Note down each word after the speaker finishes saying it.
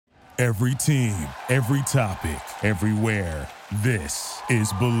Every team, every topic, everywhere. This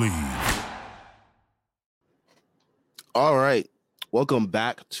is Believe. All right. Welcome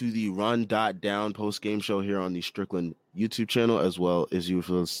back to the Run.down post-game show here on the Strickland YouTube channel, as well as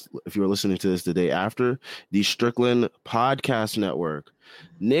if you were listening to this the day after, the Strickland Podcast Network.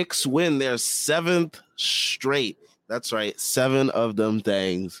 Knicks win their 7th straight. That's right, 7 of them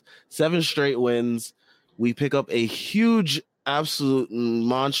things. 7 straight wins. We pick up a huge, absolute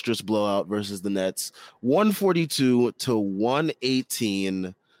monstrous blowout versus the Nets,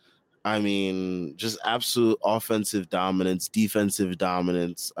 142-118. I mean, just absolute offensive dominance, defensive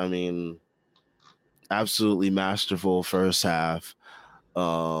dominance. I mean, absolutely masterful first half.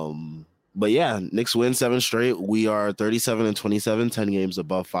 But yeah, Knicks win 7 straight. We are 37-27, 10 games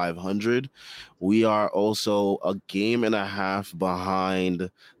above 500. We are also a game and a half behind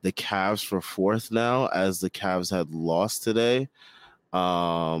the Cavs for 4th now, as the Cavs had lost today.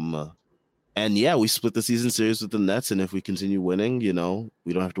 And yeah, we split the season series with the Nets, and if we continue winning, we don't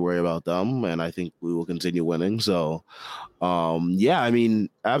have to worry about them, and I think we will continue winning. So, yeah, I mean,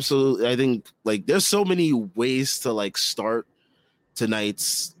 absolutely. I think there's so many ways to start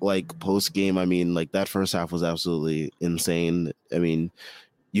tonight's post game. I mean, that first half was absolutely insane. I mean,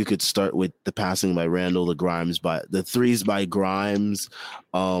 you could start with the passing by Randall, the threes by Grimes,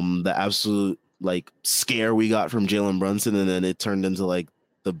 the absolute scare we got from Jalen Brunson, and then it turned into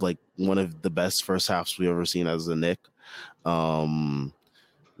one of the best first halves we've ever seen as a Knick,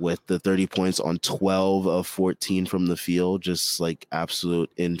 with the 30 points on 12 of 14 from the field, just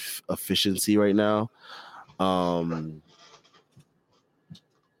absolute efficiency right now.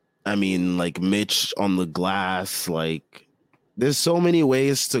 I mean, Mitch on the glass, there's so many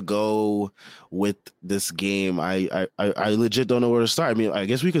ways to go with this game. I legit don't know where to start. I mean, I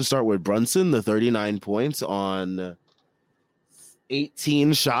guess we can start with Brunson, the 39 points on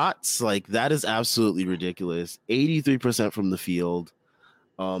 18 shots. That is absolutely ridiculous. 83% from the field,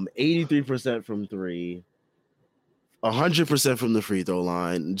 83% from 3, 100% from the free throw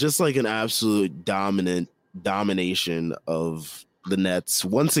line. Just an absolute domination of the Nets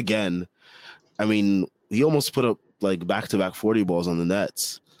once again. I mean, he almost put up back-to-back 40 balls on the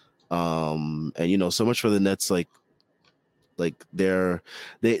Nets. And so much for the Nets. After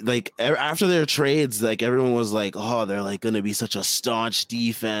their trades, everyone was oh, they're going to be such a staunch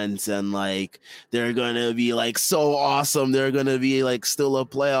defense, and they're going to be so awesome. They're going to be still a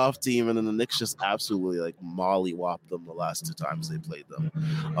playoff team, and then the Knicks just absolutely mollywopped them the last 2 times they played them.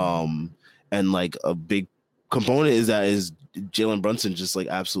 And a big component is Jalen Brunson just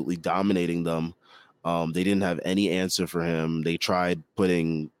absolutely dominating them. They didn't have any answer for him. They tried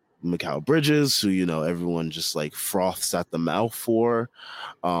putting Mikal Bridges, who everyone just froths at the mouth for,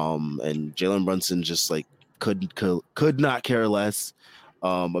 and Jalen Brunson just could not care less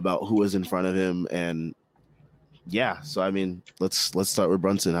about who was in front of him. And yeah, so I mean, let's start with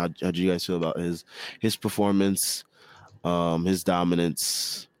Brunson. How do you guys feel about his performance, his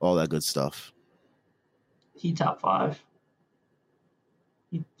dominance, all that good stuff? He top 5.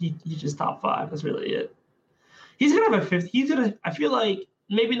 He just top 5. That's really it. He's gonna have a 50. I feel like.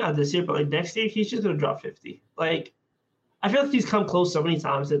 Maybe not this year, but next year, he's just going to drop 50. I feel like he's come close so many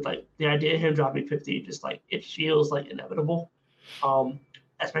times that, the idea of him dropping 50, just, it feels, inevitable.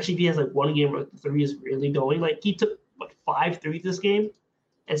 Especially if he has, one game where the 3 is really going. He took, 5 threes this game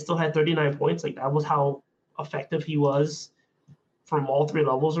and still had 39 points. That was how effective he was from all 3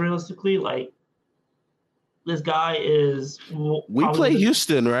 levels, realistically. This guy is... We play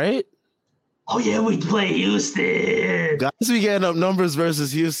Houston, right? Oh, yeah, we play Houston. Guys, we getting up numbers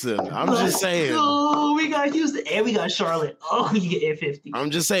versus Houston. Just saying. Oh, we got Houston and we got Charlotte. Oh, you get 50.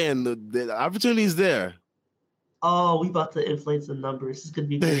 I'm just saying the opportunity's there. Oh, we about to inflate some numbers. It's going to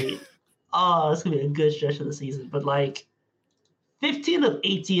be great. Oh, it's going to be a good stretch of the season. But 15 of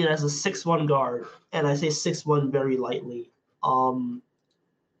 18 as a 6'1 guard, and I say 6'1 very lightly,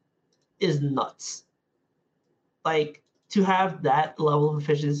 is nuts. To have that level of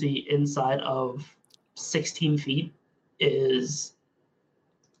efficiency inside of 16 feet is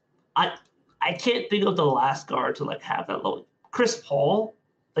I can't think of the last guard to have that level. Chris Paul,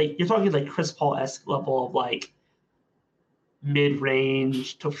 you're talking Chris Paul-esque level of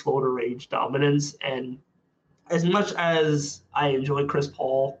mid-range to floater range dominance. And as much as I enjoy Chris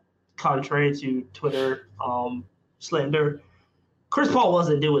Paul, contrary to Twitter slander, Chris Paul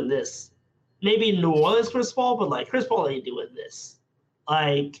wasn't doing this. Maybe New Orleans Chris Paul, but Chris Paul ain't doing this.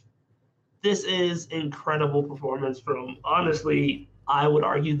 This is incredible performance from, honestly, I would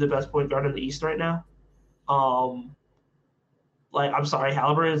argue the best point guard in the East right now. I'm sorry,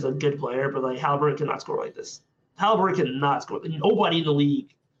 Halliburton is a good player, but Halliburton cannot score like this. Halliburton cannot score. Nobody in the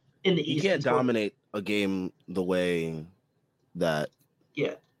league in the He East. can't dominate a game the way that.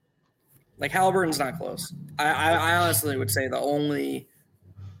 Yeah. Like Halliburton's not close. I honestly would say the only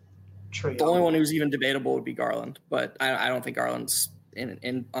one who's even debatable would be Garland, but I don't think Garland's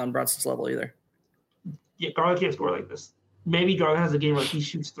in on Brunson's level either. Yeah, Garland can't score like this. Maybe Garland has a game where he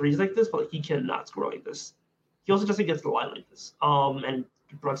shoots threes like this, but he cannot score like this. He also doesn't get to the line like this. And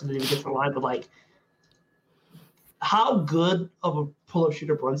Brunson didn't even get to the line, but like how good of a pull-up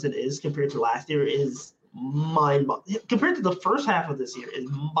shooter Brunson is compared to last year is mind-boggling. Compared to the first half of this year is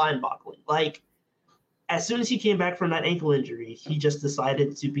mind-boggling. Like as soon as he came back from that ankle injury, he just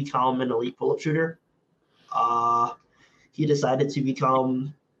decided to become an elite pull-up shooter. He decided to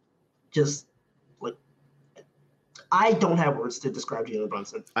become just like I don't have words to describe Jalen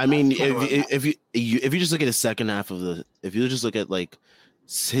Brunson. I mean, if you just look at his second half if you just look at like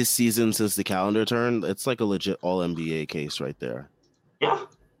his season since the calendar turned, it's like a legit All NBA case right there. Yeah,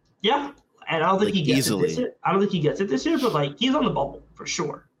 and I don't think like he gets easily. it this year. I don't think he gets it this year, but like he's on the bubble for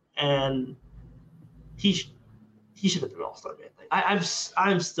sure, and he should have been an All-Star, man.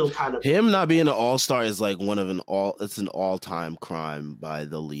 I'm still kind of him not being an All-Star is like it's an all-time crime by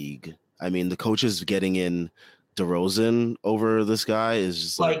the league. I mean, the coaches getting in DeRozan over this guy is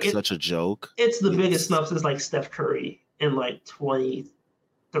just like such a joke. It's the biggest snub since like Steph Curry in like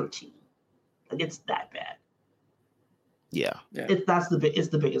 2013. Like it's that bad. Yeah. It's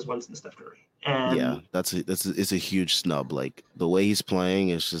the biggest one since Steph Curry. And yeah, it's a huge snub. Like the way he's playing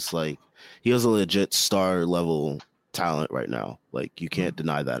is just like he has a legit star level talent right now. Like you can't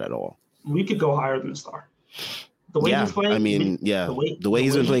deny that at all. We could go higher than a star. The way he's playing. I mean, the way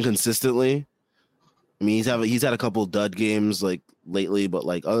he's been playing consistently. I mean, he's had a couple dud games like lately, but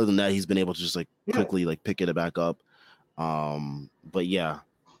like other than that, he's been able to just like quickly like pick it back up. But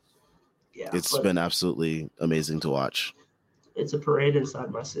it's been absolutely amazing to watch. It's a parade inside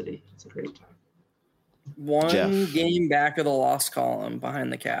my city. It's a great time. One game back of the loss column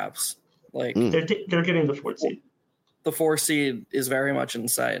behind the Cavs. Like they're getting the 4th seed. The 4 seed is very much in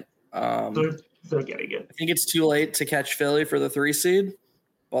sight. They're getting it. I think it's too late to catch Philly for the 3 seed,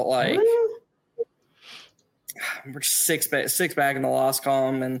 but like we're 6 back in the loss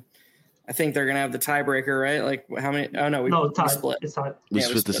column, and I think they're gonna have the tiebreaker, right? Like how many? Oh no, we split. It's tied. We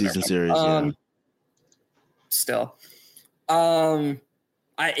split the season series. Still,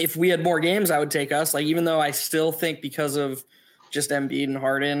 if we had more games, I would take us. Like even though I still think because of just Embiid and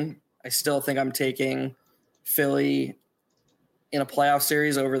Harden, I still think I'm taking Philly in a playoff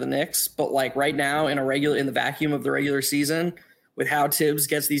series over the Knicks. But like right now, in the vacuum of the regular season, with how Tibbs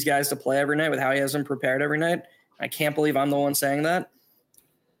gets these guys to play every night, with how he has them prepared every night, I can't believe I'm the one saying that.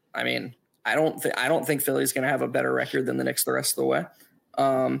 I mean, I don't think Philly's going to have a better record than the Knicks the rest of the way.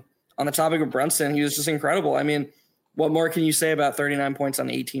 On the topic of Brunson, he was just incredible. I mean, what more can you say about 39 points on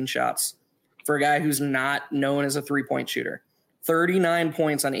 18 shots for a guy who's not known as a 3-point shooter? 39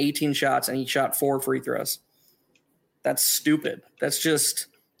 points on 18 shots, and he shot 4 free throws. That's stupid. That's just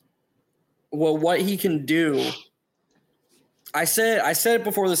what he can do. I said it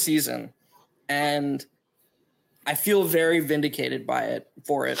before the season, and I feel very vindicated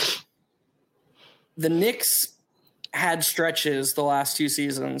for it. The Knicks had stretches the last 2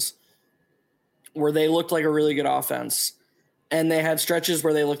 seasons where they looked like a really good offense, and they had stretches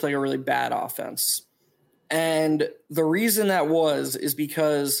where they looked like a really bad offense. And the reason that is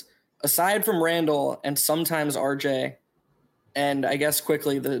because aside from Randall and sometimes RJ, and I guess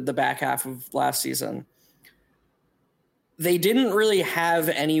quickly the back half of last season, they didn't really have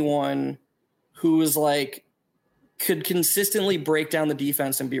anyone who was like could consistently break down the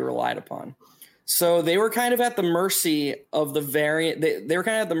defense and be relied upon. So they were kind of at the mercy of the variant. They were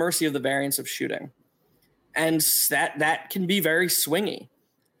kind of at the mercy of the variance of shooting, and that can be very swingy.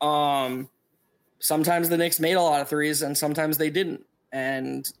 Sometimes the Knicks made a lot of threes, and sometimes they didn't,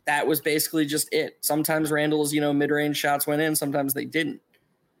 and that was basically just it. Sometimes Randall's mid-range shots went in, sometimes they didn't.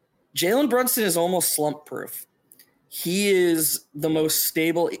 Jalen Brunson is almost slump-proof. He is the most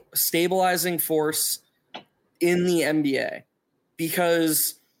stabilizing force in the NBA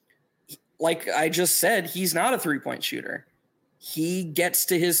because, like I just said, he's not a 3-point shooter. He gets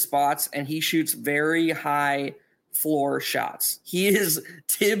to his spots and he shoots very high floor shots. He is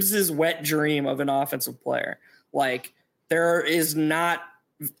Tibbs's wet dream of an offensive player. Like there is not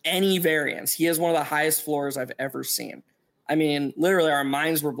any variance. He has one of the highest floors I've ever seen. I mean, literally our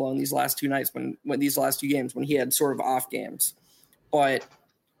minds were blown these last 2 nights when these last 2 games when he had sort of off games. But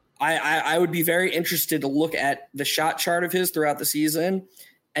I would be very interested to look at the shot chart of his throughout the season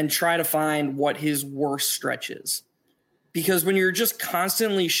and try to find what his worst stretch is. Because when you're just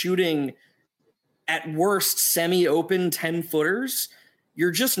constantly shooting at worst semi-open 10-footers, you're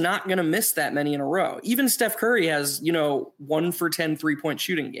just not going to miss that many in a row. Even Steph Curry has, 1 for 10 3-point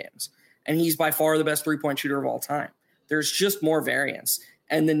shooting games, and he's by far the best 3-point shooter of all time. There's just more variance.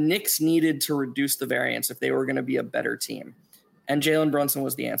 And the Knicks needed to reduce the variance if they were going to be a better team. And Jalen Brunson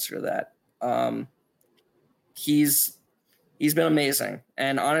was the answer to that. He's been amazing.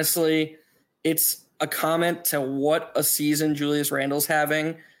 And honestly, it's a comment to what a season Julius Randle's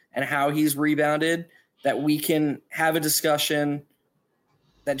having and how he's rebounded that we can have a discussion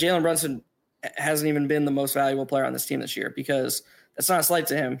that Jalen Brunson hasn't even been the most valuable player on this team this year, because that's not a slight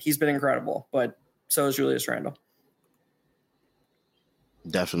to him. He's been incredible, but so is Julius Randle.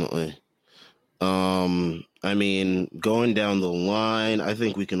 Definitely. I mean, going down the line, I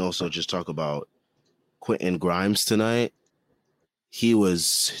think we can also just talk about Quentin Grimes tonight. He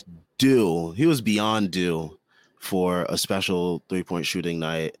was due. He was beyond due for a special 3-point shooting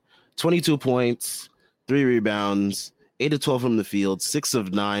night. 22 points, 3 rebounds, 8 of 12 from the field, 6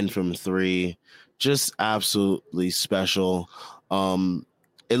 of 9 from 3. Just absolutely special.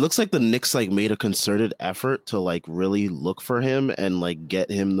 It looks like the Knicks made a concerted effort to really look for him and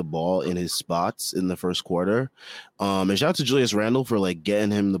get him the ball in his spots in the first quarter. And shout out to Julius Randle for getting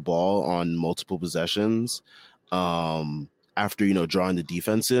him the ball on multiple possessions after drawing the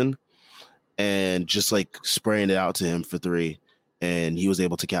defense in and just spraying it out to him for 3, and he was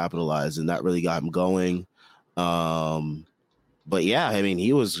able to capitalize, and that really got him going. But yeah, I mean,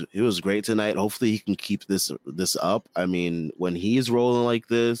 he was great tonight. Hopefully he can keep this up. I mean, when he's rolling like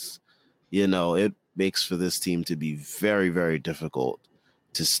this, it makes for this team to be very, very difficult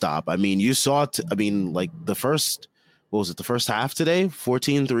to stop. I mean, you saw the first half today,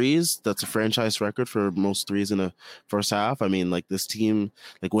 14 threes. That's a franchise record for most threes in a first half. I mean, this team,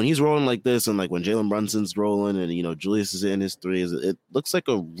 when he's rolling like this, and when Jalen Brunson's rolling and Julius is in his threes, it looks like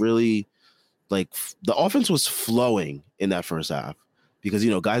a really the offense was flowing in that first half because,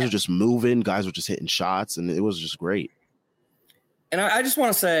 guys were just moving, guys were just hitting shots, and it was just great. And I just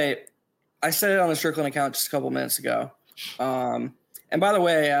want to say, I said it on the Strickland account just a couple minutes ago. And by the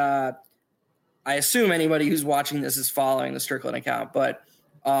way, I assume anybody who's watching this is following the Strickland account, but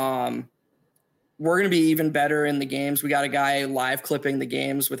we're going to be even better in the games. We got a guy live clipping the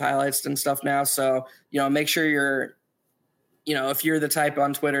games with highlights and stuff now. So, make sure you're, if you're the type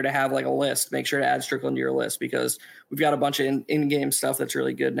on Twitter to have a list, make sure to add Strickland to your list, because we've got a bunch of in-game stuff that's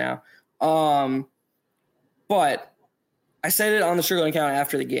really good now. But I said it on the Strickland account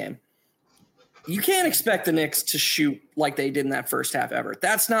after the game. You can't expect the Knicks to shoot like they did in that first half ever.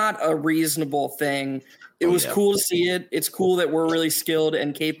 That's not a reasonable thing. It was cool to see it. It's cool that we're really skilled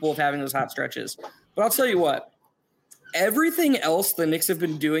and capable of having those hot stretches. But I'll tell you what, everything else the Knicks have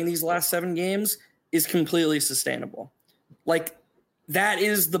been doing these last 7 games is completely sustainable. That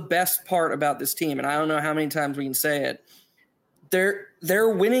is the best part about this team. And I don't know how many times we can say it. They're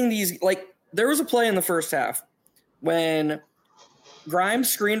winning these. There was a play in the first half when Grimes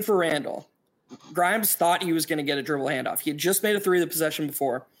screened for Randle. Grimes thought he was going to get a dribble handoff. He had just made a 3 the possession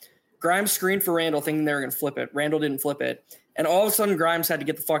before. Grimes screened for Randle thinking they were going to flip it. Randle didn't flip it. And all of a sudden, Grimes had to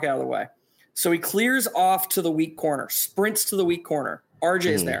get the fuck out of the way. So he clears off to the weak corner, sprints to the weak corner.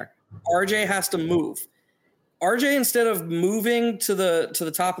 RJ's there. RJ has to move. RJ, instead of moving to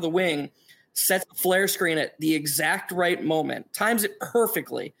the top of the wing, sets a flare screen at the exact right moment, times it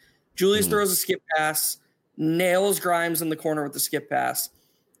perfectly. Julius throws a skip pass, nails Grimes in the corner with the skip pass.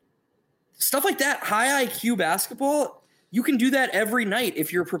 Stuff like that, high IQ basketball, you can do that every night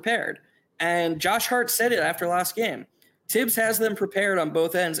if you're prepared. And Josh Hart said it after last game. Tibbs has them prepared on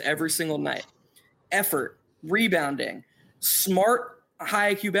both ends every single night. Effort, rebounding, smart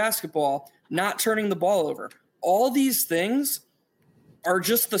high IQ basketball, not turning the ball over. All these things are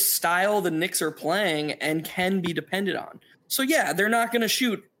just the style the Knicks are playing and can be depended on. So, yeah, they're not going to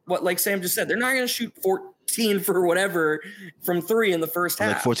shoot like Sam just said. They're not going to shoot 14 for whatever from 3 in the first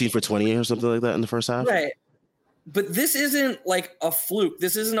half. 14 for 20 or something like that in the first half? Right. But this isn't a fluke.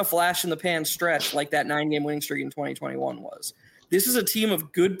 This isn't a flash in the pan stretch like that 9-game winning streak in 2021 was. This is a team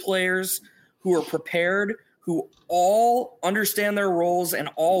of good players who are prepared, who all understand their roles and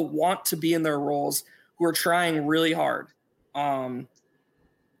all want to be in their roles, who are trying really hard. And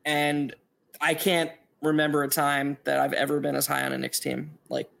I can't remember a time that I've ever been as high on a Knicks team,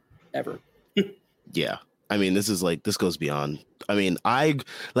 ever. Yeah. I mean, this goes beyond. I mean,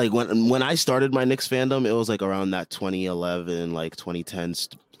 when I started my Knicks fandom, it was around that 2011, 2010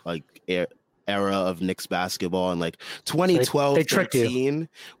 era of Knicks basketball, and 2012, they 13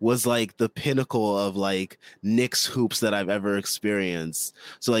 was the pinnacle of Knicks hoops that I've ever experienced.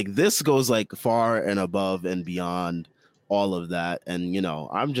 So this goes far and above and beyond all of that. And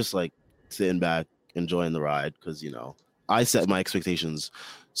I'm just sitting back enjoying the ride because I set my expectations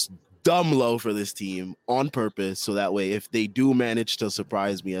dumb low for this team on purpose, so that way if they do manage to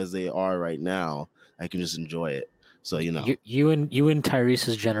surprise me as they are right now, I can just enjoy it. So you and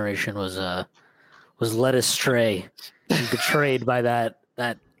Tyrese's generation was led astray and betrayed by that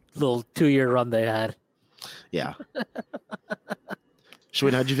little 2-year run they had. Yeah.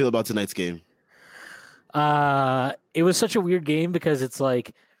 Shwin, how'd you feel about tonight's game? It was such a weird game because it's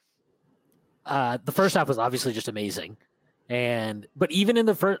like the first half was obviously just amazing. But even in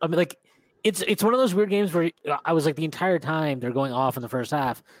the first, I mean, like it's one of those weird games where I was like the entire time they're going off in the first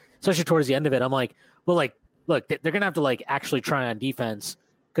half, especially towards the end of it. I'm like, well, like, look, they're gonna have to like actually try on defense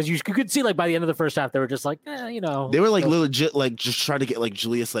because you could see like by the end of the first half they were just like, they were like legit like just trying to get like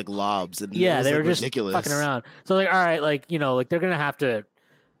Julius like lobs and yeah, they were just ridiculous. Fucking around. So like, all right, like like they're gonna have to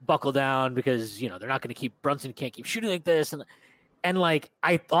buckle down because they're not gonna Brunson can't keep shooting like this and like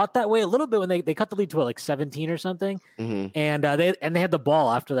I thought that way a little bit when they cut the lead to like 17 or something, and they had the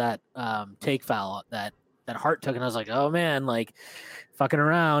ball after that take foul that Hart took, and I was like, oh man, like fucking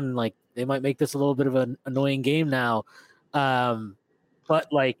around, like they might make this a little bit of an annoying game now, but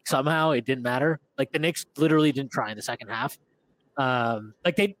like somehow it didn't matter. Like the Knicks literally didn't try in the second half.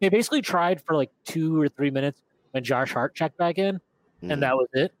 Like they basically tried for like 2 or 3 minutes when Josh Hart checked back in, and that was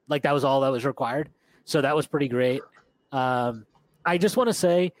it. Like that was all that was required. So that was pretty great. I just want to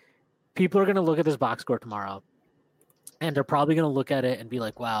say people are going to look at this box score tomorrow, and they're probably going to look at it and be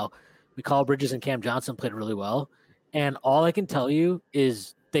like, wow, Mikal Bridges and Cam Johnson played really well. And all I can tell you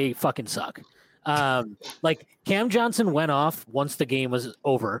is they fucking suck. Like Cam Johnson went off once the game was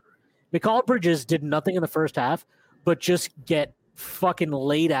over. Mikal Bridges did nothing in the first half, but just get fucking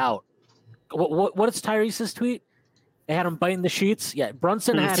laid out. What's Tyrese's tweet? They had him biting the sheets. Yeah,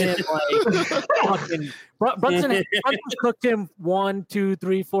 Brunson had him like fucking. Brunson cooked him 1, 2,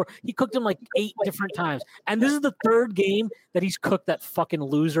 3, 4. He cooked him like 8 different times. And this is the 3rd game that he's cooked that fucking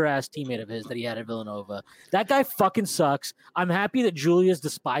loser ass teammate of his that he had at Villanova. That guy fucking sucks. I'm happy that Julius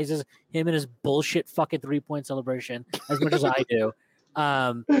despises him and his bullshit fucking 3-point celebration as much as I do.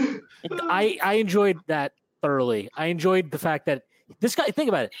 I enjoyed that thoroughly. I enjoyed the fact that this guy. Think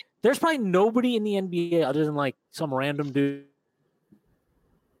about it. There's probably nobody in the NBA other than like some random dude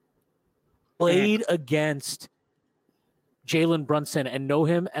played against Jalen Brunson and know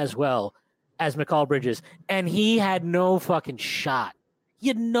him as well as Mikal Bridges, and he had no fucking shot. He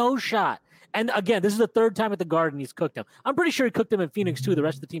had no shot. And again, this is the 3rd time at the Garden he's cooked him. I'm pretty sure he cooked him in Phoenix too. The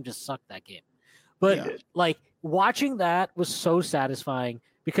rest of the team just sucked that game. But like watching that was so satisfying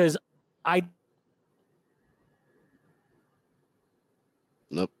because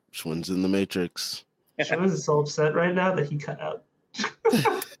Nope. Schwinn's in the Matrix. Schwinn's so upset right now that he cut out.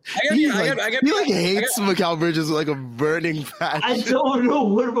 He hates Mikal Bridges with like a burning passion. I don't know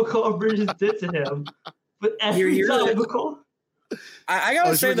what Mikal Bridges did to him, but every time Mikal. I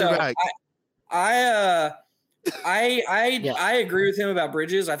gotta say though, I agree with him about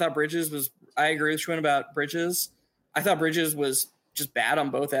Bridges. I agree with Schwinn about Bridges. I thought Bridges was just bad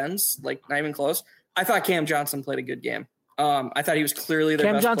on both ends, like not even close. I thought Cam Johnson played a good game. I thought he was clearly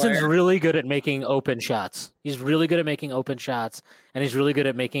their best Johnson's player. really good at making open shots. He's really good at making open shots, and he's really good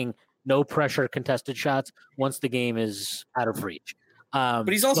at making no pressure contested shots once the game is out of reach. But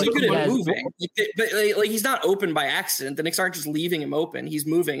he's also good at moving. Like he's not open by accident. The Knicks aren't just leaving him open. He's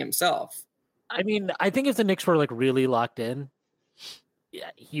moving himself. I mean, I think if the Knicks were like really locked in,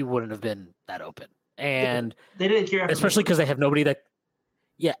 he wouldn't have been that open. And they didn't care, especially because they have nobody that,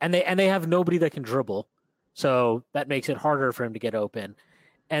 and they have nobody that can dribble. So that makes it harder for him to get open.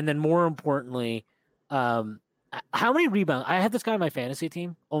 And then more importantly, how many rebounds? I have this guy on my fantasy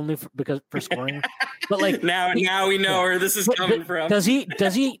team only for scoring. But like now we know where this is coming from. Does he?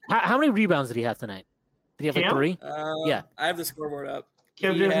 How many rebounds did he have tonight? Did he have like 3? Yeah, I have the scoreboard up.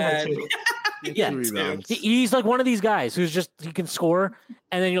 He's like one of these guys who's just he can score,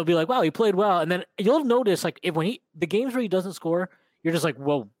 and then you'll be like, wow, he played well, and then you'll notice like when the games where he doesn't score, you're just like,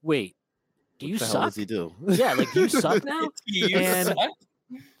 whoa, wait. Do you suck? What does he do? Yeah, like do you suck now?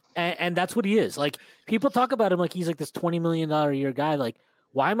 And that's what he is. Like people talk about him like he's like this $20 million a year guy. Like,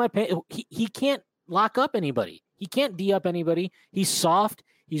 why am I paying? He can't lock up anybody. He can't D up anybody. He's soft.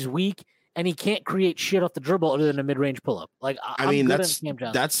 He's weak, and he can't create shit off the dribble other than a mid-range pull-up. Like I mean, that's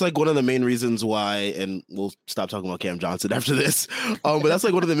like one of the main reasons why. And we'll stop talking about Cam Johnson after this. But that's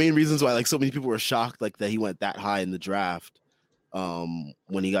like one of the main reasons why like so many people were shocked like that he went that high in the draft.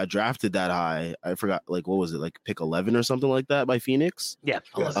 When he got drafted that high, I forgot like what was it, like pick 11 or something like that by Phoenix. Yeah.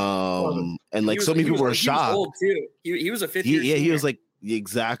 And like so many people were shocked. He was old too. He was a 5th year. He was like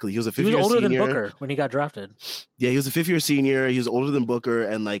Exactly. He was a He fifth-year was older senior. than Booker when he got drafted. Yeah, he was a fifth-year senior. He was older than Booker,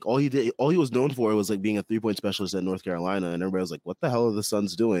 and like all he was known for was like being a three-point specialist at North Carolina, and everybody was like, "What the hell are the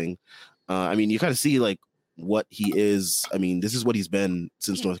Suns doing?" I mean, you kind of see like what he is. I mean, this is what he's been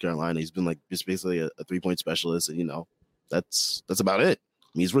since North Carolina. He's been like just basically a three-point specialist, and that's about it.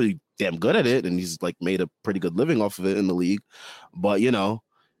 I mean, he's really damn good at it, and he's like made a pretty good living off of it in the league. But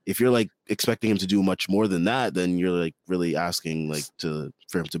if you're like expecting him to do much more than that, then you're like really asking like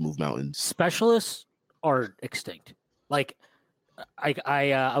for him to move mountains. Specialists are extinct. Like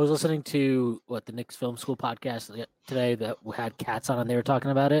I was listening to the Knicks Film School podcast today that had Cats on, and they were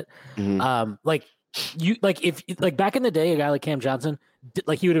talking about it. Mm-hmm. If back in the day, a guy like Cam Johnson,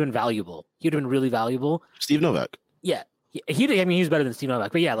 he would have been valuable. He would have been really valuable. Steve Novak. Yeah. He was better than Steve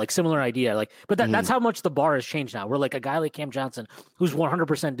Novak, but yeah, like similar idea. But that's how much the bar has changed now. We're like a guy like Cam Johnson, who's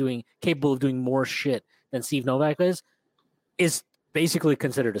 100% capable of doing more shit than Steve Novak is basically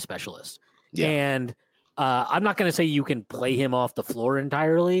considered a specialist. Yeah. And I'm not going to say you can play him off the floor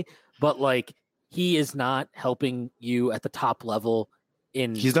entirely, but like he is not helping you at the top level.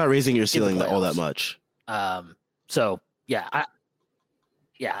 He's not raising your ceiling all that much. So yeah,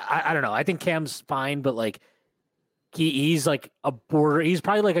 I don't know. I think Cam's fine, but like. He's like a border. He's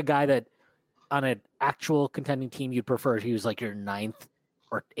probably like a guy that on an actual contending team you'd prefer. He was like your 9th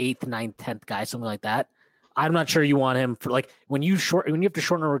or 8th, 9th, 10th guy, something like that. I'm not sure you want him for like when you have to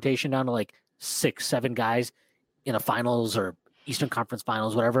shorten a rotation down to like 6, 7 guys in a finals or Eastern Conference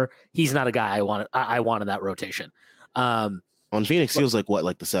Finals, whatever. He's not a guy I want in that rotation. On Phoenix, he was like what,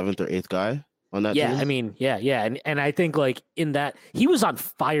 like the 7th or 8th guy on that team? I mean, yeah. And I think like in that he was on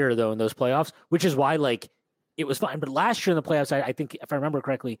fire though in those playoffs, which is why like it was fine. But last year in the playoffs, I think if I remember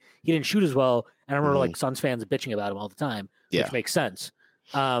correctly, he didn't shoot as well. And I remember like Suns fans bitching about him all the time, which makes sense.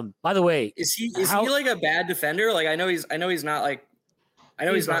 By the way, is he like a bad defender? Like I know he's not like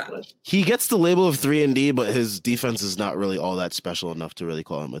he's not. He gets the label of 3-and-D, but his defense is not really all that special enough to really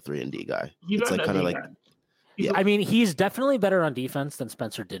call him a 3-and-D guy. It's like kind of like. Yeah. I mean, he's definitely better on defense than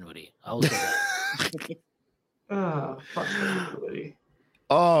Spencer Dinwiddie. I will say that. Fuck Dinwiddie.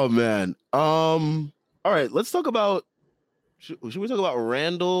 Oh man. All right, let's talk about. Should we talk about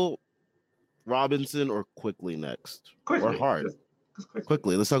Randall, Robinson, or Quickly next? Quickly. Or Hart?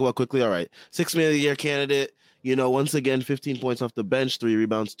 Quickly. Let's talk about Quickly. All right, 6th Man of the Year candidate. Once again, 15 points off the bench, 3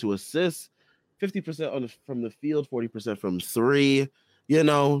 rebounds, 2 assists, 50% from the field, 40% from 3.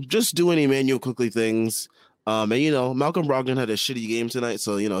 Just doing Emmanuel Quickly things. And Malcolm Brogdon had a shitty game tonight,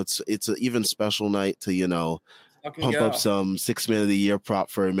 so it's an even special night to pump up some 6th Man of the Year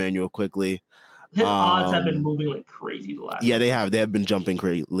prop for Emmanuel Quickly. His odds have been moving like crazy the last. Yeah, they have. They have been jumping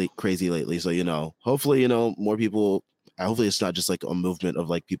crazy lately. So hopefully more people. Hopefully, it's not just like a movement of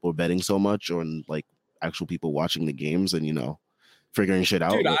like people betting so much, or like actual people watching the games and figuring shit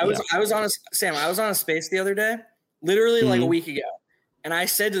out. Dude, I was on a space the other day, literally like a week ago, and I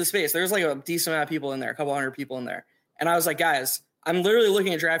said to the space, there's like a decent amount of people in there, a couple hundred people in there, and I was like, guys, I'm literally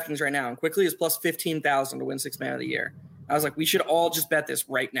looking at DraftKings right now, and Quickly is plus 15,000 to win 6th Man of the Year. I was like, we should all just bet this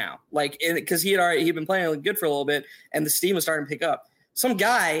right now. Like, because he'd been playing good for a little bit and the steam was starting to pick up. Some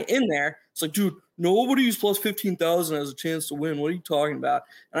guy in there, it's like, dude, nobody's plus 15,000 has a chance to win. What are you talking about?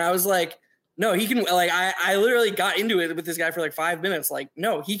 And I was like, no, he can. Like, I literally got into it with this guy for like 5 minutes. Like,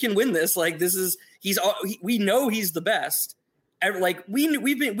 no, he can win this. Like, we know he's the best. Like,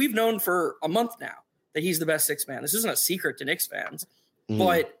 we've known for a month now that he's the best 6th man. This isn't a secret to Knicks fans,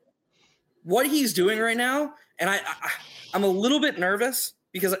 but what he's doing right now, and I'm a little bit nervous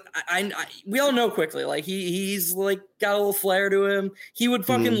because we all know Quickly. Like he's like got a little flair to him. He would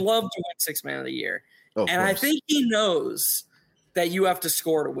fucking love to win 6th Man of the Year. And I think he knows that you have to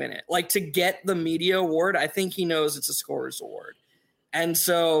score to win it. Like to get the media award, I think he knows it's a scorer's award. And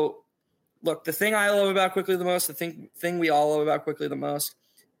so, look, the thing I love about Quickly the most, the thing we all love about Quickly the most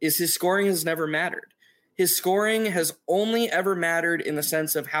is his scoring has never mattered. His scoring has only ever mattered in the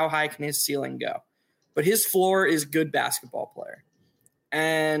sense of how high can his ceiling go. But his floor is good basketball player.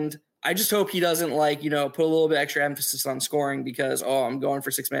 And I just hope he doesn't put a little bit extra emphasis on scoring because, I'm going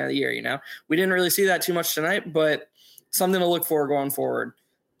for 6th Man of the Year, We didn't really see that too much tonight, but something to look for going forward.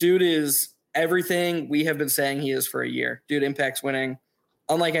 Dude is everything we have been saying he is for a year. Dude impacts winning.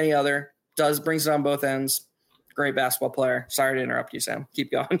 Unlike any other. Brings it on both ends. Great basketball player. Sorry to interrupt you, Sam.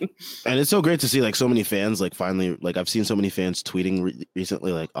 Keep going. And it's so great to see like so many fans like finally like I've seen so many fans tweeting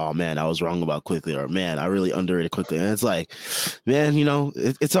recently like, oh man, I was wrong about Quickly, or man, I really underrated Quickly. And it's like, man,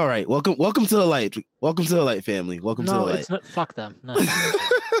 it's all right. Welcome to the light. Welcome to the light, family. Welcome to the light. It's not, fuck them. No.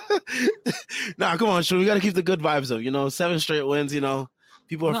 Nah, come on, Sean. We got to keep the good vibes up. 7 straight wins.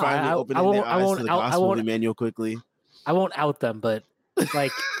 People are finally opening their eyes to the gospel of Emmanuel Quickly. I won't out them, but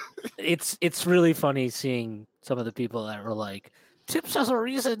Like, it's really funny seeing some of the people that were like, Tibbs has a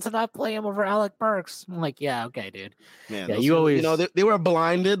reason to not play him over Alec Burks. I'm like, yeah, okay, dude. Man, Yeah, those you people, always, they were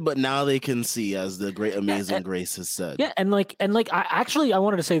blinded, but now they can see, as the great amazing Grace has said. yeah, and I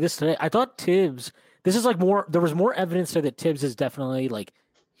wanted to say this today. I thought Tibbs. This is like more. There was more evidence there that Tibbs is definitely like.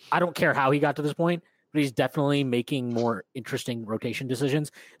 I don't care how he got to this point, but he's definitely making more interesting rotation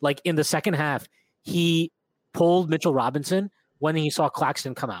decisions. Like in the second half, he pulled Mitchell Robinson when he saw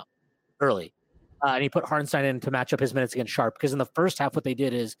Claxton come out early. And he put Hartenstein in to match up his minutes against Sharp. Because in the first half, what they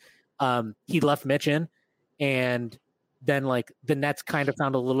did is he left Mitch in, and then like the Nets kind of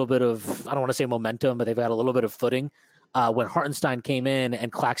found a little bit of, I don't want to say momentum, but they've got a little bit of footing when Hartenstein came in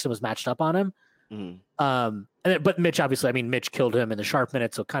and Claxton was matched up on him. But Mitch, obviously, I mean, Mitch killed him in the Sharp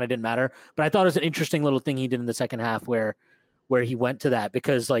minutes, so it kind of didn't matter. But I thought it was an interesting little thing he did in the second half where he went to that,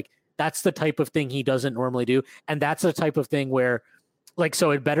 because like that's the type of thing he doesn't normally do. And that's the type of thing where, like,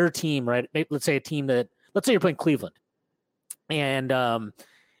 so a better team, right? Let's say you're playing Cleveland, and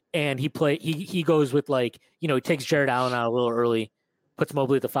he goes with, like, he takes Jared Allen out a little early, puts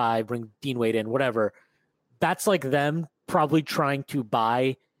Mobley at the 5, bring Dean Wade in, whatever. That's like them probably trying to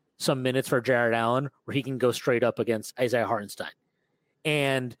buy some minutes for Jared Allen where he can go straight up against Isaiah Hartenstein.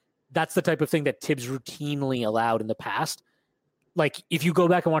 And that's the type of thing that Tibbs routinely allowed in the past. Like, if you go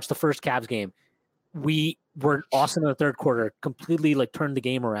back and watch the first Cavs game, we were awesome in the third quarter, completely like turned the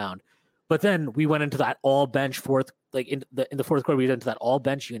game around. But then we went into that all bench fourth, like in the fourth quarter, we went into that all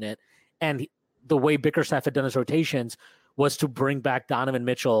bench unit. And the way Bickerstaff had done his rotations was to bring back Donovan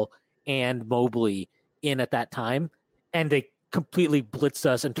Mitchell and Mobley in at that time. And they completely blitzed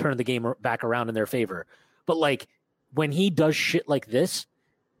us and turned the game back around in their favor. But like when he does shit like this,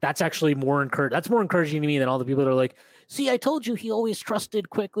 that's actually more encouraging. That's more encouraging to me than all the people that are like, see, I told you he always trusted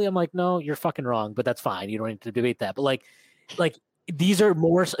quickly. I'm like, no, you're fucking wrong, but that's fine. You don't need to debate that. But like these are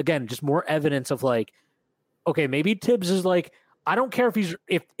more, again, just more evidence of like, okay, maybe Tibbs is like, I don't care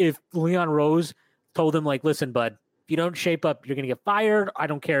if Leon Rose told him like, listen, bud, if you don't shape up, you're going to get fired. I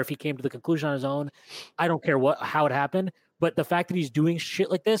don't care if he came to the conclusion on his own. I don't care how it happened. But the fact that he's doing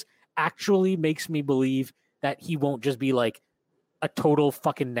shit like this actually makes me believe that he won't just be like a total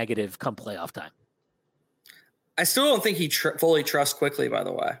fucking negative come playoff time. I still don't think he fully trusts quickly, by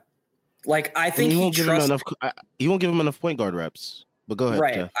the way. Like, I think he won't give him enough point guard reps. But go ahead.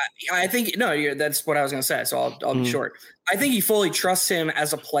 Right. I think, no, that's what I was going to say. So I'll be short. I think he fully trusts him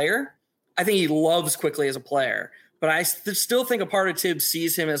as a player. I think he loves quickly as a player. But I still think a part of Tibbs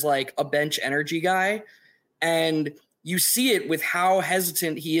sees him as like a bench energy guy. And you see it with how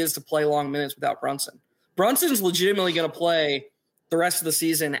hesitant he is to play long minutes without Brunson. Brunson's legitimately going to play the rest of the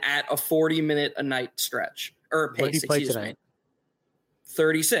season at a 40-minute a night stretch. Or pace, excuse me.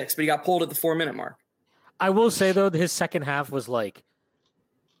 36, but he got pulled at the 4-minute mark. I will say, though, his second half was like,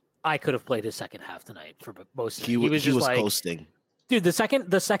 I could have played his second half tonight for most of it. He was just like, coasting. Dude, the second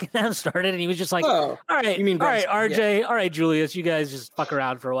half started, and he was just like, all right, RJ, yeah. All right, Julius, you guys just fuck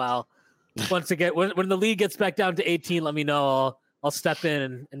around for a while. Once again, when the league gets back down to 18, let me know. I'll step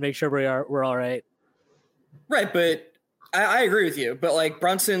in and make sure we're all right. Right, but I agree with you. But like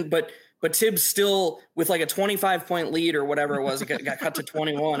Brunson, but Tibbs still with like a 25-point lead or whatever it was, it got cut to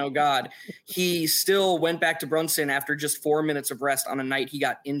 21. Oh God, he still went back to Brunson after just 4 minutes of rest on a night he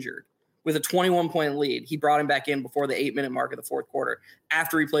got injured. With a 21-point lead, he brought him back in before the 8-minute mark of the fourth quarter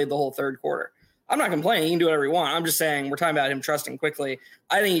after he played the whole third quarter. I'm not complaining. He can do whatever he wants. I'm just saying we're talking about him trusting quickly.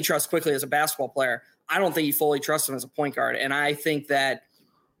 I think he trusts quickly as a basketball player. I don't think he fully trusts him as a point guard. And I think that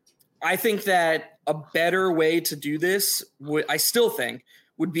a better way to do this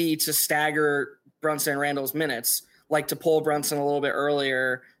would be to stagger Brunson and Randall's minutes, like to pull Brunson a little bit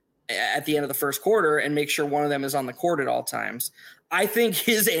earlier at the end of the first quarter and make sure one of them is on the court at all times. I think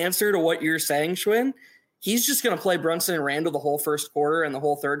his answer to what you're saying, Schwinn, he's just going to play Brunson and Randall the whole first quarter and the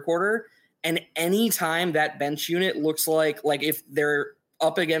whole third quarter. And anytime that bench unit looks like if they're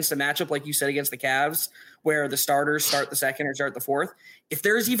up against a matchup, like you said, against the Cavs, where the starters start the second or start the fourth, if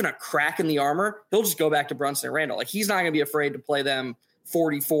there's even a crack in the armor, he'll just go back to Brunson and Randall. Like, he's not going to be afraid to play them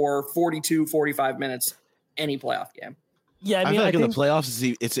 44, 42, 45 minutes any playoff game. Yeah, I mean, I think in the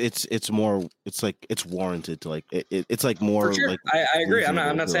playoffs, it's warranted to like it's like more. For sure. Like I agree. I'm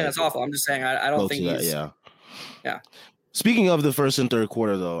not saying that's awful. I'm just saying I don't think he's. Yeah. Speaking of the first and third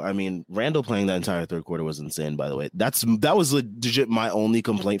quarter, though, I mean, Randall playing that entire third quarter was insane. By the way, that was legit my only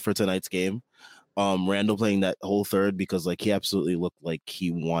complaint for tonight's game. Randall playing that whole third, because like he absolutely looked like he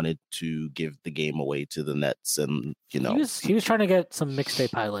wanted to give the game away to the Nets, and he was trying to get some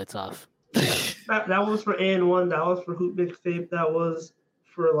mixtape highlights off. that was for AN1. That was for Hoop Mixtape. That was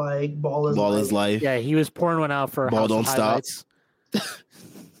for like Ball is Life. Life. Yeah, he was pouring one out for Ball Don't highlights. Stop.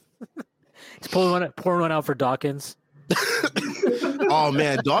 He's pouring one out for Dawkins. Oh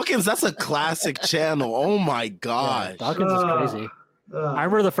man, Dawkins, that's a classic channel. Oh my gosh. Yeah, Dawkins is crazy. I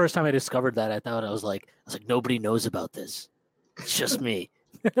remember the first time I discovered that. I was like, nobody knows about this. It's just me.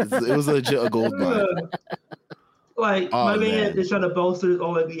 It was legit a gold mine. Like, my man is trying to bolster his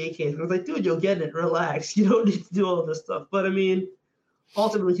own NBA case. I was like, dude, you'll get it. Relax. You don't need to do all this stuff. But I mean,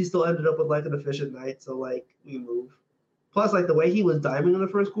 ultimately, he still ended up with like an efficient night. So like, we move. Plus, like the way he was diming in the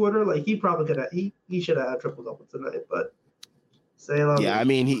first quarter, like he probably could have. He should have had triple double tonight. But yeah, I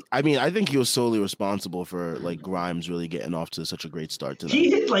mean, I think he was solely responsible for like Grimes really getting off to such a great start tonight. He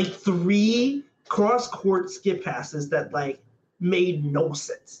hit like 3 cross court skip passes that like made no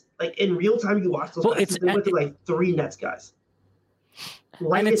sense. Like in real time, you watch those passes, they went to like 3 Nets guys.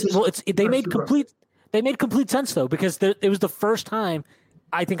 Like, and they made complete sense though, because it was the first time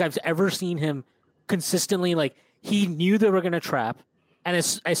I think I've ever seen him consistently, like, he knew they were going to trap, and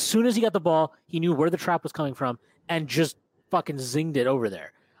as soon as he got the ball, he knew where the trap was coming from and just fucking zinged it over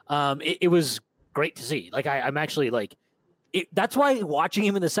there. It was great to see. Like, I'm actually like, that's why watching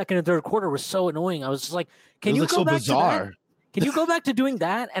him in the second and third quarter was so annoying. I was just like, can you go back to that? Can you go back to doing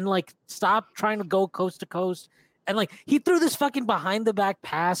that and like stop trying to go coast to coast? And like, he threw this fucking behind the back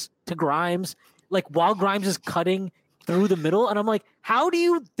pass to Grimes, like while Grimes is cutting through the middle, and I'm like, how do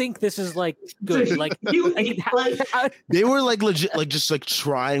you think this is like good? Like, they were like legit, like just like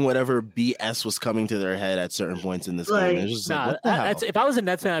trying whatever BS was coming to their head at certain points in this game. It was just like, what the hell? If I was a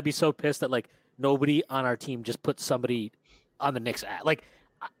Nets fan, I'd be so pissed that like nobody on our team just put somebody on the Knicks at. Like,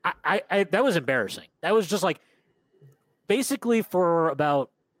 I that was embarrassing. That was just like basically for about,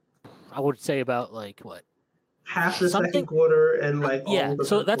 I would say about like what, half the second quarter and like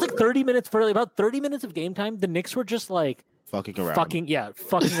so that's like 30 minutes for about 30 minutes of game time. The Knicks were just like fucking around.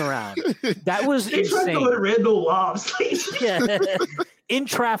 That was insane. Tried to Randall lobs. Yeah, in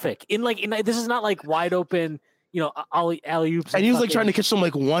traffic, in this is not like wide open, alley-oops. And he was like trying to catch some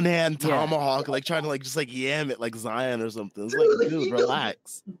like one hand tomahawk, like trying to like just like yam it like Zion or something. It's like, dude,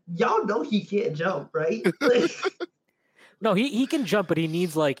 relax. Y'all know he can't jump, right? No, he can jump, but he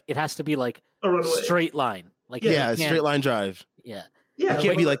needs like, it has to be like a straight line. Like, yeah, straight line drive. Yeah. He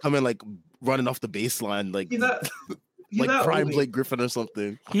can't be like coming like running off the baseline like like prime Blake Griffin or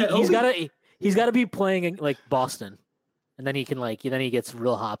something. He's got to be playing in like Boston, and then he can like then he gets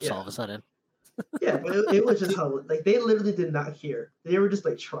real hops all of a sudden. Yeah, but it was just how like they literally did not care. They were just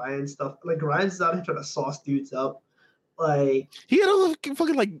like trying stuff. Like Grimes is out here trying to sauce dudes up. Like he had a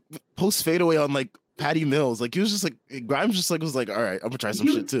fucking like post fadeaway on like Patty Mills. Like he was just like Grimes just like was like, all right, I'm gonna try some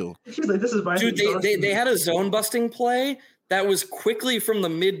shit too. He was like, this is my dude. They had a zone busting play that was quickly from the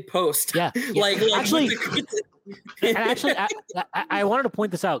mid post. Yeah. like actually, I wanted to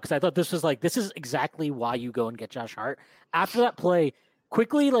point this out because I thought this is exactly why you go and get Josh Hart after that play.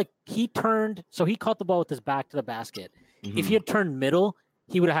 Quickly, like he turned, so he caught the ball with his back to the basket. Mm-hmm. If he had turned middle,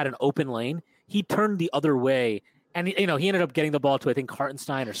 he would have had an open lane. He turned the other way. And he ended up getting the ball to, I think,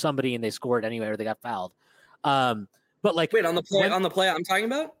 Hartenstein or somebody, and they scored anyway, or they got fouled. But like, wait, on the play I'm talking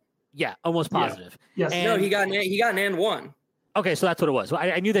about? Yeah, almost positive. Yeah. Yes. No, he got an and one. Okay, so that's what it was.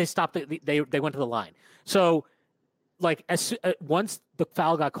 I knew they stopped. They went to the line. So, like, once the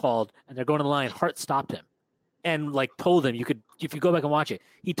foul got called and they're going to the line, Hart stopped him and like told him, if you go back and watch it,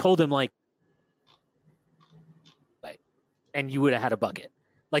 he told him like, and you would have had a bucket.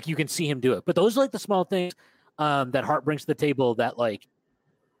 Like you can see him do it. But those are like the small things that Hart brings to the table that like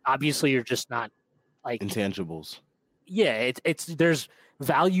obviously you're just not like intangibles. Yeah, it's there's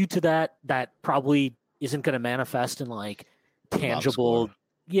value to that probably isn't going to manifest in like tangible.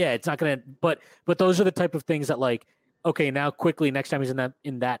 Yeah, it's not going to. But those are the type of things that like, okay, now quickly next time he's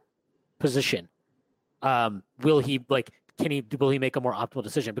in that position, will he like will he make a more optimal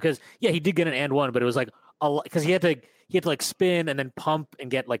decision? Because he did get an and one, but it was like because he had to like spin and then pump and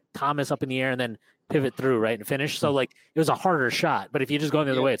get like Thomas up in the air and then pivot through, right, and finish. So like it was a harder shot, but if you just go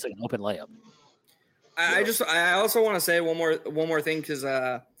the other way, it's like an open layup. I also want to say one more thing because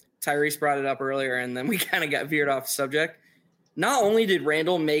Tyrese brought it up earlier, and then we kind of got veered off subject. Not only did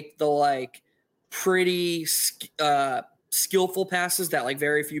Randall make the like pretty skillful passes that like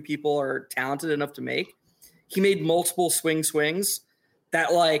very few people are talented enough to make, he made multiple swings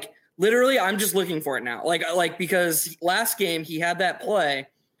that like literally I'm just looking for it now. Like because last game he had that play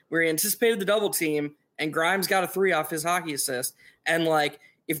where he anticipated the double team and Grimes got a 3 off his hockey assist. And like,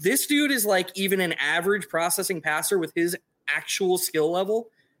 if this dude is like even an average processing passer with his actual skill level,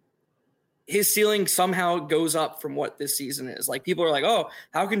 his ceiling somehow goes up from what this season is. Like people are like, oh,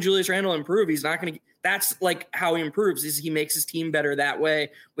 how can Julius Randle improve? He's not going to, that's like how he improves is he makes his team better that way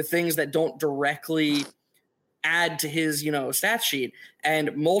with things that don't directly add to his, stat sheet.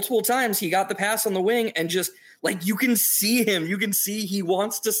 And multiple times he got the pass on the wing and just like, you can see him, he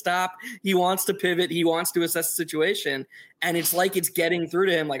wants to stop. He wants to pivot. He wants to assess the situation. And it's like, it's getting through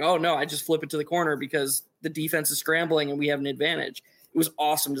to him. Like, oh no, I just flip it to the corner because the defense is scrambling and we have an advantage. It was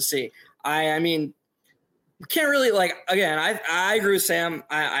awesome to see. I mean, can't really again. I agree with Sam.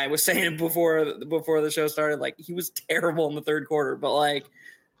 I was saying it before the show started. Like, he was terrible in the third quarter, but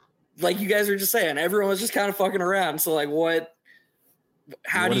like you guys were just saying, everyone was just kind of fucking around. So like,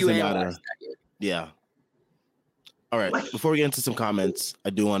 how do you analyze that? Yeah. All right. Before we get into some comments, I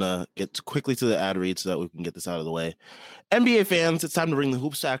do want to get quickly to the ad read so that we can get this out of the way. NBA fans, it's time to bring the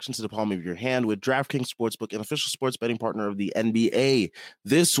hoops action to the palm of your hand with DraftKings Sportsbook, an official sports betting partner of the NBA.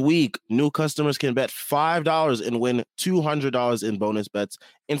 This week, new customers can bet $5 and win $200 in bonus bets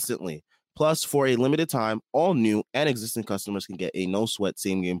instantly. Plus, for a limited time, all new and existing customers can get a no-sweat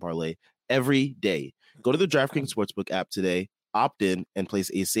same-game parlay every day. Go to the DraftKings Sportsbook app today, opt in, and place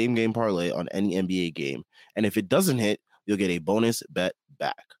a same-game parlay on any NBA game. And if it doesn't hit, you'll get a bonus bet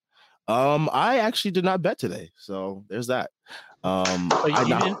back. I actually did not bet today, so there's that.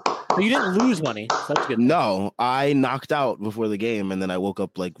 You didn't lose money, so that's good. No, I knocked out before the game, and then I woke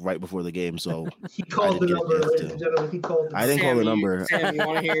up like right before the game. So he called the number, ladies and gentlemen. He called. I didn't call the number. Sam, you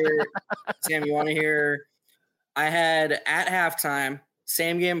want to hear? Sam, you want to hear? I had at halftime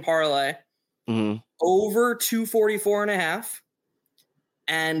same game parlay over 244.5,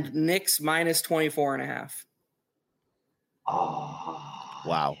 and Knicks minus 24.5. Oh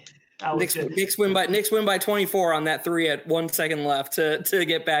wow. Knicks win by 24 on that 3 at 1 second left to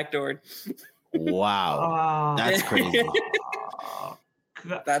get backdoored. Wow, that's crazy.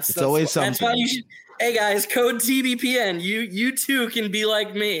 That's always something. That's why you should. Hey guys, code TBPN. You too can be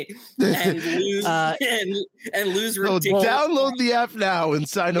like me and lose and lose. So download the app now and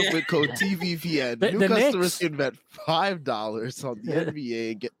sign up with code TBPN. New customers can bet $5 on the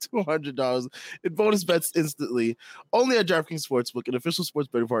NBA and get $200 in bonus bets instantly. Only at DraftKings Sportsbook, an official sports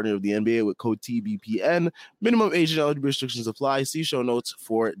betting partner of the NBA, with code TBPN. Minimum age and eligibility restrictions apply. See show notes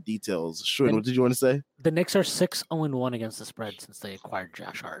for details. Shrin, what did you want to say? The Knicks are 6-1 against the spread since they acquired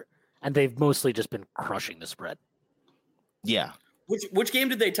Josh Hart. And they've mostly just been crushing the spread. Yeah. Which game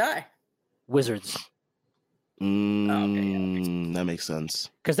did they tie? Wizards. That makes sense.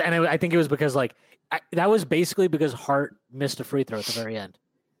 I think it was because that was basically because Hart missed a free throw at the very end.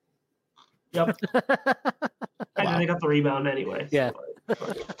 Yep. And then they got the rebound anyway. Yeah.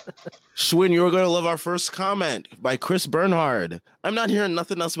 Schwinn, you were going to love our first comment by Chris Bernhard. I'm not hearing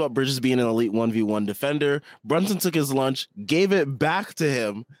nothing else about Bridges being an elite 1v1 defender. Brunson took his lunch, gave it back to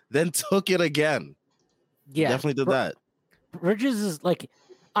him, then took it again. Yeah. Definitely did that. Bridges is like,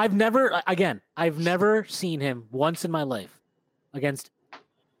 I've never seen him once in my life against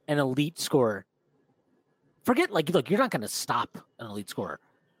an elite scorer. Forget, look, you're not going to stop an elite scorer,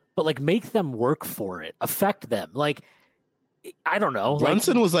 but make them work for it, affect them. I don't know.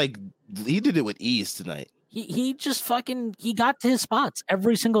 Brunson was he did it with ease tonight. He just he got to his spots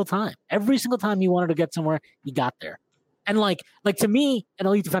every single time. Every single time he wanted to get somewhere, he got there. And to me, an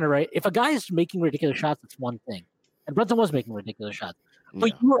elite defender, right? If a guy is making ridiculous shots, it's one thing. And Brunson was making ridiculous shots.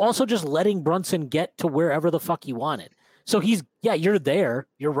 But you were also just letting Brunson get to wherever the fuck he wanted. So you're there.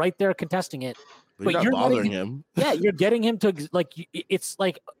 You're right there contesting it. But you're bothering him. Yeah, you're getting him to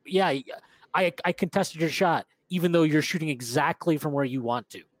I contested your shot, even though you're shooting exactly from where you want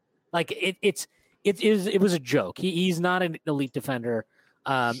to. It was a joke. He's not an elite defender.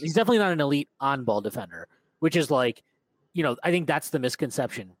 He's definitely not an elite on-ball defender, which is I think that's the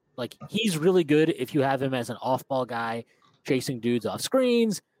misconception. He's really good if you have him as an off-ball guy, chasing dudes off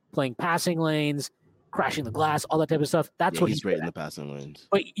screens, playing passing lanes, crashing the glass, all that type of stuff. That's what he's great in the passing lanes.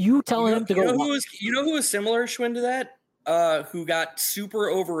 But you tell him to go. You know who was similar, Schwinn, to that? Who got super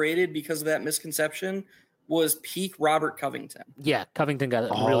overrated because of that misconception was peak Robert Covington. Yeah, Covington got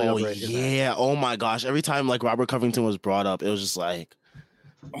really overrated. Yeah. Oh my gosh. Every time Robert Covington was brought up, it was just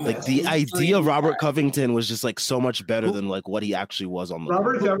the idea of Robert Covington was just so much better than what he actually was on the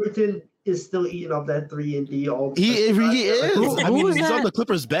Robert Covington is still eating up that 3-and-D all the time. He is. He's on the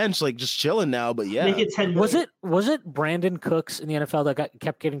Clippers bench, just chilling now. But yeah, make it 10 was it Brandon Cooks in the NFL that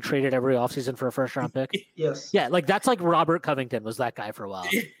kept getting traded every offseason for a first round pick? Yes. Yeah, that's Robert Covington was that guy for a while.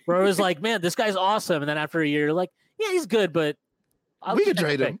 Where it was man, this guy's awesome, and then after a year, you're yeah, he's good, but we could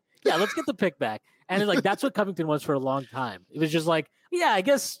trade him. Yeah, let's get the pick back. And that's what Covington was for a long time. It was just yeah, I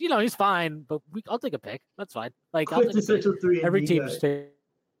guess he's fine, but I'll take a pick. That's fine. I'll take a pick. Every team just take.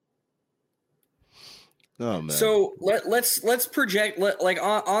 Oh man. So let's project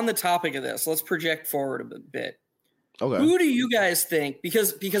on the topic of this. Let's project forward a bit. Okay. Who do you guys think?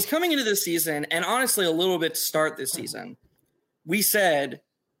 Because coming into this season, and honestly a little bit to start this season, we said,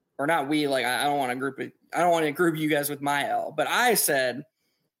 or not we, like I don't want to group you guys with my L, but I said,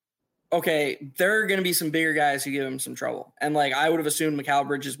 okay, there are going to be some bigger guys who give him some trouble. And like I would have assumed Mikal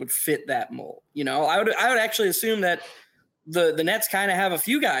Bridges would fit that mold. You know, I would actually assume that the Nets kind of have a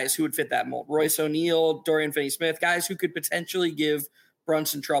few guys who would fit that mold. Royce O'Neal, Dorian Finney-Smith, guys who could potentially give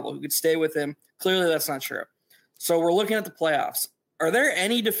Brunson trouble, who could stay with him. Clearly that's not true. So we're looking at the playoffs. Are there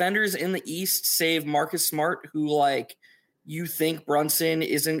any defenders in the East, save Marcus Smart, who like you think Brunson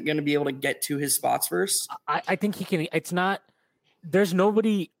isn't going to be able to get to his spots first? I think he can. It's not. There's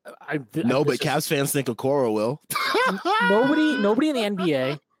nobody. But Cavs fans think Okoro will. Nobody in the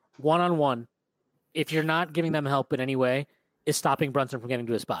NBA one-on-one, if you're not giving them help in any way, is stopping Brunson from getting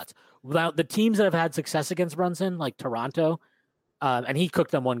to his spots. Without the teams that have had success against Brunson, like Toronto, and he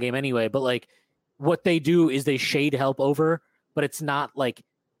cooked them one game anyway, but like what they do is they shade help over, but it's not like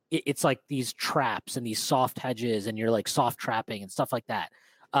it's like these traps and these soft hedges and you're like soft trapping and stuff like that.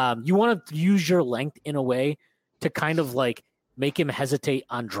 You want to use your length in a way to kind of like make him hesitate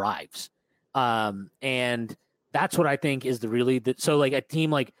on drives. And that's what I think is so like a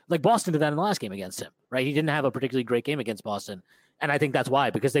team like Boston did that in the last game against him, right? He didn't have a particularly great game against Boston. And I think that's why,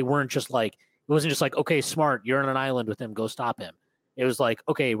 because they weren't just like, it wasn't just like, okay, Smart, you're on an island with him, go stop him. It was like,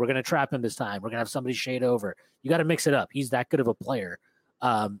 okay, we're going to trap him this time. We're going to have somebody shade over. You got to mix it up. He's that good of a player.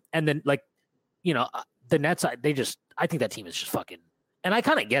 And then like, you know, the Nets, I think that team is just fucking, and I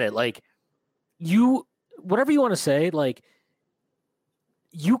kind of get it. Like whatever you want to say, like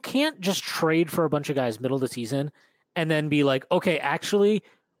you can't just trade for a bunch of guys middle of the season and then be like, okay, actually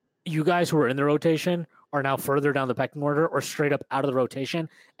you guys who are in the rotation are now further down the pecking order or straight up out of the rotation.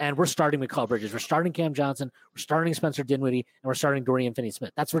 And we're starting Mikal Bridges. We're starting Cam Johnson. We're starting Spencer Dinwiddie, and we're starting Dorian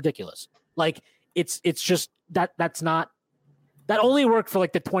Finney-Smith. That's ridiculous. Like it's just that only worked for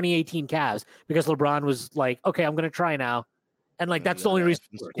like the 2018 Cavs because LeBron was like, okay, I'm going to try now. And like, that's the only reason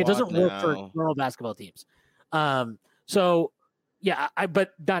it doesn't work for normal basketball teams. So yeah,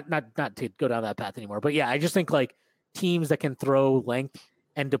 but not to go down that path anymore, but yeah, I just think like teams that can throw length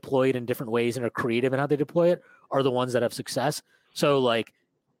and deploy it in different ways and are creative in how they deploy it are the ones that have success. So like,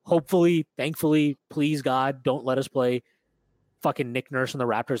 hopefully, thankfully, please God, don't let us play fucking Nick Nurse and the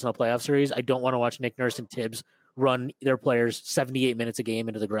Raptors in the playoff series. I don't want to watch Nick Nurse and Tibbs run their players 78 minutes a game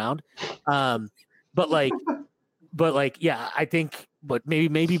into the ground. But yeah, I think, but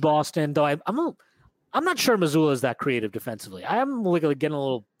maybe Boston, though I'm not sure Missoula is that creative defensively. I'm like getting a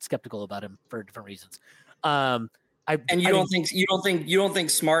little skeptical about him for different reasons. You don't think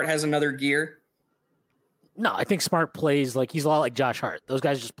Smart has another gear? No, I think Smart plays like he's a lot like Josh Hart. Those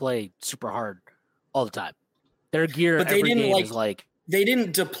guys just play super hard all the time. Their gear every game is like they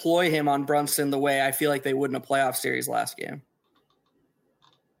didn't deploy him on Brunson the way I feel like they would in a playoff series last game.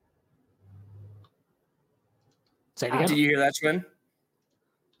 Say it again. Did you hear that, Twin?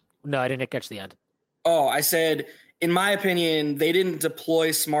 No, I didn't catch the end. Oh, I said, in my opinion, they didn't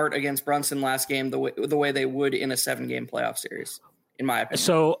deploy Smart against Brunson last game the way they would in a 7-game playoff series, in my opinion.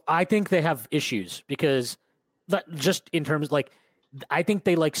 So I think they have issues because just in terms like, I think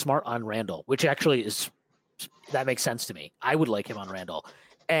they like Smart on Randall, which actually that makes sense to me. I would like him on Randall.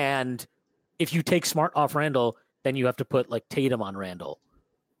 And if you take Smart off Randall, then you have to put like Tatum on Randall.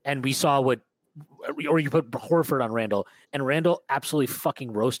 And we saw or you put Horford on Randall, and Randall absolutely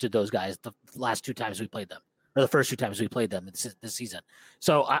fucking roasted those guys the last 2 times we played them, or the first 2 times we played them this season.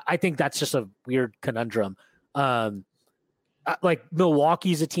 So I think that's just a weird conundrum. Like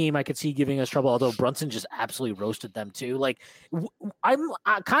Milwaukee's a team I could see giving us trouble, although Brunson just absolutely roasted them too. Like I'm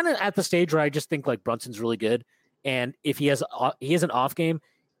kind of at the stage where I just think like Brunson's really good, and if he has an off game,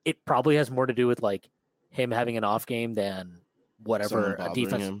 it probably has more to do with like him having an off game than whatever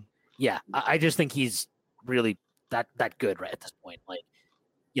defense. Him. Yeah, I just think he's really that good right at this point. Like,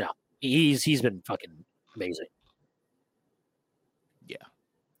 you know, he's been fucking amazing. Yeah,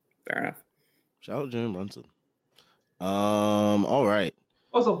 fair enough. Shout out Jalen Brunson. All right.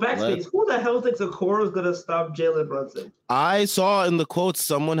 Also, backspace. Who the hell thinks Okoro is gonna stop Jalen Brunson? I saw in the quotes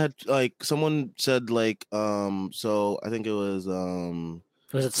someone said so I think it was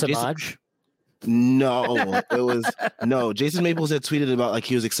it Samaj? No, it was no. Jason Maples had tweeted about like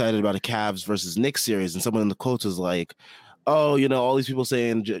he was excited about a Cavs versus Knicks series, and someone in the quotes was like, "Oh, you know, all these people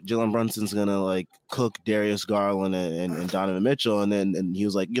saying Jalen Brunson's gonna like cook Darius Garland and Donovan Mitchell," and he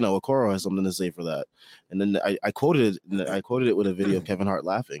was like, "You know, Okoro has something to say for that." And then I quoted it with a video of Kevin Hart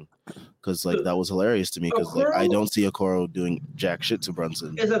laughing. because like that was hilarious to me because like I don't see Okoro doing jack shit to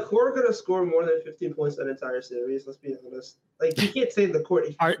Brunson. Is Okoro gonna score more than 15 points that entire series? Let's be honest. Like he can't stay in the court.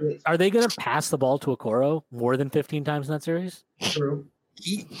 Are they gonna pass the ball to Okoro more than 15 times in that series? True.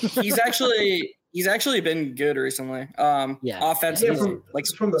 He's actually been good recently. Offensively,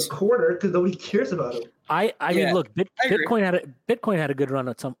 from the corner because nobody cares about him. I mean, look, Bitcoin had a good run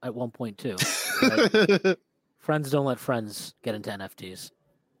at one point too. Right? Friends don't let friends get into NFTs.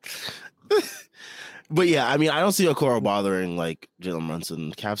 But yeah, I mean, I don't see Okoro bothering like Jalen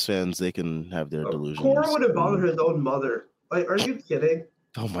Brunson. Caps fans, they can have their delusions. Okoro wouldn't bother his own mother. Like, are you kidding?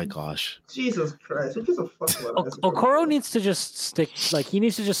 Oh my gosh! Jesus Christ! Who gives a fuck about this? Okoro needs to just stick. Like, he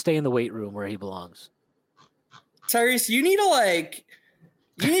needs to just stay in the weight room where he belongs. Tyrese, you need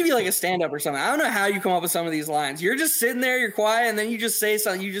to be like a stand-up or something. I don't know how you come up with some of these lines. You're just sitting there, you're quiet, and then you just say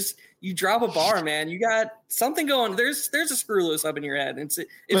something. You drop a bar, man. You got something going. There's a screw loose up in your head. It's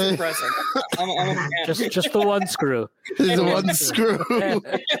impressive. I'm a fan. Just the one screw. The one screw.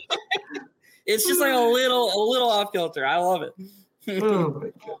 It's just like a little off kilter. I love it.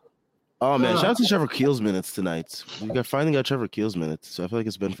 Oh man, shout out to Trevor Keel's minutes tonight. We finally got Trevor Keel's minutes, so I feel like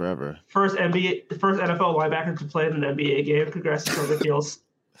it's been forever. First NFL linebacker to play in an NBA game. Congrats to Trevor Keels.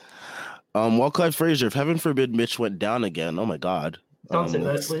 Clyde Frazier, if heaven forbid Mitch went down again, oh my god. Don't say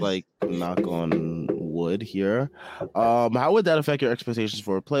that, please. Like knock on wood here. How would that affect your expectations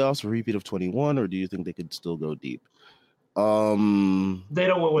for playoffs, a repeat of 21, or do you think they could still go deep? They don't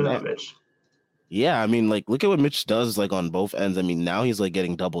win without Mitch. Yeah, I mean, like, look at what Mitch does, like, on both ends. I mean, now he's, like,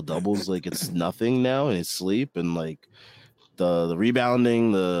 getting double-doubles. Like, it's nothing now in his sleep. And, like, the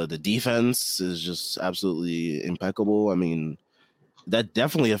rebounding, the defense is just absolutely impeccable. I mean, that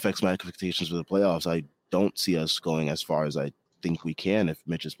definitely affects my expectations for the playoffs. I don't see us going as far as I think we can if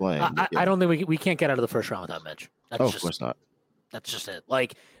Mitch is playing. I don't think we can't get out of the first round without Mitch. Of course not. That's just it.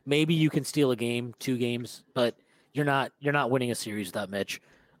 Like, maybe you can steal a game, 2 games, but you're not winning a series without Mitch.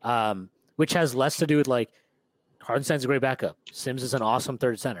 Which has less to do with, like, Hardenstein's a great backup. Sims is an awesome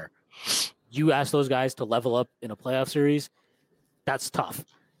third center. You ask those guys to level up in a playoff series, that's tough.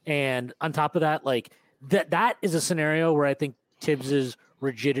 And on top of that, like, that is a scenario where I think Tibbs's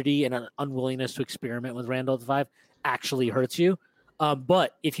rigidity and an unwillingness to experiment with Randall at the 5 actually hurts you.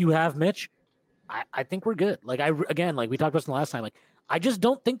 But if you have Mitch, I think we're good. Like, again, like we talked about this last time, like, I just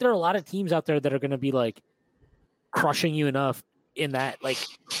don't think there are a lot of teams out there that are going to be, like, crushing you enough in that, like,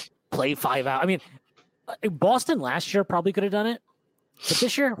 play 5 out. I mean, Boston last year probably could have done it, but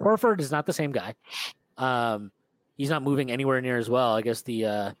this year Horford is not the same guy. He's not moving anywhere near as well. I guess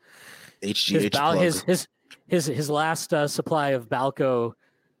the his last supply of Balco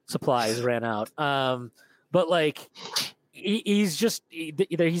supplies ran out. But like he's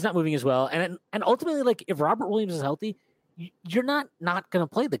not moving as well. And ultimately, like, if Robert Williams is healthy, you're not going to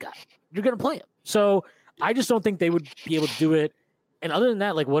play the guy. You're going to play him. So I just don't think they would be able to do it. And other than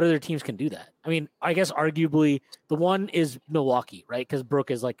that, like, what other teams can do that? I mean, I guess arguably the one is Milwaukee, right? Because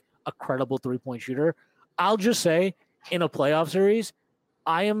Brook is like a credible 3-point shooter. I'll just say in a playoff series,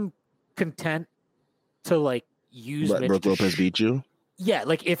 I am content to like use let Brook Lopez beat you. Yeah,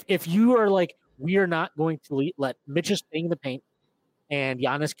 like if you are like, we are not going to let Mitch just stay in the paint, and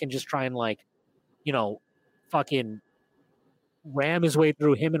Giannis can just try and like, fucking ram his way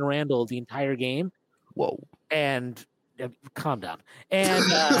through him and Randall the entire game. Whoa. And calm down. And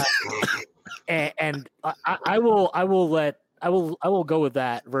and I will go with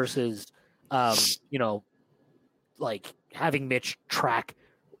that versus like having Mitch track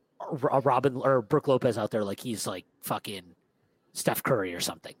Robin or Brook Lopez out there like he's like fucking Steph Curry or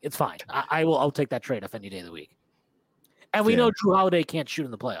something. It's fine. I'll take that trade off any day of the week. And we know Drew Holiday can't shoot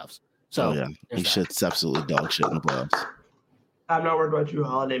in the playoffs. So he shit's absolutely dog shit in the playoffs. I'm not worried about Drew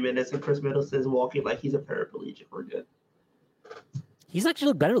Holiday minutes, and Chris Middleton is walking like he's a paraplegic. We're good. He's actually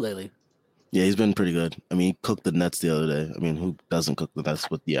looked better lately. Yeah, he's been pretty good. I mean, he cooked the Nets the other day. I mean, who doesn't cook the Nets?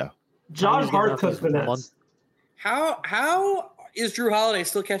 But yeah, John Hart cooked the Nets. How is Drew Holiday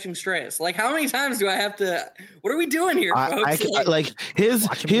still catching strays? Like, how many times do I have to? What are we doing here, folks?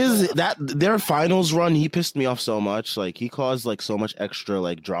 Their finals run. He pissed me off so much. Like, he caused like so much extra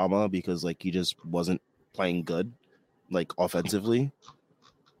like drama because like he just wasn't playing good, like offensively.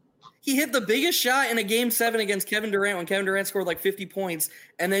 He hit the biggest shot in a game 7 against Kevin Durant when Kevin Durant scored like 50 points,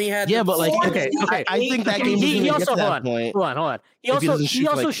 and then he had but like okay. I think that game he also hold on. He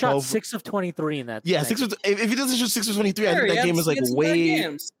also shot 6 of 23 in that. Yeah, 6 of, if he doesn't shoot 6 of 23, I think that game is like way.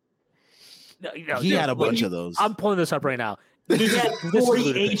 He had a bunch of those. I'm pulling this up right now. He had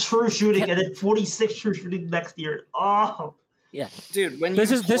 48 true shooting and then 46 true shooting next year. Oh, yeah, dude.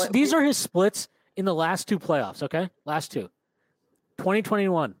 These are his splits in the last 2 playoffs. Okay, last 2.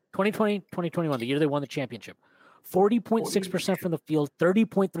 2021 2020, 2021, the year they won the championship. 40.6% from the field,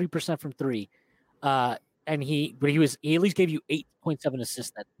 30.3% from three. And he at least gave you 8.7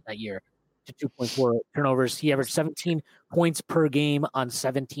 assists that year to 2.4 turnovers. He averaged 17 points per game on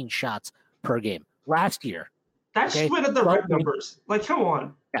 17 shots per game. Last year. That's one of the rec numbers. Like, come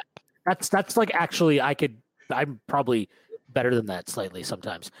on. Yeah. That's like actually I'm probably better than that slightly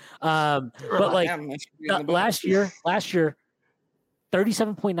sometimes. But like last year,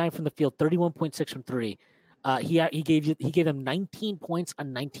 37.9 from the field, 31.6 from three. He gave them 19 points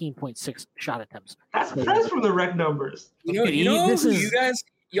on 19.6 shot attempts. That's from the rec numbers.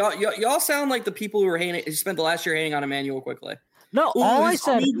 Y'all sound like the people who spent the last year hating on Emmanuel Quickly. No, all I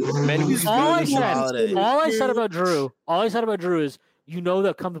said about Drew is,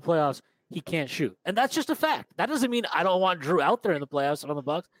 that come to playoffs, he can't shoot. And that's just a fact. That doesn't mean I don't want Drew out there in the playoffs on the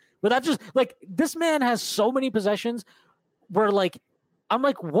Bucks. But that's just like, this man has so many possessions where like, I'm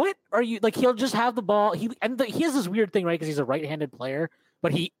like, what are you like? He'll just have the ball. He has this weird thing, right? Because he's a right-handed player,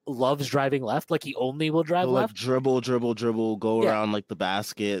 but he loves driving left. Like he only will drive left. Dribble, go around like the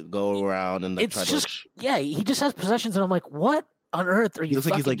basket, go around and it's just he just has possessions, and I'm like, what on earth are you? Looks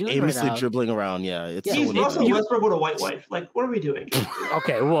like he's like aimlessly dribbling around. Yeah, it's he's Russell Westbrook with a white wife. Like, what are we doing?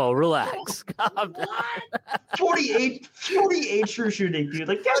 Okay, whoa, relax. 48 true shooting, dude.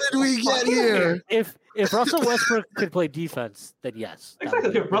 Like, how did we get here? If Russell Westbrook could play defense, then yes.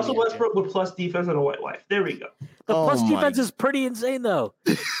 Exactly. Okay. Russell Westbrook with plus defense and a white wife. There we go. The plus defense is pretty insane, though.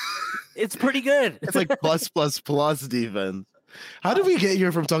 It's pretty good. It's like plus defense. How did we get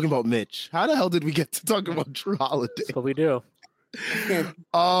here from talking about Mitch? How the hell did we get to talking about Drew Holiday? That's what we do.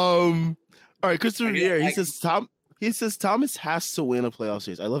 All right, Christopher Vier, he says Thomas has to win a playoff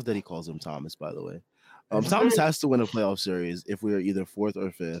series. I love that he calls him Thomas, by the way. Thomas has to win a playoff series if we are either fourth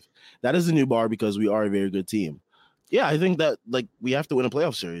or fifth. That is the new bar because we are a very good team. Yeah, I think that like we have to win a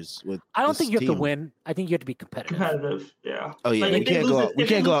playoff series with. I don't think you have to win. I think you have to be competitive. Yeah. Oh yeah, like, we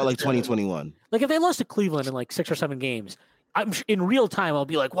can't go out like 2021. Like if they lost to Cleveland in like 6 or 7 games, in real time I'll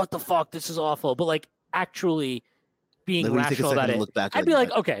be like, what the fuck? This is awful. But like actually being rational about it, I'd be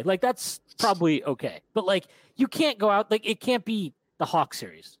like, okay, like that's probably okay. But like you can't go out like it can't be the Hawks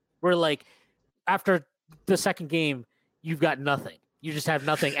series where like after the second game you've got nothing. You just have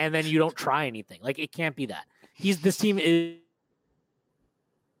nothing, and then you don't try anything. Like it can't be that. This team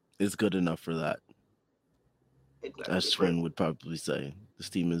is good enough for that. Exactly. As Schwinn would probably say, this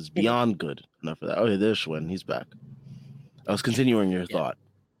team is beyond good enough for that. Okay, there's Schwinn. He's back. I was continuing your thought.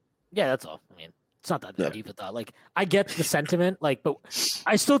 Yeah, that's all. I mean, it's not that deep a thought. Like, I get the sentiment, like, but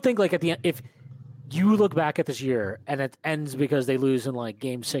I still think, like, at the end, if you look back at this year and it ends because they lose in like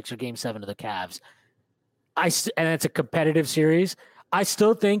Game 6 or Game 7 to the Cavs, and it's a competitive series, I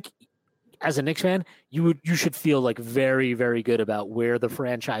still think, as a Knicks fan, you should feel like very, very good about where the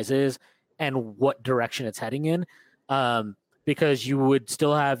franchise is and what direction it's heading in, because you're going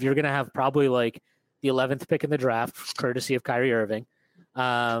to have probably like the 11th pick in the draft, courtesy of Kyrie Irving,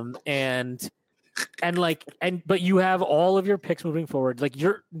 but you have all of your picks moving forward. Like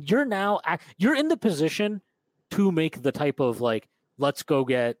you're in the position to make the type of like, let's go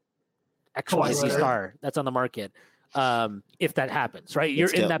get XYZ star that's on the market. If that happens, right? You're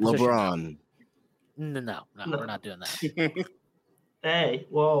in that position. LeBron. No, we're not doing that. Hey,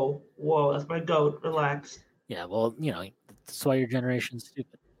 whoa, that's my goat. Relax. Yeah, well, that's why your generation's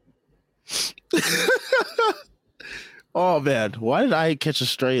stupid. Oh man, why did I catch a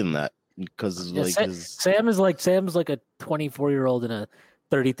stray in that? Because Sam's like a 24-year-old in a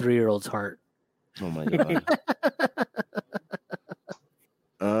 33-year-old's heart. Oh my god.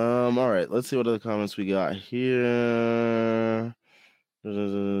 All right, let's see what other comments we got here. We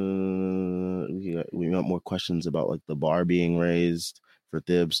got more questions about like the bar being raised for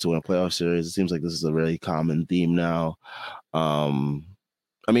Thibs to win a playoff series. It seems like this is a really common theme now. I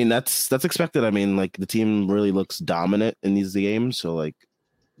mean, that's expected. I mean, like the team really looks dominant in these games, so like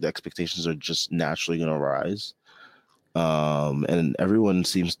the expectations are just naturally going to rise. And everyone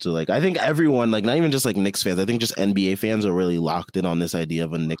seems to like, I think everyone, like not even just like Knicks fans, I think just NBA fans are really locked in on this idea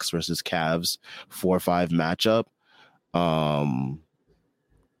of a Knicks versus Cavs 4-5 matchup.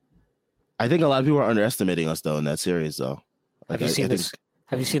 I think a lot of people are underestimating us though in that series though. Like, have you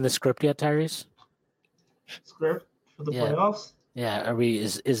seen the script yet, Tyrese? Script for the playoffs? Yeah.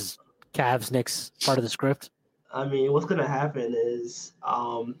 Is Cavs Knicks part of the script? I mean, what's going to happen is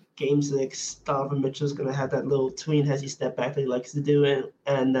Game 6, Donovan Mitchell's going to have that little tween hezzy step back that he likes to do,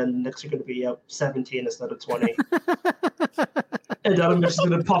 and then the Knicks are going to be up 17 instead of 20. And Donovan Mitchell's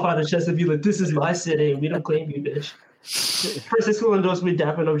going to pop out his chest and be like, this is my city, and we don't claim you, bitch. Francisco Lindor's going to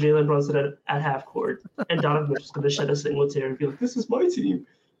be dapping up Jalen Brunson at half court, and Donovan Mitchell's going to shed a single tear and be like, this is my team.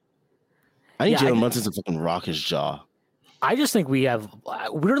 I think Yeah, Jalen Brunson's a fucking rock his jaw. I just think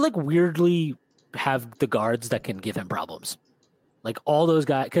we're like weirdly have the guards that can give him problems. Like all those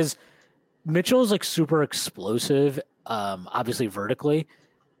guys, because Mitchell's like super explosive, obviously vertically,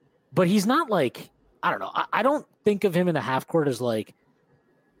 but he's not like, I don't know. I don't think of him in the half court as like,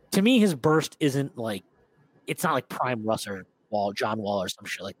 to me, his burst isn't like, it's not like prime Russ or John Wall or some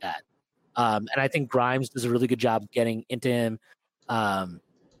shit like that. And I think Grimes does a really good job getting into him.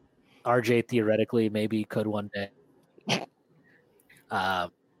 RJ theoretically maybe could one day.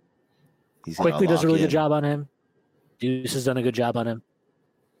 Quickly does a really good job on him. Deuce has done a good job on him.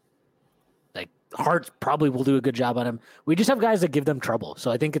 Like Hart probably will do a good job on him. We just have guys that give them trouble,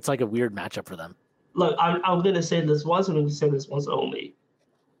 so I think it's like a weird matchup for them. Look, I'm going to say this once, and I'm going to say this once only.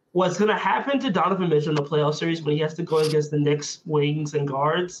 What's going to happen to Donovan Mitchell in the playoff series when he has to go against the Knicks wings and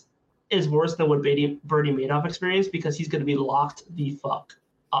guards is worse than what Bernie Madoff experienced, because he's going to be locked the fuck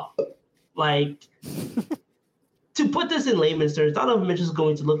up. Like, to put this in layman's terms, Donovan Mitchell is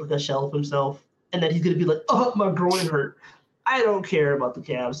going to look like a shell of himself, and then he's going to be like, oh, my groin hurt. I don't care about the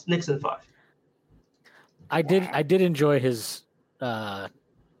Cavs. Knicks in 5. I did enjoy his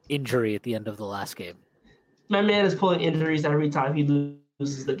injury at the end of the last game. My man is pulling injuries every time he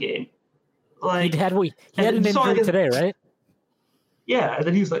loses the game. Like he had an injury today, right? Yeah, and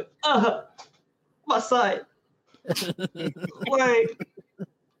then he was like, my side. Like,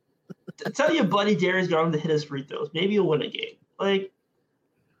 tell your buddy Darius Garland to hit his free throws. Maybe you'll win a game. Like,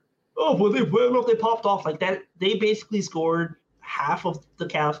 oh, well, they popped off like that. They basically scored half of the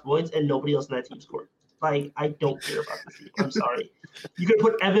Cavs points, and nobody else on that team scored. Like, I don't care about this team. I'm sorry. You could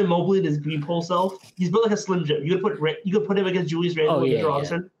put Evan Mobley in his green pole self. He's built like a Slim Jim. You could put him against Julius Randle and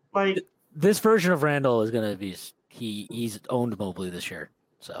Robinson. Like, this version of Randle is gonna be he's owned Mobley this year.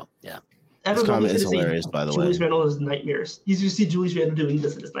 So yeah. This comment is hilarious, by the way. Julius Randle is nightmares. You see Julius Randle doing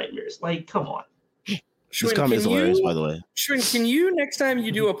this in his nightmares. Like, come on. This comment is hilarious, by the way. Shwin, can you, next time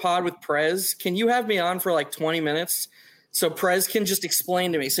you do a pod with Prez, can you have me on for like 20 minutes so Prez can just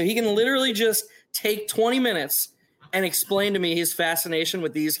explain to me? So he can literally just take 20 minutes and explain to me his fascination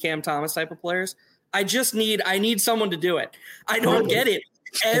with these Cam Thomas type of players. I need someone to do it. I don't get it.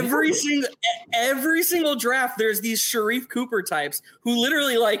 Every single draft, there's these Sharif Cooper types who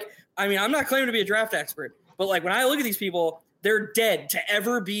literally, like, I mean, I'm not claiming to be a draft expert, but like when I look at these people, they're dead to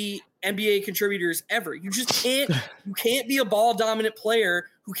ever be NBA contributors ever. You just can't be a ball dominant player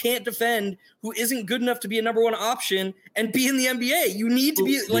who can't defend, who isn't good enough to be a number one option and be in the NBA. You need to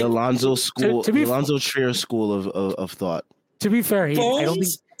be like the Alonzo Trier school of thought. To be fair, I don't think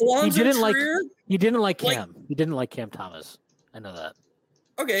he didn't Trier, like Cam. He didn't like Cam Thomas. I know that.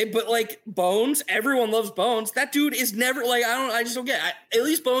 Okay, but like Bones, everyone loves Bones. That dude is never like I just don't get it. At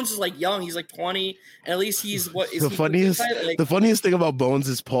least Bones is like young. He's like 20. And at least he's what is the funniest thing about Bones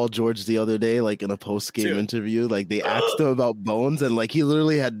is Paul George the other day, like in a post-game interview, like they asked him about Bones and like he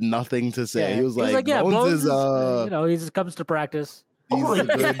literally had nothing to say. Yeah. He was like Bones is he just comes to practice. He's a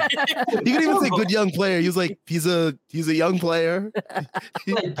good, you can even say good young player. He was like, he's a young player.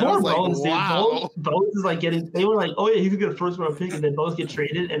 Like, poor Bones, wow. Bones is like they were like, oh yeah, he's a good first round pick, and then Bones get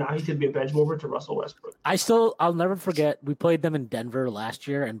traded, and now he could be a bench mover to Russell Westbrook. I'll never forget, we played them in Denver last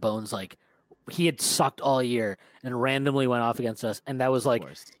year, and Bones, like, he had sucked all year and randomly went off against us, and that was like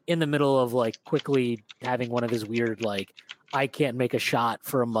in the middle of like quickly having one of his weird like I can't make a shot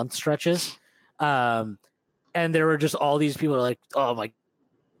for a month stretches. And there were just all these people like, oh my.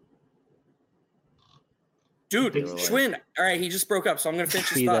 Dude, Schwinn. All right, he just broke up, so I'm going to finish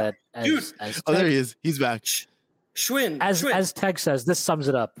his thought. Dude. There he is. He's back. Schwinn. As Teg says, this sums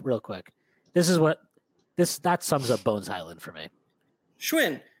it up real quick. That sums up Bones Highland for me.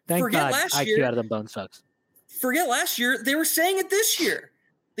 Schwinn. Thank God IQ out of them Bone sucks. Forget last year. They were saying it this year.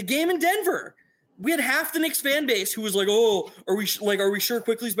 The game in Denver. We had half the Knicks fan base who was like, "Oh, are we sure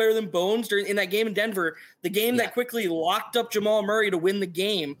Quickly's better than Bones?" In that game in Denver, the game that Quickly locked up Jamal Murray to win the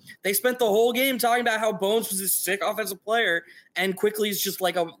game. They spent the whole game talking about how Bones was this sick offensive player, and Quickly's just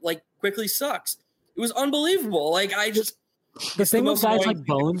Quickly sucks. It was unbelievable. Like the thing with guys like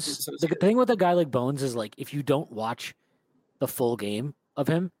Bones, the thing with a guy like Bones is like if you don't watch the full game of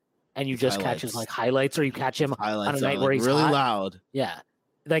him and you just catch his like highlights, or you catch him on a night where he's really hot, loud. Yeah.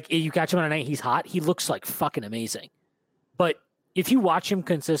 Like you catch him on a night he's hot, he looks like fucking amazing. But if you watch him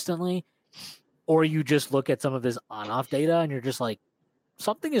consistently, or you just look at some of his on-off data and you're just like,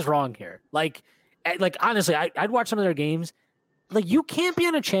 something is wrong here. Like honestly, I'd watch some of their games. Like you can't be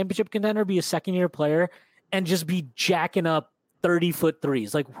on a championship contender, be a second-year player, and just be jacking up 30-foot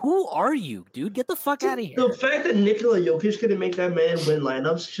threes. Like, who are you, dude? Get the fuck out of here. The fact that Nikola Jokic couldn't make that man win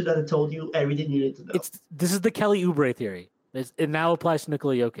lineups should have told you everything you need to know. This is the Kelly Oubre theory. It now applies to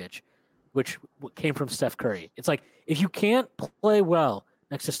Nikola Jokic. which came from Steph Curry. It's like, if you can't play well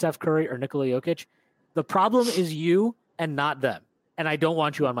next to Steph Curry or Nikola Jokic, the problem is you and not them. And I don't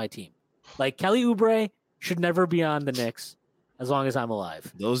want you on my team. Like, Kelly Oubre should never be on the Knicks as long as I'm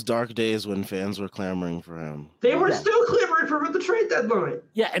alive. Those dark days when fans were clamoring for him. They were still clamoring for him at the trade deadline.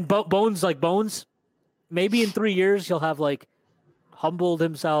 Yeah, and Bones, maybe in 3 years he'll have like humbled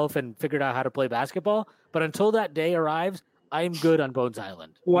himself and figured out how to play basketball. But until that day arrives, I'm good on Bones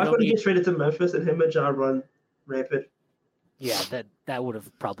Island. Why would he get traded to Memphis and him and Ja run rampant? Yeah, that would have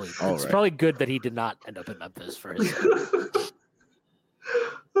probably. All it's right. probably good that he did not end up in Memphis for his.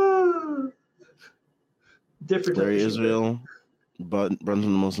 Different. Larry Israel, but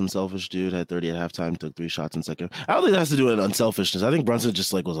Brunson, the most unselfish dude, had 30 at halftime, took 3 shots in second. I don't think that has to do with unselfishness. I think Brunson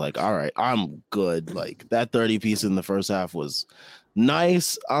just like was like, all right, I'm good. Like, that 30 piece in the first half was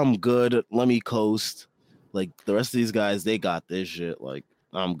nice. I'm good. Let me coast. Like, the rest of these guys, they got this shit. Like,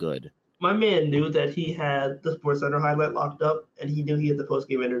 I'm good. My man knew that he had the SportsCenter highlight locked up, and he knew he had the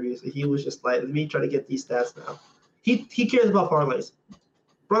post-game interview, so he was just like, let me try to get these stats now. He cares about parlays.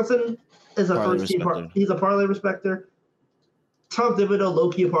 Brunson is a Parlay first-team respecter. he's a parlay respecter. Tom Thibodeau,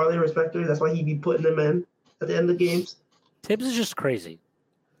 low-key a parlay respecter. That's why he be putting them in at the end of the games. Tibbs is just crazy.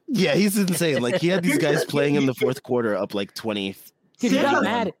 Yeah, he's insane. Like, he had these guys playing in the fourth quarter up like 20. Dude, he got Yeah.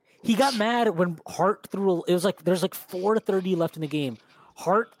 mad. He got mad when Hart threw. It was like there's like 4:30 left in the game.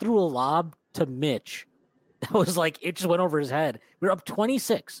 Hart threw a lob to Mitch. That was like, it just went over his head. We were up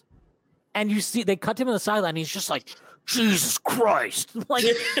 26, and you see they cut him on the sideline. He's just like, Jesus Christ! Like,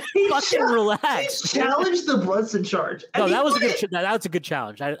 fucking relax. He challenged the Brunson charge. No, and that he was a won good. it. That was a good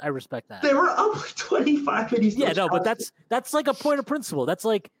challenge. I respect that. They were up like 25, and he's Yeah, no, but that's like a point of principle. That's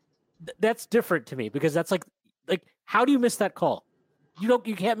like that's different to me because that's like how do you miss that call? You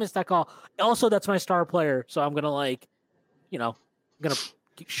can't miss that call. Also, that's my star player, so I'm gonna I'm gonna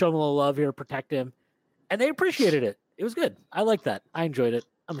show him a little love here, protect him, and they appreciated it. It was good. I like that. I enjoyed it.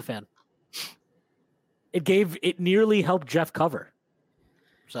 I'm a fan. It nearly helped Jeff cover.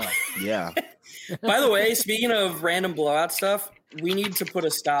 So Yeah. By the way, speaking of random blowout stuff, we need to put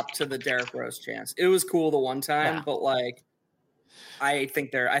a stop to the Derrick Rose chance. It was cool the one time, Yeah. but like, I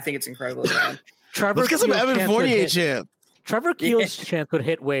think it's incredibly bad. Trevor Let's get some Keel's Evan chance would Fournier hit- chance. Trevor Keel's chance would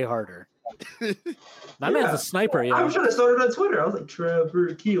hit way harder. My man's a sniper, I was trying to start it on Twitter. I was like,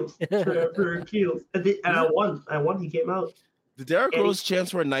 Trevor Keels. And I won. He came out. The Derrick And Rose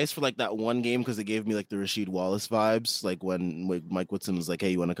chants were nice for like that one game because it gave me like the Rasheed Wallace vibes. Like when Mike Woodson was like,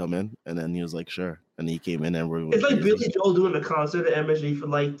 "Hey, you want to come in?" And then he was like, "Sure." And he came in, and It's like Billy Joel doing a concert at MSG for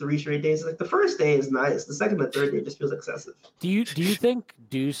like 3 straight days. Like the first day is nice. The second and third day just feels excessive. Do you think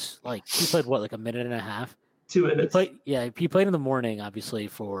Deuce he played like a minute and a half? 2 He minutes. played in the morning, obviously,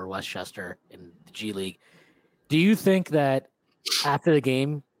 for Westchester in the G League. Do you think that after the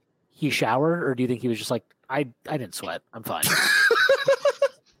game he showered, or do you think he was just like, I didn't sweat, I'm fine?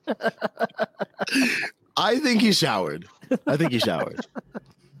 I think he showered.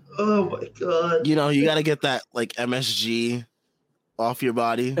 Oh my god. You got to get that like MSG off your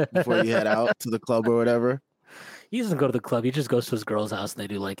body before you head out to the club or whatever. He doesn't go to the club. He just goes to his girl's house and they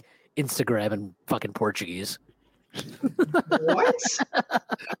do like Instagram and fucking Portuguese. What?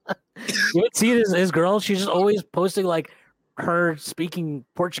 You see his girl? She's just always posting like her speaking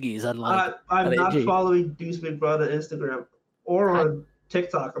Portuguese on like. I'm on not IG. following Deuce McBride on Instagram or on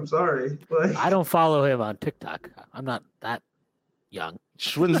TikTok. I'm sorry. Like, I don't follow him on TikTok. I'm not that young.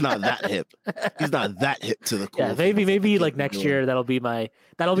 Schwinn's not that hip. He's not that hip to the cool. Yeah, things maybe that like he's next doing. year that'll be my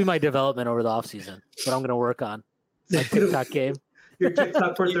development over the off season. What I'm gonna work on. My TikTok game. your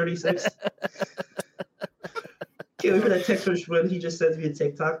TikTok for 36. Can't wait for that text from Schwinn. He just sends me a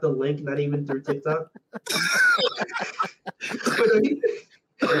TikTok, the link, not even through TikTok.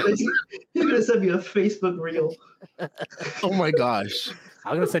 He's gonna send me a Facebook reel. Oh my gosh.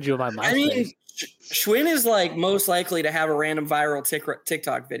 I'm gonna send you my MySpace. I mean, Schwinn is like most likely to have a random viral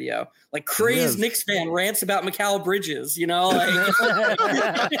TikTok video. Like crazed Yes. Knicks fan rants about Mikal Bridges, Like,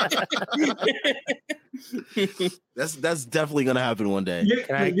 That's definitely gonna happen one day.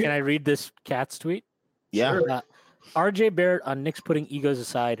 can I read this cat's tweet? Yeah. Sure. RJ Barrett on Knicks putting egos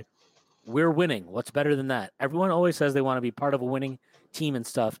aside. We're winning. What's better than that? Everyone always says they want to be part of a winning team and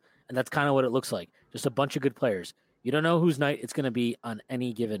stuff, and that's kind of what it looks like. Just a bunch of good players. You don't know whose night it's going to be on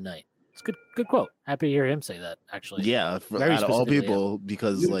any given night. It's good quote. Happy to hear him say that, actually. Yeah, Very out of all specifically, people,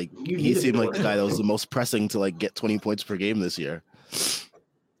 because like you he need to seemed be like the more. guy that was the most pressing to like get 20 points per game this year.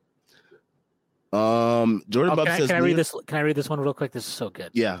 Jordan Bubb says, can I read this? Can I read this one real quick? This is so good.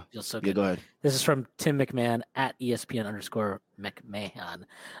 Yeah, Feels so yeah, good. go ahead. This is from Tim McMahon at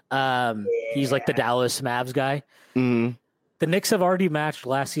ESPN_McMahon. He's like the Dallas Mavs guy. Mhm. The Knicks have already matched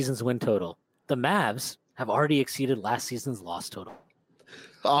last season's win total. The Mavs have already exceeded last season's loss total.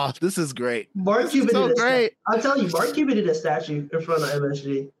 Oh, this is great. Mark This Cuban is so did a great. I'm telling you, Mark Cuban did a statue in front of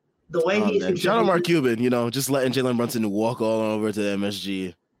MSG. The way he's Man. Shout out Mark Cuban, just letting Jalen Brunson walk all over to the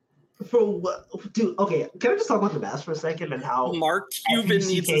MSG. For what, dude? Okay, can I just talk about the Mavs for a second and how Mark Cuban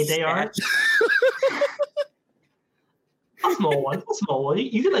needs a they are? A small one.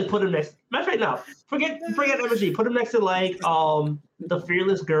 You can put him next. Matter of fact, no, forget MSG. Put him next to the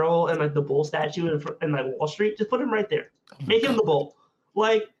fearless girl and the bull statue in Wall Street. Just put him right there. Make him the bull.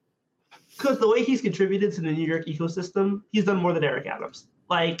 Because the way he's contributed to the New York ecosystem, he's done more than Eric Adams.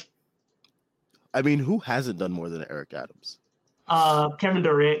 Who hasn't done more than Eric Adams? Kevin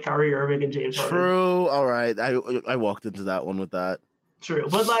Durant, Kyrie Irving, and James Harden. True. All right. I walked into that one with that. True.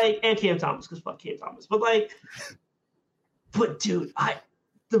 But and Cam Thomas, because fuck Cam Thomas. But dude,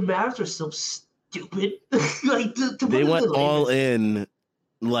 the Mavs are so stupid. They went all in.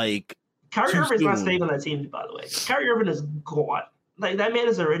 Kyrie Irving's not staying on that team, by the way. Kyrie Irving is gone. That man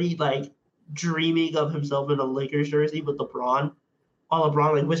is already dreaming of himself in a Lakers jersey with LeBron. While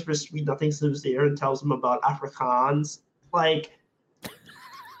LeBron whispers sweet nothings to his ear and tells him about Afrikaans.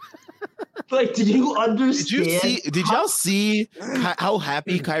 Did you understand? Did y'all see how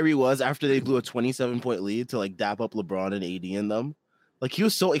happy Kyrie was after they blew a 27-point lead to dap up LeBron and AD in them? He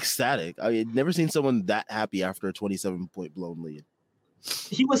was so ecstatic. I had never seen someone that happy after a 27-point blown lead.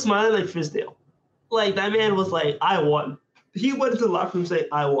 He was smiling like Fizdale. That man was I won. He went into the locker room saying,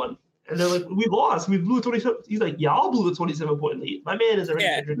 I won. And they're we lost. We blew a 27. He's y'all blew a 27-point lead. My man is already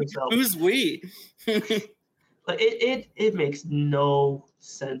injured himself. Who's we? It makes no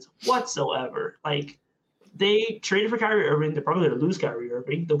sense whatsoever. They traded for Kyrie Irving. They're probably going to lose Kyrie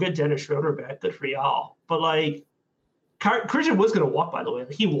Irving. They'll get Dennis Schroeder back. Good for y'all. But Christian was going to walk, by the way.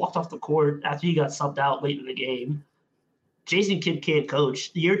 He walked off the court after he got subbed out late in the game. Jason Kidd can't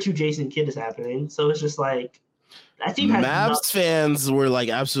coach. The year 2 Jason Kidd is happening. So it's just that team has Mavs fans were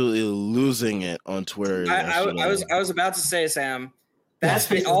absolutely losing it on Twitter. I was about to say, Sam, that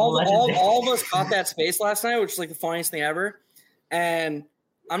space, all of us caught that space last night, which is the funniest thing ever. And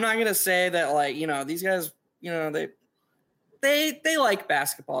I'm not gonna say that these guys, they like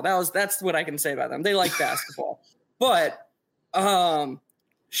basketball. That's what I can say about them. They like basketball. But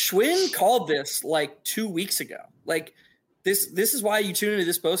Schwinn called this 2 weeks ago. This is why you tune into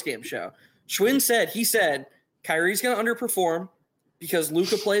this postgame show. Schwinn said Kyrie's going to underperform because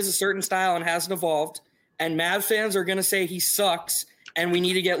Luka plays a certain style and hasn't evolved, and Mavs fans are going to say he sucks and we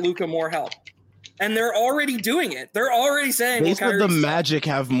need to get Luka more help. And they're already doing it. They're already saying they said the Magic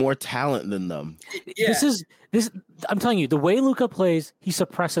have more talent than them. Yeah. This I'm telling you, the way Luka plays, he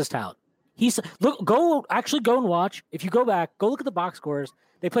suppresses talent. Go and watch. If you go back, go look at the box scores.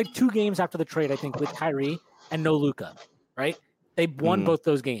 They played 2 games after the trade, I think, with Kyrie and no Luka, right? They won both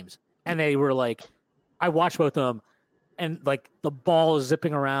those games. And they were I watched both of them, and the ball is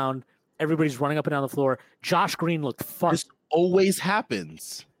zipping around. Everybody's running up and down the floor. Josh Green looked fucked. This always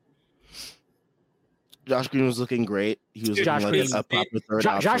happens. Josh Green was looking great. He was Josh Green, a proper third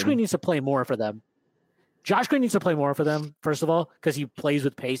option. Josh Green needs to play more for them. First of all, because he plays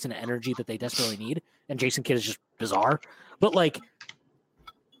with pace and energy that they desperately need. And Jason Kidd is just bizarre. But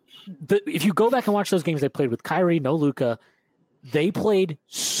if you go back and watch those games they played with Kyrie, no Luka, they played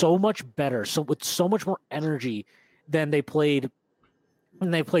so much better, with so much more energy than they played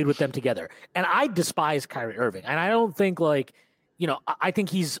when they played with them together. And I despise Kyrie Irving. And I don't think I think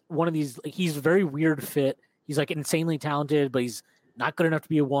he's one of these, he's a very weird fit. He's insanely talented, but he's not good enough to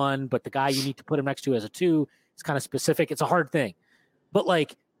be a 1. But the guy you need to put him next to as a 2 is kind of specific. It's a hard thing. But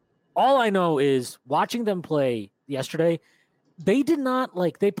all I know is watching them play yesterday, they did not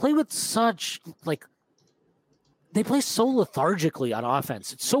they play with such they play so lethargically on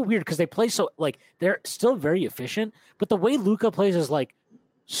offense. It's so weird because they play so they're still very efficient, but the way Luka plays is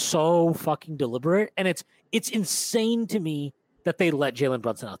so fucking deliberate, and it's insane to me that they let Jalen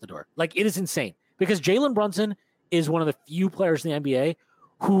Brunson out the door. It is insane because Jalen Brunson is one of the few players in the NBA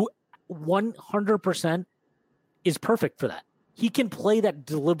who 100% is perfect for that. He can play that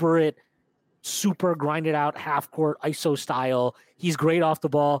deliberate, super grinded out half court ISO style. He's great off the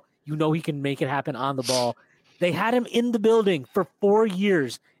ball. He can make it happen on the ball. They had him in the building for 4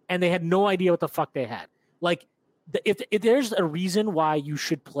 years, and they had no idea what the fuck they had. If there's a reason why you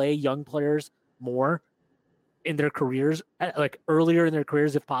should play young players more in their careers, earlier in their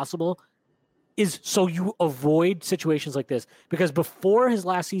careers if possible, is so you avoid situations like this. Because before his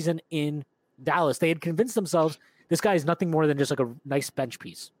last season in Dallas, they had convinced themselves this guy is nothing more than just a nice bench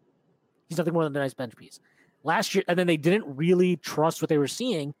piece. He's nothing more than a nice bench piece. Last year, and then they didn't really trust what they were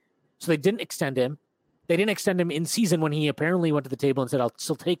seeing, so they didn't extend him. They didn't extend him in season when he apparently went to the table and said, "I'll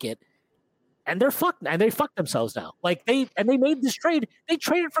still take it." And they're fucked, and they fucked themselves now. Like they made this trade. They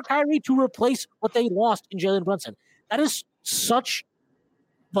traded for Kyrie to replace what they lost in Jalen Brunson. That is such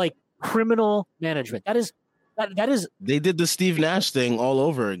like criminal management. That is. They did the Steve Nash thing all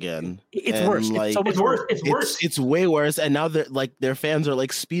over again. It's worse. Like, it's so much worse. It's worse. It's way worse. And now they're like their fans are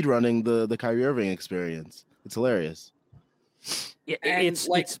like speed running the Kyrie Irving experience. It's hilarious.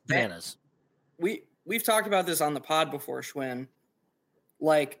 It's bananas. We've talked about this on the pod before, Schwinn.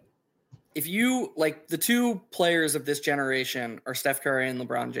 Like, if you like the two players of this generation are Steph Curry and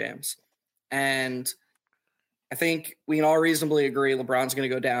LeBron James, and I think we can all reasonably agree LeBron's going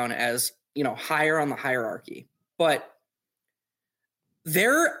to go down as higher on the hierarchy. But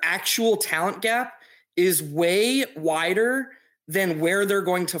their actual talent gap is way wider than where they're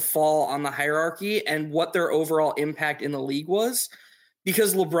going to fall on the hierarchy and what their overall impact in the league was,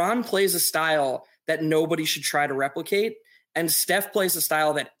 because LeBron plays a style that nobody should try to replicate, and Steph plays a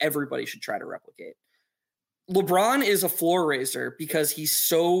style that everybody should try to replicate. LeBron is a floor raiser because he's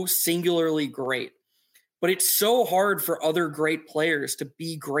so singularly great, but it's so hard for other great players to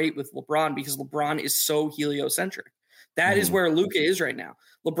be great with LeBron because LeBron is so heliocentric. That is where Luka is right now.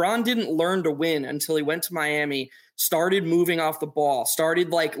 LeBron didn't learn to win until he went to Miami, started moving off the ball, started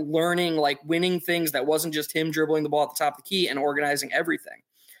like learning, like winning things that wasn't just him dribbling the ball at the top of the key and organizing everything.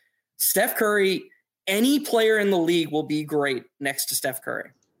 Steph Curry, any player in the league will be great next to Steph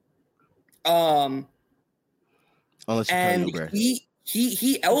Curry. Unless and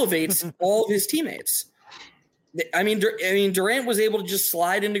he elevates all of his teammates. I mean, Durant was able to just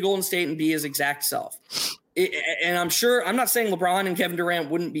slide into Golden State and be his exact self. And I'm not saying LeBron and Kevin Durant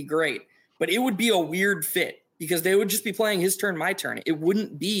wouldn't be great, but it would be a weird fit because they would just be playing his turn, my turn. It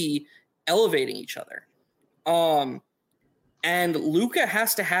wouldn't be elevating each other. And Luka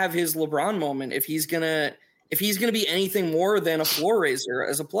has to have his LeBron moment if he's gonna be anything more than a floor raiser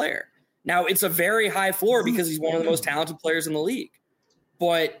as a player. Now, it's a very high floor because he's one of the most talented players in the league.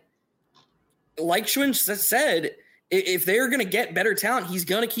 But like Schwinn said, if they're going to get better talent, he's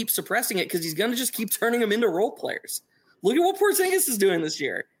going to keep suppressing it because he's going to just keep turning them into role players. Look at what Porzingis is doing this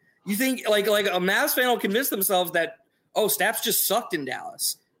year. You think like a Mavs fan will convince themselves that, Staps just sucked in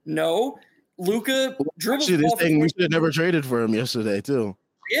Dallas. No, Luka dribbles. Actually, this thing we should have never traded for him yesterday too.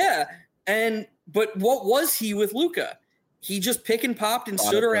 Yeah, but what was he with Luka? He just pick and popped and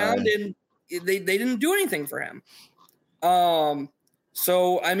stood around, and they didn't do anything for him.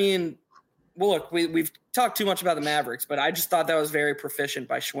 So I mean, well, look, we've talked too much about the Mavericks, but I just thought that was very proficient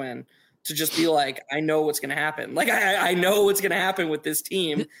by Schwinn to just be like, I know what's going to happen. Like I know what's going to happen with this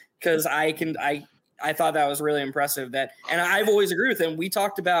team because I thought that was really impressive. And I've always agreed with him. We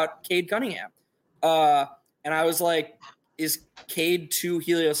talked about Cade Cunningham, and I was like, is Cade too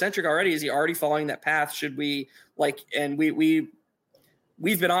heliocentric already? Is he already following that path? Should we and we've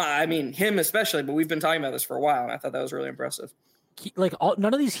been on, I mean, him especially, but we've been talking about this for a while, and I thought that was really impressive.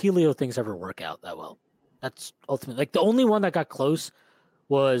 None of these helio things ever work out that well. That's ultimately the only one that got close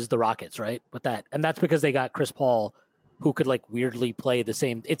was the Rockets, right? With that, and that's because they got Chris Paul, who could weirdly play the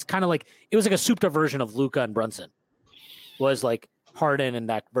same. It's kind of it was a souped up version of Luka and Brunson. Was Harden and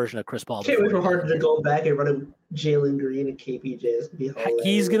that version of Chris Paul. Can't wait for Harden to go back and run Jalen Green and KPJ. It's gonna be hilarious.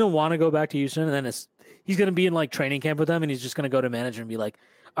 He's gonna want to go back to Houston, and then he's gonna be in training camp with them, and he's just gonna go to manager and be like,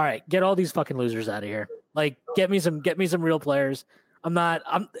 "All right, get all these fucking losers out of here. Get me some real players."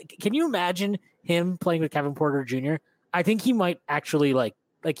 Can you imagine him playing with Kevin Porter Jr.? I think he might actually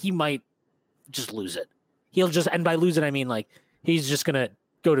he might just lose it. And by lose it, I mean he's just gonna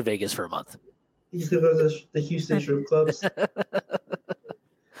go to Vegas for a month. He's gonna go to the Houston strip clubs.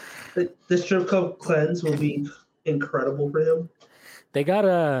 The strip club cleanse will be incredible for him. They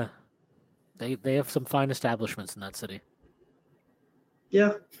got they have some fine establishments in that city.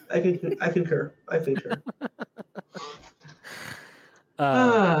 Yeah, I concur.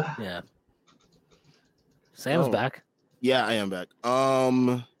 Yeah. Sam's back. Yeah, I am back.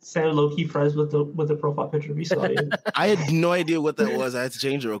 Sam low-key friends with the profile picture we saw. I had no idea what that was. I had to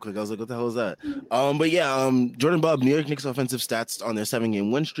change it real quick. I was like, what the hell is that? But yeah, Jordan Bob, New York Knicks offensive stats on their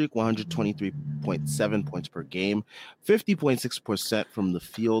 7-game win streak, 123.7 points per game, 50.6% from the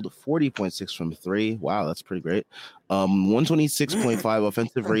field, 40.6 from three. Wow, that's pretty great. 126.5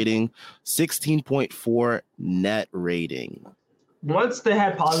 offensive rating, 16.4 net rating. Once they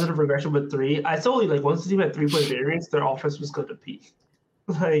had positive regression with three, I saw once the team had 3-point variance, their offense was going to peak.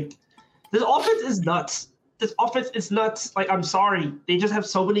 This offense is nuts. I'm sorry. They just have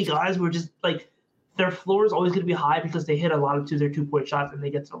so many guys who are just their floor is always going to be high because they hit a lot of their 2-point shots and they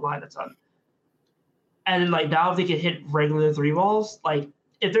get to the line a ton. And now if they can hit regular 3 balls,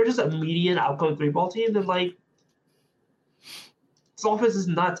 if they're just a median outcome 3-ball team, then like this offense is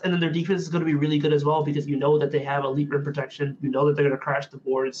nuts, and then their defense is going to be really good as well because you know that they have elite rim protection. You know that they're going to crash the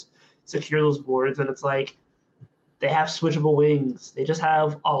boards, secure those boards, and it's like they have switchable wings. They just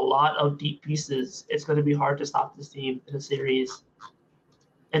have a lot of deep pieces. It's going to be hard to stop this team in a series.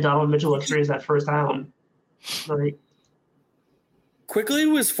 And Donovan Mitchell experienced that first down. Like, Quickly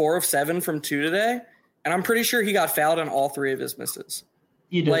was 4 of 7 from 2 today, and I'm pretty sure he got fouled on all 3 of his misses.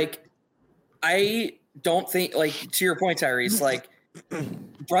 you do. Like, I don't think, like, to your point, Tyrese, like,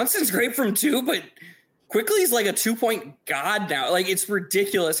 Brunson's great from 2, but Quickly's like a 2-point god now. Like, it's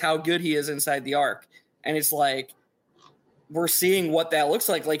ridiculous how good he is inside the arc. And it's like, we're seeing what that looks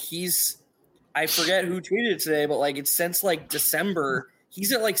like. Like, I forget who tweeted it today, but like, it's since like December,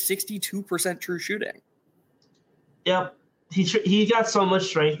 he's at like 62% true shooting. Yep. He got so much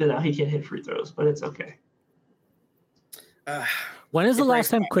strength that now he can't hit free throws, but it's okay. When is the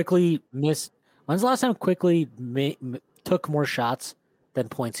last time Quickly missed? When's the last time Quickly took more shots than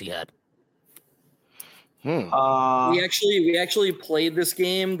points he had? We actually played this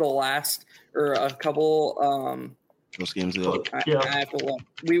game a couple most games ago. Yeah. I have to look.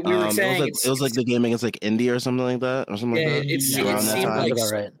 We were saying it was like the game against like Indy or something like that, or something like that. It seemed like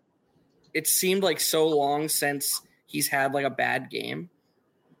right. It seemed like so long since he's had like a bad game.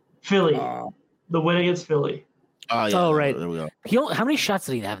 Philly, the win against Philly. Oh, yeah. Oh, right. There we go. How many shots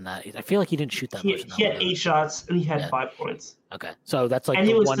did he have in that? I feel like he didn't shoot that much. He had 8 shots and he had 5 points. Okay, so that's like, and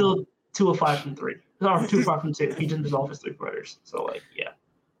he was still 2 of 5 from 3. No, 2 of 5 from 2. He didn't dissolve his 3-pointers. So like, yeah.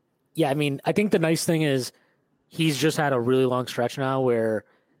 Yeah, I mean, I think the nice thing is he's just had a really long stretch now where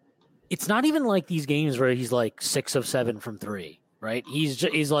it's not even like these games where he's like 6 of 7 from 3, right?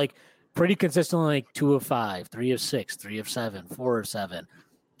 He's like pretty consistently like 2 of 5, 3 of 6, 3 of 7, 4 of 7.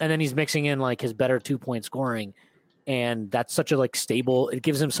 And then he's mixing in like his better 2-point scoring. And that's such a like stable, it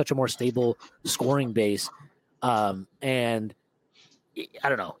gives him such a more stable scoring base. And I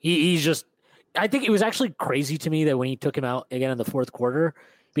don't know. He's just, I think it was actually crazy to me that when he took him out again in the fourth quarter,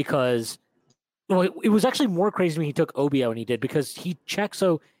 because it was actually more crazy when he took Obi out when he did, because he checked.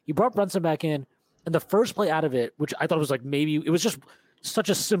 So he brought Brunson back in, and the first play out of it, which I thought was like maybe it was just such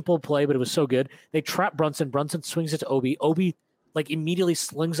a simple play, but it was so good. They trap Brunson. Brunson swings it to Obi. Obi like immediately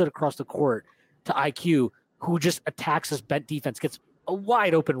slings it across the court to IQ, who just attacks his bent defense, gets a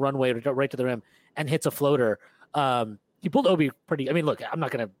wide open runway right to the rim, and hits a floater. He pulled Obi pretty. I mean, look, I'm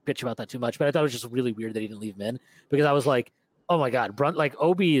not going to bitch about that too much, but I thought it was just really weird that he didn't leave him in, because I was like, oh my God, like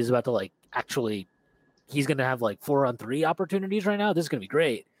Obi is about to like actually, he's going to have like 4-on-3 opportunities right now. This is going to be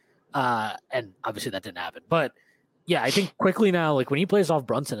great. And obviously that didn't happen. But yeah, I think quickly now, like when he plays off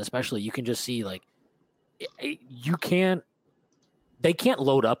Brunson, especially, you can just see like they can't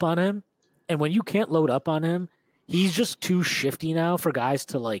load up on him. And when you can't load up on him, he's just too shifty now for guys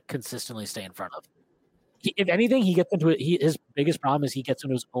to like consistently stay in front of. If anything, he gets into it. His biggest problem is he gets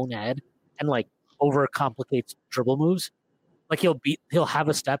into his own head and like overcomplicates dribble moves. Like he'll have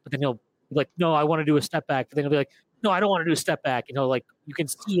a step, but then he'll be like, no, I want to do a step back. But then he'll be like, no, I don't want to do a step back. You know, like you can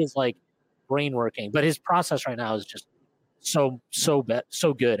see his like brain working, but his process right now is just so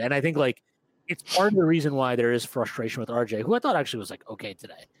good. And I think like it's part of the reason why there is frustration with RJ, who I thought actually was like okay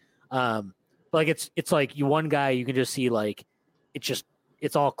today. But like it's like one guy you can just see like it's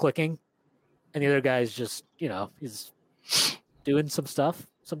all clicking, and the other guy's just he's doing some stuff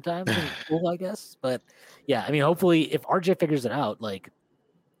sometimes. Cool, I guess. But yeah, I mean, hopefully if RJ figures it out, like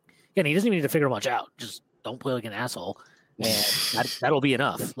again, he doesn't even need to figure much out. Just don't play like an asshole, and that'll be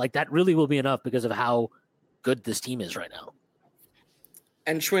enough. Like that really will be enough because of how good this team is right now.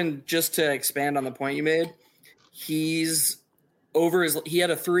 And Schwinn, just to expand on the point you made, he had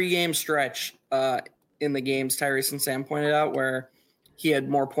a 3-game stretch in the games Tyrese and Sam pointed out where he had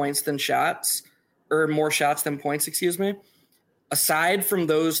more points than shots, or more shots than points, excuse me. Aside from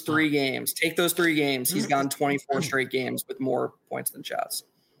those 3 games, take those 3 games, he's gone 24 straight games with more points than shots.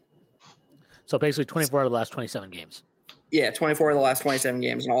 So basically 24 out of the last 27 games. Yeah, 24 of the last 27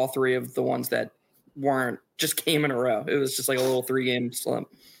 games, and all 3 of the ones that just came in a row. It was just like a little 3-game slump.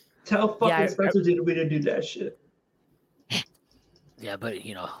 Tell fucking Spencer Dinwiddie to do that shit. Yeah, but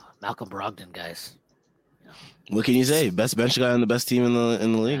Malcolm Brogdon, guys. What can you say? Best bench guy on the best team in the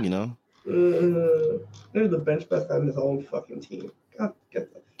league, They're the bench best on his own fucking team. God,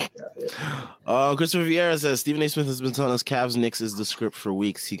 get the fuck out of here. Christopher Vieira says Stephen A. Smith has been telling us Cavs Knicks is the script for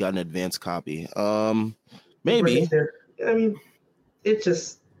weeks. He got an advanced copy. Maybe. I mean, it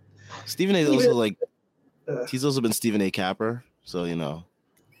just Stephen A. is also like he's also been Stephen A. Capper, so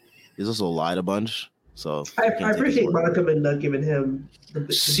he's also lied a bunch. So I appreciate Monica not giving him.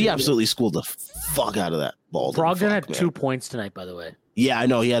 She absolutely schooled the fuck out of that ball. Brogdon had 2 points tonight, by the way. Yeah, I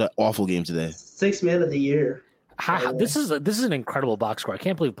know he had an awful game today. 6th man of the year. This is an incredible box score. I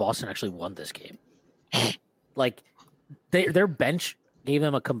can't believe Boston actually won this game. Like, their bench gave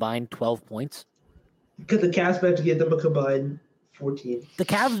them a combined 12 points. Because the Cavs bench gave them a combined 14. The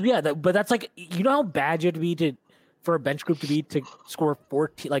Cavs, yeah, but that's like, you know how bad you have to be for a bench group to score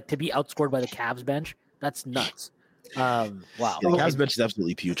 14, like to be outscored by the Cavs bench? That's nuts. Wow. Yeah, the Cavs bench is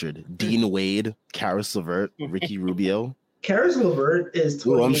absolutely putrid. Dean Wade, Karis LeVert, Ricky Rubio. Karis LeVert is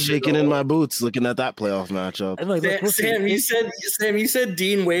 20. Ooh, I'm shaking in my boots looking at that playoff matchup. And like, look, Sam, you said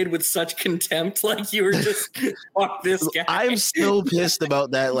Dean Wade with such contempt, like you were just fuck this guy. I'm still pissed about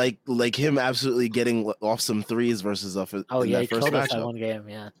that, like him absolutely getting off some threes versus off. Oh yeah, that he first killed us that matchup. one game.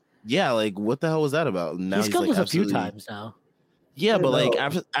 Yeah, Yeah, like what the hell was that about? Now he's killed like us a few absolutely- times now. Yeah, but like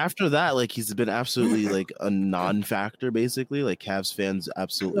know. after that, like he's been absolutely like a non-factor basically. Like Cavs fans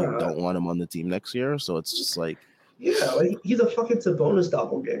absolutely don't want him on the team next year. So it's just like, Yeah, like he's a fucking Sabonis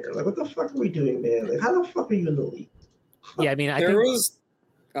doppelganger. Like, what the fuck are we doing, man? Like, how the fuck are you in the league? Yeah, I mean, I there think was.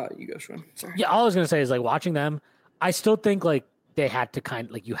 Oh, you go, Sean. Sorry. yeah. All I was gonna say is like watching them. I still think like they had to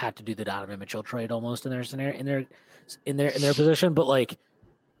you had to do the Donovan Mitchell trade almost in their scenario in their position, but like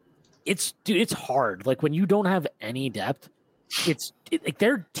it's hard. Like when you don't have any depth, like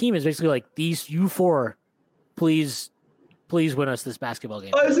their team is basically like you four, please win us this basketball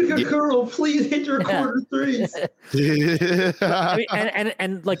game. Isaac Okoro, please hit your quarter threes. I mean,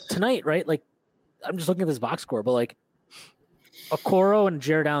 and like tonight, right? Like I'm just looking at this box score, but like Okoro and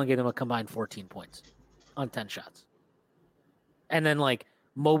Jared Allen gave them a combined 14 points on 10 shots, and then like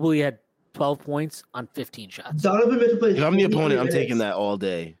Mobley had 12 points on 15 shots. Donovan Mitchell played. if I'm the 43 opponent, I'm minutes. taking that all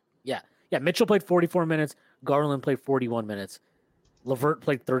day. Yeah, Mitchell played 44 minutes. Garland played 41 minutes. LeVert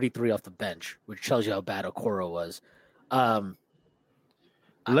played 33 off the bench, which tells you how bad Okoro was.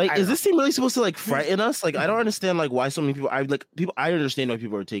 Like, is this team really supposed to like frighten us? Like, I don't understand like why so many people. I understand why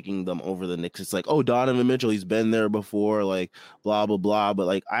people are taking them over the Knicks. It's like, oh, Donovan Mitchell, he's been there before, like blah blah blah. But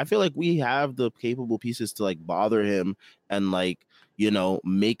like, I feel like we have the capable pieces to like bother him and like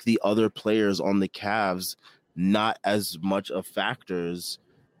make the other players on the Cavs not as much of factors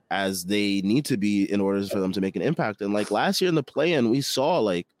as they need to be in order for them to make an impact. And like last year in the play-in, we saw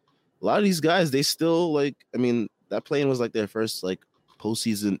like a lot of these guys, they still like, I mean, that play-in was like their first like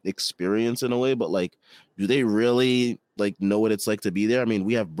postseason experience in a way, but like, do they really like know what it's like to be there? I mean,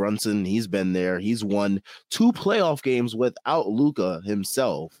 we have Brunson, he's been there, he's won 2 playoff games without Luka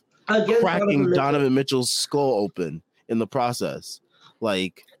himself, cracking Donovan Mitchell's skull open in the process.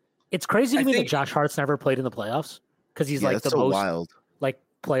 Like, it's crazy to me that Josh Hart's never played in the playoffs because he's like the so most wild. like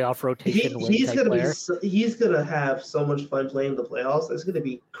playoff rotation. He's gonna player. he's gonna have so much fun playing the playoffs. It's gonna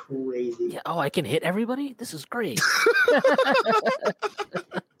be crazy. Yeah. Oh, I can hit everybody. This is great.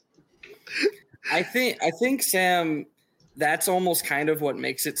 I think Sam, that's almost kind of what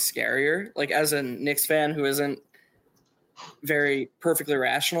makes it scarier. Like as a Knicks fan who isn't very perfectly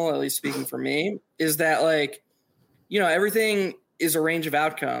rational, at least speaking for me, is that like, everything is a range of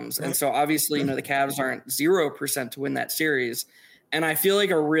outcomes. And so obviously, the Cavs aren't 0% to win that series. And I feel like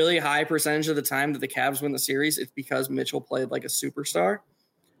a really high percentage of the time that the Cavs win the series, it's because Mitchell played like a superstar.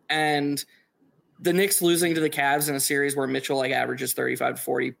 And the Knicks losing to the Cavs in a series where Mitchell like averages 35 to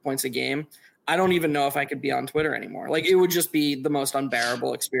 40 points a game, I don't even know if I could be on Twitter anymore. Like it would just be the most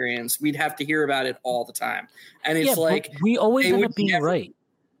unbearable experience. We'd have to hear about it all the time. And it's like we always end up being right.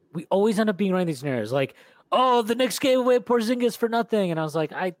 We always end up being right in these scenarios. Like, oh, the Knicks gave away Porzingis for nothing. And I was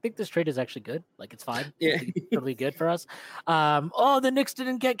like, I think this trade is actually good. Like, it's fine. Yeah. It's totally good for us. Oh, the Knicks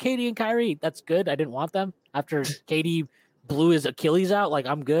didn't get KD and Kyrie. That's good. I didn't want them after KD blew his Achilles out. Like,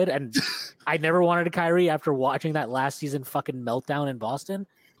 I'm good. And I never wanted a Kyrie after watching that last season fucking meltdown in Boston.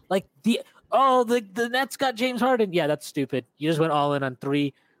 Like, the Nets got James Harden. Yeah, that's stupid. You just went all in on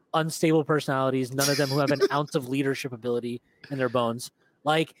 3 unstable personalities, none of them who have an ounce of leadership ability in their bones.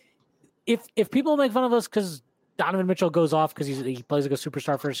 Like, if people make fun of us because Donovan Mitchell goes off because he plays like a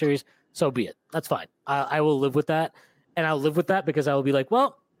superstar for a series, so be it. That's fine. I will live with that. And I'll live with that because I will be like,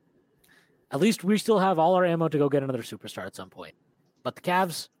 well, at least we still have all our ammo to go get another superstar at some point. But the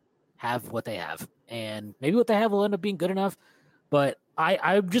Cavs have what they have. And maybe what they have will end up being good enough. But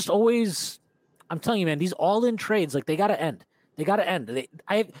I'm just always, I'm telling you, man, these all-in trades, like, they got to end. They got to end.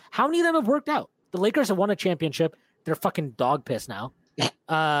 How many of them have worked out? The Lakers have won a championship. They're fucking dog piss now.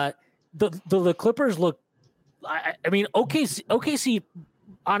 The Clippers look, I mean, OKC,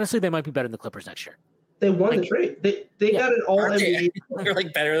 honestly, they might be better than the Clippers next year. They won the trade. They got an all NBA. They're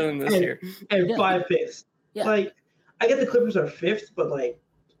like better than this year. And 5 picks. Yeah. Like, I get the Clippers are 5th, but like,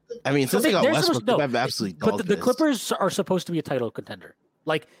 I mean, since they got Westbrook, they have absolutely dog But the pissed. Clippers are supposed to be a title contender.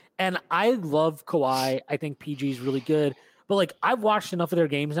 Like, and I love Kawhi. I think PG is really good. But like I've watched enough of their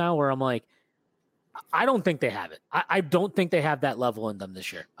games now where I'm like, I don't think they have it. I don't think they have that level in them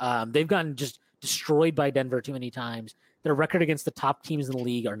this year. They've gotten just destroyed by Denver too many times. Their record against the top teams in the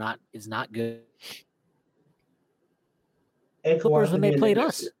league is not good. Clippers when they played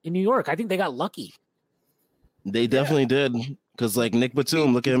us in New York, I think they got lucky. They definitely did, because like Nick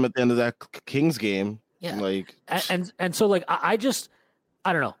Batum, look at him at the end of that Kings game. Yeah, like and so like I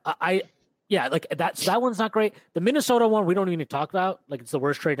don't know. Like that one's not great. The Minnesota one we don't even need to talk about. Like it's the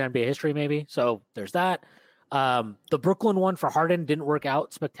worst trade in NBA history, maybe. So there's that. The Brooklyn one for Harden didn't work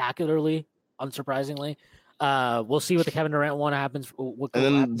out spectacularly, unsurprisingly. We'll see what the Kevin Durant one happens. And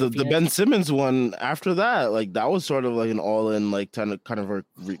then the Ben Simmons one after that, like that was sort of like an all-in, like kind of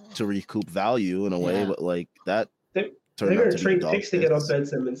to recoup value in a way, but like that. They're gonna trade picks to get off Ben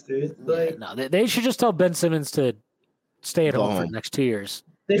Simmons, dude. Like, no, they should just tell Ben Simmons to stay at home for the next 2 years.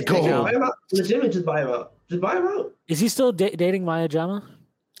 They go buy him out. Legitimately, just buy him out. Just buy him out. Is he still dating Maya Jama?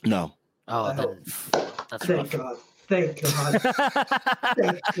 No. Oh, then that's Thank rough. God. Thank God.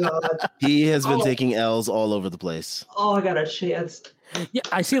 Thank God. He has been taking L's all over the place. Oh, I got a chance. Yeah,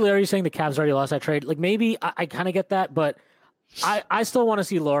 I see Larry saying the Cavs already lost that trade. Like maybe I kind of get that, but I still want to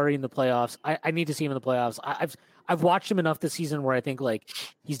see Laurie in the playoffs. I need to see him in the playoffs. I've watched him enough this season where I think like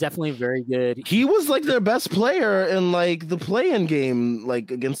he's definitely very good. He was like their best player in like the play-in game,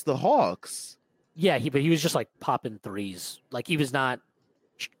 like against the Hawks. Yeah, but he was just like popping threes. Like he was not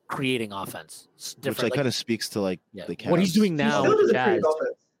creating offense. It's different. Which like kind of speaks to like the Cavs. What he's doing now. He still doesn't create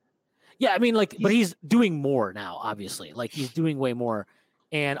offense. Yeah, I mean, like, but he's doing more now. Obviously, like he's doing way more.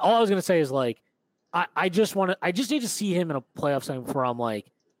 And all I was gonna say is like, I just need to see him in a playoff setting where I'm like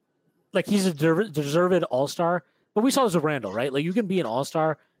he's a deserved all-star. But we saw this with Randall, right? Like you can be an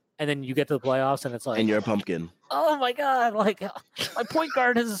all-star and then you get to the playoffs and it's like, and you're a pumpkin. Oh my god! Like my point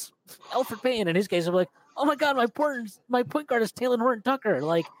guard is Alfred Payton. In his case, I'm like, oh my god, my point guard is Taylor Horton Tucker.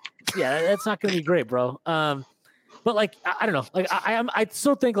 Like, yeah, that's not gonna be great, bro. But like, I don't know. Like, I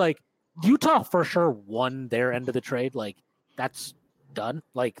still think like Utah for sure won their end of the trade. Like, that's done.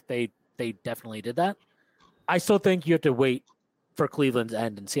 Like they definitely did that. I still think you have to wait for Cleveland's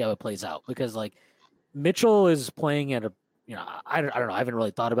end and see how it plays out because like Mitchell is playing at a, I don't know. I haven't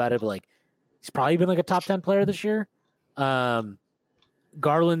really thought about it, but like he's probably been like a top 10 player this year.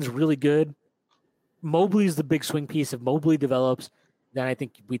 Garland's really good. Mobley's the big swing piece. If Mobley develops, then I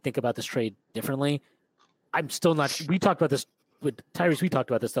think we think about this trade differently. I'm still not. We talked about this with Tyrese. We talked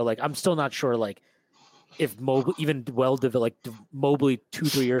about this though. Like I'm still not sure. Like if Mobley even developed Mobley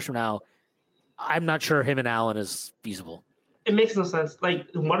 2-3 years from now, I'm not sure him and Allen is feasible. It makes no sense. Like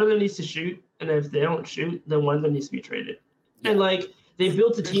one of them needs to shoot, and if they don't shoot, then one of them needs to be traded. Yeah. And like they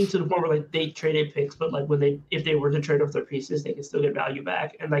built a team to the point where like they traded picks, but like if they were to trade off their pieces, they can still get value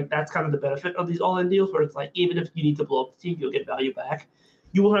back. And like that's kind of the benefit of these all-in deals, where it's like even if you need to blow up the team, you'll get value back.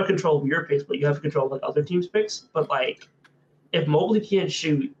 You won't have control of your picks, but you have control of like other teams' picks. But like if Mobley can't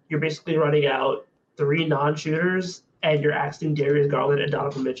shoot, you're basically running out 3 non-shooters, and you're asking Darius Garland and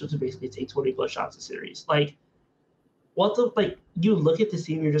Donovan Mitchell to basically take 20+ shots a series. Like you look at this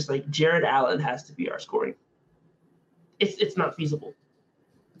team, you're just like Jared Allen has to be our scoring. It's not feasible.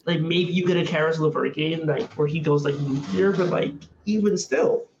 Like maybe you get a Karis LeVert game like where he goes like nuclear, but like even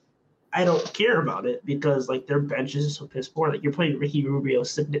still, I don't care about it because like their bench is so piss poor. Like you're playing Ricky Rubio,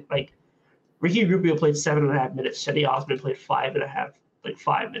 like Ricky Rubio played 7.5 minutes. Cedi Osman played 5.5, like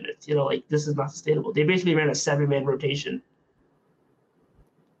 5 minutes. Like this is not sustainable. They basically ran a 7-man rotation.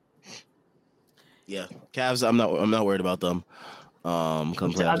 Yeah, Cavs. I'm not worried about them. Come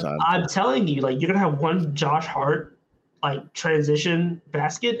playoff time. I'm telling you, like you're gonna have one Josh Hart like transition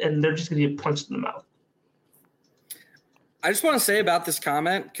basket, and they're just gonna get punched in the mouth. I just want to say about this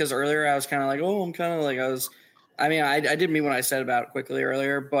comment because earlier I was kind of like, I didn't mean what I said about it quickly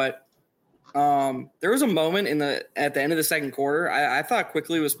earlier, but there was a moment at the end of the second quarter. I thought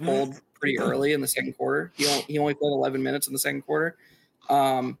Quickly was pulled pretty early in the second quarter. He only played 11 minutes in the second quarter.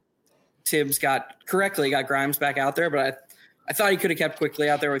 Tibbs got Grimes back out there, but I thought he could have kept Quickly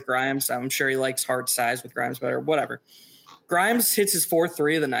out there with Grimes. I'm sure he likes hard size with Grimes better, whatever. Grimes hits his 4th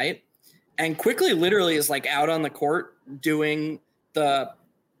 3 of the night, and Quickly literally is like out on the court doing the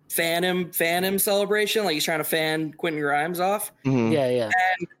fan him celebration. Like he's trying to fan Quentin Grimes off. Mm-hmm. Yeah.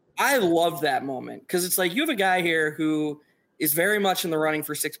 And I love that moment because it's like you have a guy here who is very much in the running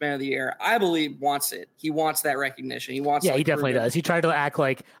for 6th man of the year. I believe wants it. He wants that recognition. He wants. Yeah, he definitely does. He tried to act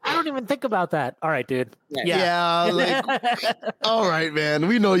like I don't even think about that. All right, dude. Yeah. Like, all right, man.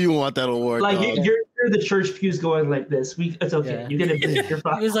 We know you want that award. Like you're the church pews going like this. It's okay. Yeah. You get it. You're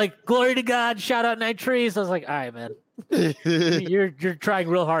fine. He was like, "Glory to God! Shout out Night Trees." I was like, "All right, man." You're trying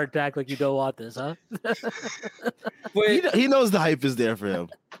real hard to act like you don't want this, huh? But he knows the hype is there for him.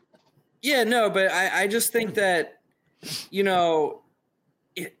 yeah, no, but I just think that,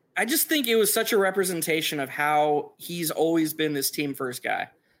 I just think it was such a representation of how he's always been this team first guy.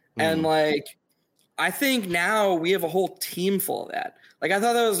 And like, I think now we have a whole team full of that. Like, I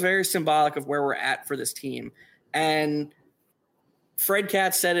thought that was very symbolic of where we're at for this team. And Fred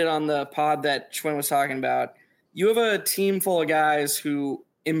Katz said it on the pod that Schwinn was talking about. You have a team full of guys who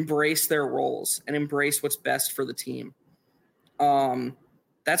embrace their roles and embrace what's best for the team.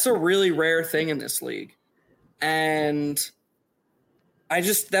 That's a really rare thing in this league. And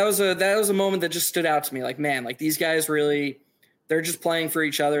that was a moment that just stood out to me. Like, man, like these guys really, they're just playing for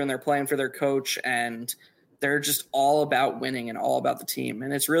each other and they're playing for their coach and they're just all about winning and all about the team.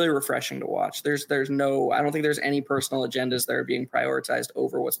 And it's really refreshing to watch. I don't think there's any personal agendas that are being prioritized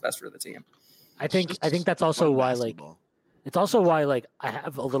over what's best for the team. I think that's also why, like, it's also why, like, I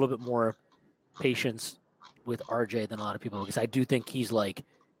have a little bit more patience with RJ than a lot of people, because I do think he's like,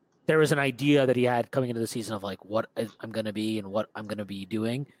 there was an idea that he had coming into the season of like what I'm going to be and what I'm going to be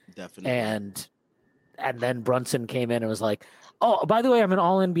doing. Definitely. And then Brunson came in and was like, oh, by the way, I'm an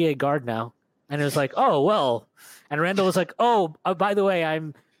all NBA guard now. And it was like, oh, well, and Randall was like, oh, by the way,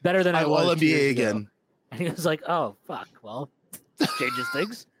 I'm better than I was. All NBA again. And he was like, oh, fuck. Well, changes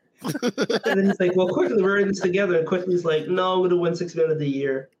things. And then he's like, well, quickly, we're in this together. And quickly's like, no, I'm going to win 6 men of the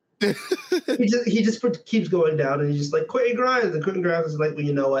year. he just keeps going down, and he's just like, Quentin Grimes. And Quentin Grimes is like, well,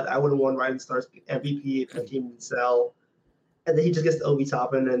 you know what? I would have won Rising Stars MVP if my team would sell. And then he just gets to Obi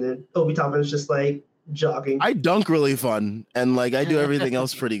Toppin, and then Obi Toppin is just like jogging. I dunk really fun, and like I do everything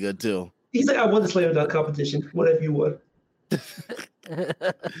else pretty good too. He's like, I won the slam dunk competition. What have you won?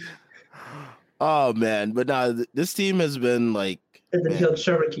 Oh man, but nah, this team has been like. And then he hugs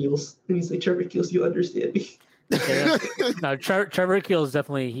Trevor Keels, and he's like, Trevor Keels, you understand me. Yeah. No, Trevor Keels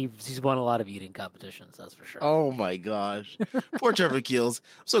definitely he's won a lot of eating competitions, that's for sure. Oh my gosh, poor Trevor Keels.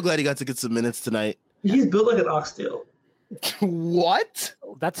 I'm so glad he got to get some minutes tonight. He's built like an oxtail. What?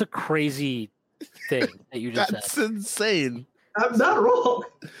 That's a crazy thing that you just That's said. insane. I'm not wrong.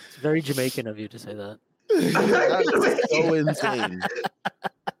 It's very Jamaican of you to say that. That's so insane.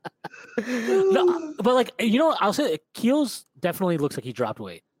 No, but like, I'll say Keels definitely looks like he dropped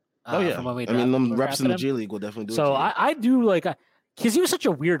weight. Oh yeah, from when we them reps in the him. G League will definitely do. So I do like, because he was such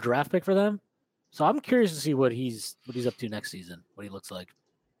a weird draft pick for them. So I'm curious to see what he's up to next season, what he looks like,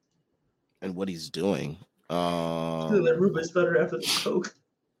 and what he's doing. That Ruben's better after the coke.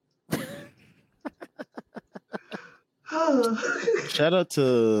 Shout out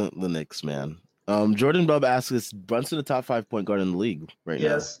to the Knicks, man. Jordan Bub asks, is Brunson the top 5 point guard in the league right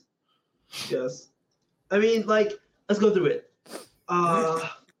now? Yes. I mean, like, let's go through it.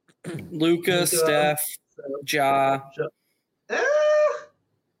 Luka, Steph, Ja.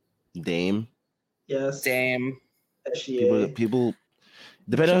 Dame. Yes. Dame. People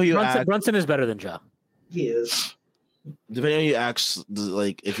depending on who you ask. Brunson is better than Ja. He is. Depending on who you ask,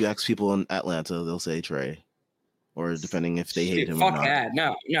 like if you ask people in Atlanta, they'll say Trey. Or depending if they hate him fuck or not. that.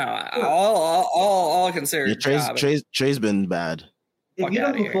 No. All I consider Trey's been bad. If you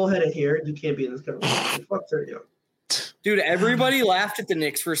don't have a full head of hair, you can't be in this conversation. Fuck Trey Young. Dude, everybody laughed at the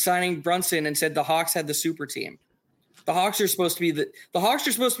Knicks for signing Brunson and said the Hawks had the super team. The Hawks are supposed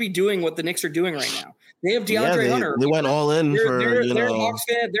to be doing what the Knicks are doing right now. They have DeAndre Hunter. They went all in their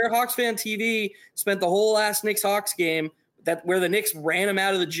Hawks fan TV spent the whole last Knicks Hawks game where the Knicks ran him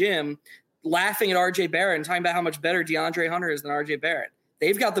out of the gym, laughing at RJ Barrett and talking about how much better DeAndre Hunter is than RJ Barrett.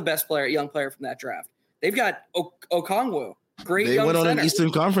 They've got the best young player from that draft. They've got Okongwu, great young center. They went on an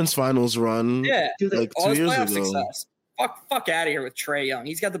Eastern Conference Finals run. Yeah, like all 2 years ago. Success. Fuck out of here with Trey Young.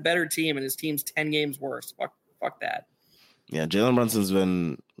 He's got the better team, and his team's 10 games worse. Fuck that. Yeah, Jalen Brunson's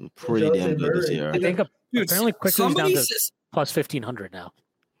been pretty damn good this year. I think apparently Quickly's down to plus 1,500 now.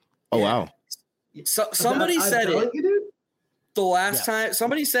 Oh wow! So somebody said it the last time.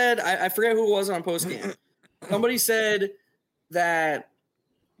 Somebody said I forget who it was on Postgame. Somebody said that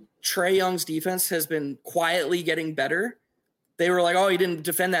Trey Young's defense has been quietly getting better. They were like, "Oh, he didn't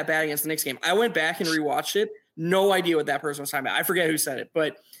defend that bad against the Knicks game." I went back and rewatched it. No idea what that person was talking about. I forget who said it,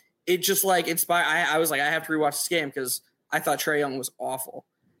 but it just like inspired. I was like, I have to rewatch this game because I thought Trey Young was awful.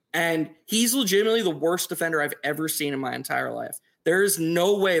 And he's legitimately the worst defender I've ever seen in my entire life. There's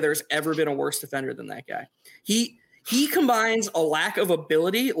no way there's ever been a worse defender than that guy. He combines a lack of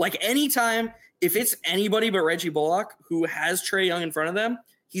ability. Like anytime, if it's anybody but Reggie Bullock who has Trey Young in front of them,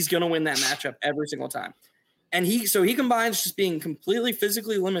 he's going to win that matchup every single time. And he combines just being completely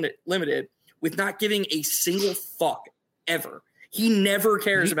physically limited with not giving a single fuck ever. He never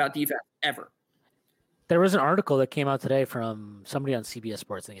cares about defense ever. There was an article that came out today from somebody on CBS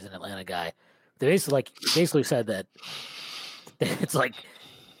Sports. I think he's an Atlanta guy. They basically said that it's like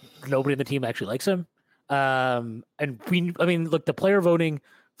nobody in the team actually likes him. And look, the player voting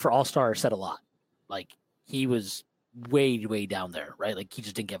for All-Star said a lot. Like he was way, way down there, right? Like he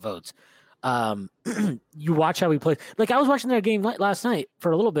just didn't get votes. You watch how he plays. Like I was watching their game last night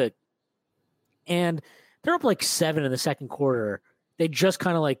for a little bit, and they're up like 7 in the second quarter. They just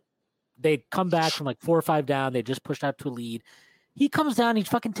kind of they come back from like 4 or 5 down. They just pushed out to a lead. He comes down. He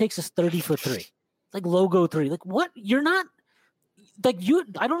fucking takes us 30 for 3, like logo 3. Like what? You're not like you.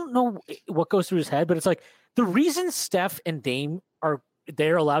 I don't know what goes through his head, but it's like the reason Steph and Dame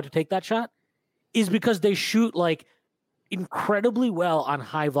they're allowed to take that shot is because they shoot like incredibly well on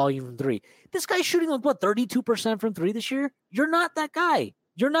high volume from 3. This guy's shooting like 32% from 3 this year. You're not that guy.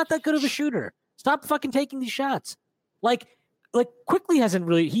 You're not that good of a shooter. Stop fucking taking these shots. Like Quickly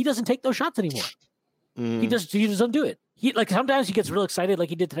he doesn't take those shots anymore. He just doesn't do it. He like sometimes he gets real excited like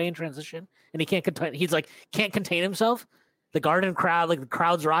he did today in transition and he can't contain himself. The Garden crowd, like the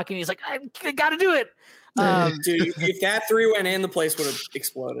crowd's rocking. He's like, I gotta do it. Dude, if that 3 went in, the place would have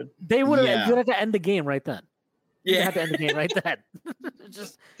exploded. They would have. Yeah. You'd have to end the game right then. You have to end the game right then.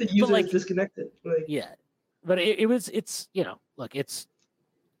 Just the user is disconnected. But it's look, it's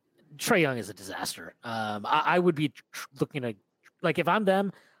Trae Young is a disaster. I would be looking at like if I'm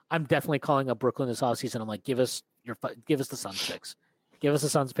them, I'm definitely calling up Brooklyn this offseason. I'm like, give us the Suns picks, give us the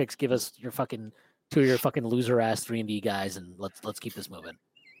Suns picks, give us your fucking 2 of your fucking loser ass 3-and-D guys, and let's keep this moving.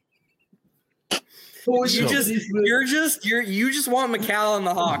 You just want McCall on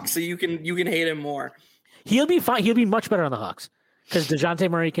the Hawks so you can hate him more. He'll be fine. He'll be much better on the Hawks because DeJounte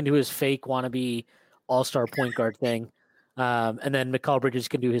Murray can do his fake wannabe all-star point guard thing. And then Mikal Bridges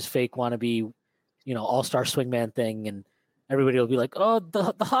can do his fake wannabe, all-star swingman thing. And everybody will be like, oh,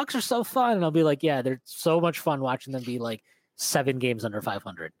 the Hawks are so fun. And I'll be like, yeah, they're so much fun watching them be like 7 games under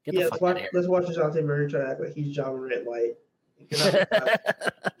 500. Get the fuck out of here. Let's watch DeJounte Murray try to act like he's John Morant light.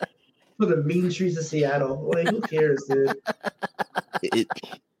 For the mean streets of Seattle. Like, who cares, dude?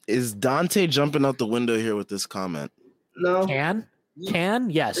 Is Dante jumping out the window here with this comment? No. Can?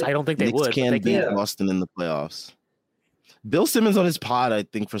 Yes. I don't think they Knicks would. Can beat Boston in the playoffs. Bill Simmons on his pod, I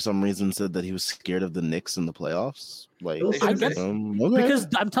think, for some reason said that he was scared of the Knicks in the playoffs. Like, I guess because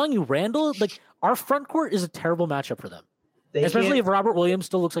I'm telling you, Randall, like our front court is a terrible matchup for them. Especially if Robert Williams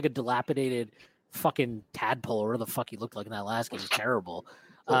still looks like a dilapidated fucking tadpole, or whatever the fuck he looked like in that last game. He's terrible.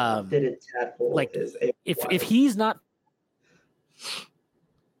 Like if he's not,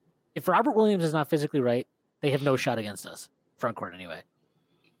 if Robert Williams is not physically right, they have no shot against us front court anyway.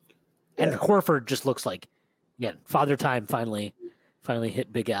 And Horford just looks like, again, father time finally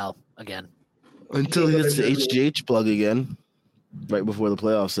hit Big Al again. Until he hits the HGH plug again, right before the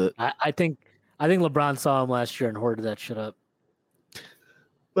playoffs hit. I think LeBron saw him last year and hoarded that shit up.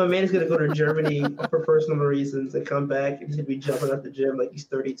 My man is going to go to Germany for personal reasons and come back, and he's going to be jumping at the gym like he's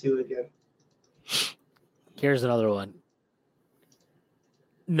 32 again. Here's another one.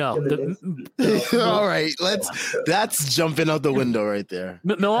 No. All right, that's jumping out the window right there.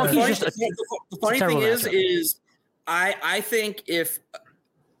 Milwaukee's just the funny thing is I think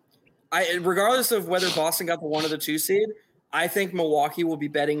regardless of whether Boston got the 1 or the 2 seed, I think Milwaukee will be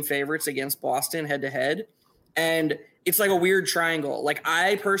betting favorites against Boston head to head. And it's like a weird triangle. Like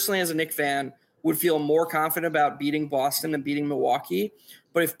I personally, as a Knicks fan, would feel more confident about beating Boston than beating Milwaukee.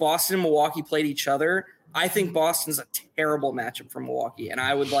 But if Boston and Milwaukee played each other, I think Boston's a terrible matchup for Milwaukee, and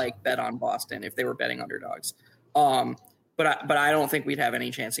I would bet on Boston if they were betting underdogs. But I don't think we'd have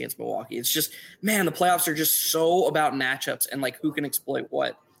any chance against Milwaukee. It's just, man, the playoffs are just so about matchups and who can exploit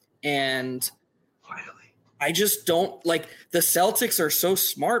what. And finally, I just don't the Celtics are so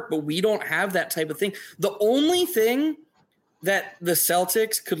smart, but we don't have that type of thing. The only thing that the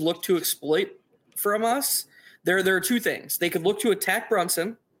Celtics could look to exploit from us, there are 2 things. They could look to attack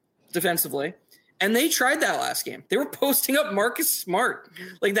Brunson defensively. And they tried that last game. They were posting up Marcus Smart.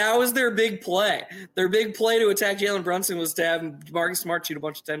 That was their big play. Their big play to attack Jalen Brunson was to have Marcus Smart shoot a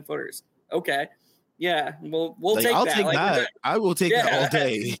bunch of 10-footers. Okay. Yeah, we'll take I'll that. Take that. I will take that all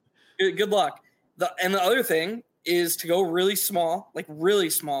day. Good luck. And the other thing is to go really small,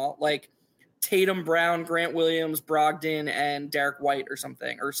 like Tatum, Brown, Grant Williams, Brogdon, and Derek White or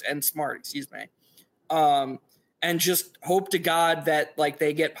something, and Smart, excuse me. And just hope to God that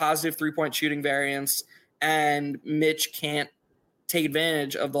they get positive 3-point shooting variance and Mitch can't take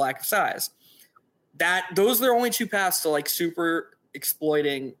advantage of the lack of size. Those are their only 2 paths to super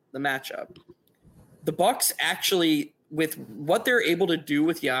exploiting the matchup. The Bucks actually, with what they're able to do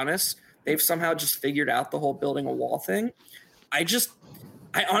with Giannis, they've somehow just figured out the whole building a wall thing.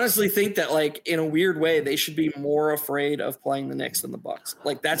 I honestly think that, like, in a weird way, they should be more afraid of playing the Knicks than the Bucks.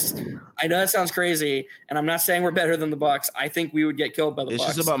 Like, I know that sounds crazy, and I'm not saying we're better than the Bucks. I think we would get killed by the Bucks.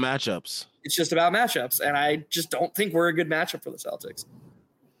 It's just about matchups. It's just about matchups, and I just don't think we're a good matchup for the Celtics.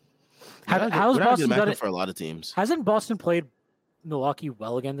 How's Boston done it for a lot of teams? Hasn't Boston played Milwaukee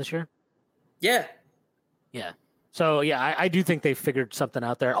well again this year? Yeah. Yeah. So, yeah, I do think they figured something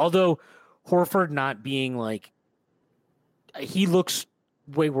out there. Although Horford not being like – he looks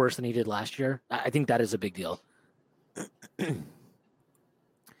way worse than he did last year. I think that is a big deal.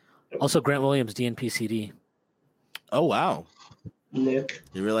 Also, Grant Williams, DNP-CD. Oh, wow. Nick.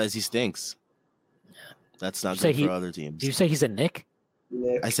 You realize he stinks. Yeah. That's not good for other teams. Did you say he's a Nick?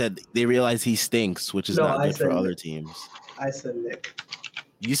 Nick. I said they realize he stinks, which is not good for other teams. I said Nick.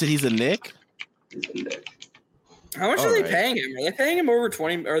 You said he's a Nick? He's a Nick. How much are they paying him? Are they paying him over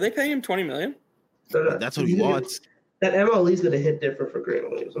 20? Are they paying him $20 million? That's what he wants. That MLE's going to hit different for Grant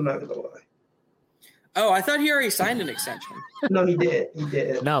Williams. I'm not going to lie. Oh, I thought he already signed an extension. No, he did. He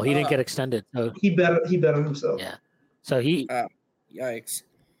did. No, he didn't get extended. So he bet on himself. Yeah. So he. Yikes!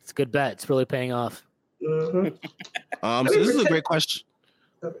 It's a good bet. It's really paying off. Mm-hmm. So this is a great question.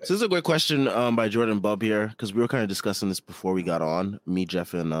 Okay. So this is a great question by Jordan Bubb here, because we were kind of discussing this before we got on. Me,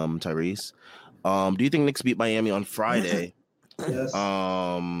 Jeff, and Tyrese. Do you think Knicks beat Miami on Friday? Yes.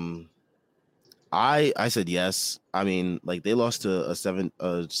 I said yes. I mean, like, they lost to a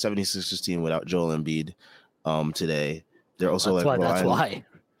 76ers team without Joel Embiid today. They're also that's why.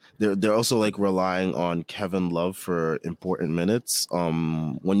 They're also like relying on Kevin Love for important minutes.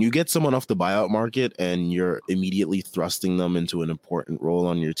 When you get someone off the buyout market and you're immediately thrusting them into an important role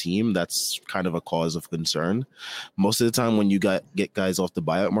on your team, that's kind of a cause of concern. Most of the time when you get guys off the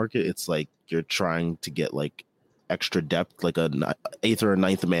buyout market, it's like you're trying to get like extra depth, like an 8th or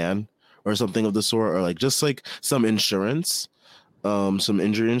 9th man or something of the sort, or like just like some insurance, some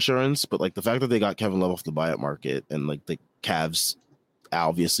injury insurance. But like the fact that they got Kevin Love off the buyout market and like the Cavs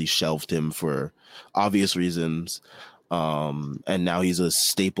obviously shelved him for obvious reasons, and now he's a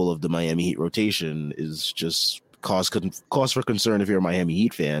staple of the Miami Heat rotation, is just cause for concern if you're a Miami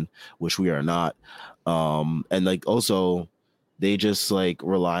Heat fan, which we are not. And like also they just like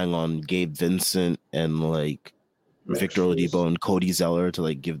relying on Gabe Vincent and like Victor Oladipo and Cody Zeller to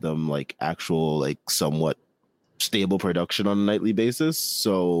like give them like actual like somewhat stable production on a nightly basis.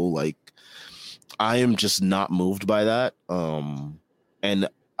 So like I am just not moved by that. And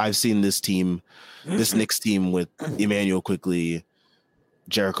I've seen this Knicks team with Emmanuel Quickly,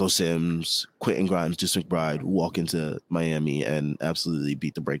 Jericho Sims, Quentin Grimes, Deuce McBride walk into Miami and absolutely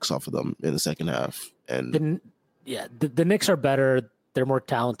beat the brakes off of them in the second half. And the Knicks are better. They're more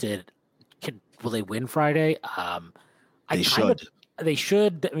talented. Will they win Friday? They should. They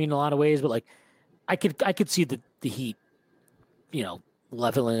should. I mean, in a lot of ways, but like, I could see the Heat,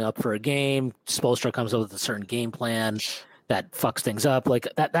 leveling up for a game. Spoelstra comes up with a certain game plan that fucks things up. Like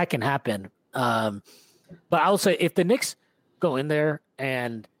that can happen. But I'll say if the Knicks go in there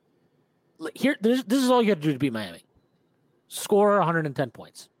and this is all you have to do to beat Miami: score 110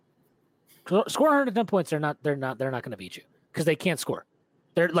 points. Score 110 points. They're not going to beat you because they can't score.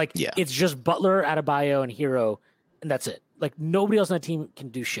 They're like, It's just Butler, Adebayo, and Hero, and that's it. Like nobody else on that team can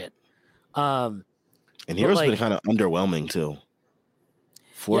do shit. And Hero's been kind of underwhelming too.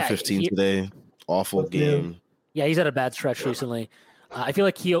 4-15 today, awful game. Yeah, he's had a bad stretch recently. I feel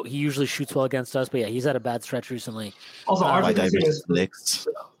like he usually shoots well against us, but yeah, he's had a bad stretch recently. Also, our versus Knicks,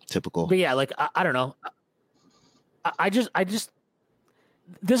 typical. But yeah, like I don't know. I just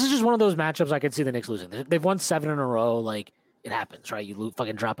this is just one of those matchups I could see the Knicks losing. They've won 7 in a row. Like it happens, right? You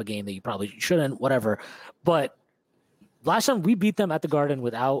fucking drop a game that you probably shouldn't, whatever. But last time we beat them at the Garden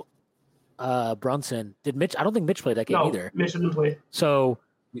without Brunson. Did Mitch? I don't think Mitch played that game either. Mitch didn't play. So.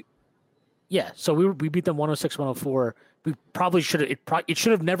 Yeah, so we beat them 106-104. We probably should have. It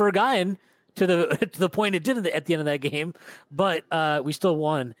should have never gotten to the point it did at the end of that game, but we still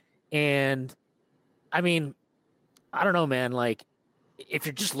won. And I mean, I don't know, man. Like, if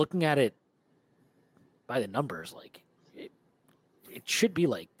you're just looking at it by the numbers, like it should be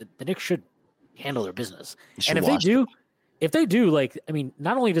like the Knicks should handle their business. And if they do, like, I mean,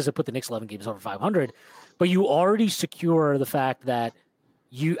 not only does it put the Knicks 11 games over 500, but you already secure the fact that.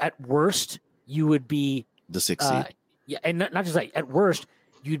 You at worst you would be the 6th seed. Yeah, and not just like at worst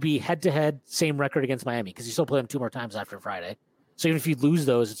you'd be head to head same record against Miami because you still play them 2 more times after Friday. So even if you lose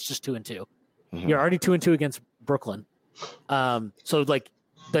those, it's just 2-2. Mm-hmm. You're already 2-2 against Brooklyn. So like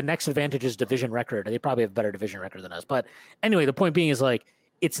the next advantage is division record. They probably have a better division record than us. But anyway, the point being is like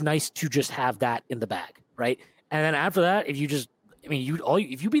it's nice to just have that in the bag, right? And then after that, if you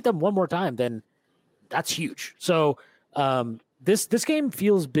beat them one more time, then that's huge. So. this game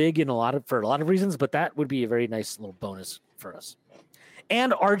feels big for a lot of reasons, but that would be a very nice little bonus for us.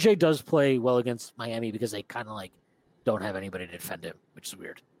 And RJ does play well against Miami because they kind of like don't have anybody to defend him, which is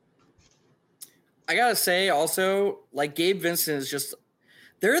weird. I gotta say also, like Gabe Vincent is just,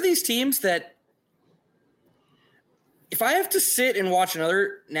 there are these teams that if I have to sit and watch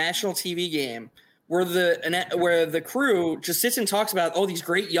another national TV game where the crew just sits and talks about, oh, these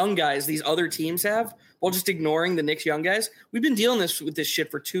great young guys these other teams have, while just ignoring the Knicks young guys, we've been dealing with this shit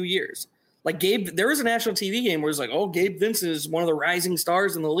for 2 years. Like there was a national TV game where it's like, oh, Gabe Vincent is one of the rising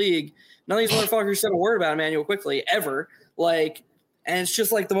stars in the league. None of these motherfuckers said a word about Emmanuel Quickly ever. Like, and it's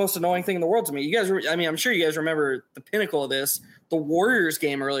just like the most annoying thing in the world to me. You guys, I'm sure you guys remember the pinnacle of this, the Warriors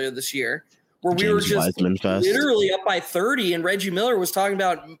game earlier this year, where we were just literally up by 30, and Reggie Miller was talking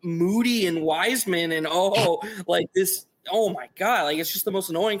about Moody and Wiseman, and like this. Oh my God! Like it's just the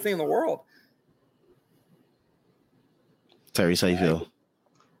most annoying thing in the world. Terry, how you feel?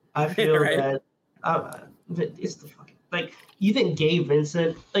 I feel Right. that it's the fucking like you think Gabe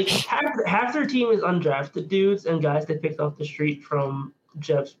Vincent, like half their team is undrafted dudes and guys they picked off the street from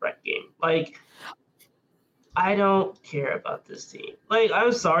Jeff's rec game. Like I don't care about this team. Like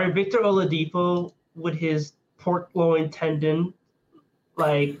I'm sorry, Victor Oladipo with his pork loin tendon,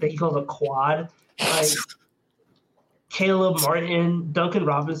 like that he calls a quad, like Caleb Martin, Duncan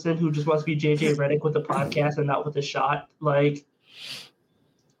Robinson, who just wants to be JJ Redick with the podcast and not with the shot. Like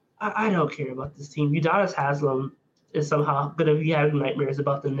I don't care about this team. Udonis Haslem is somehow going to be having nightmares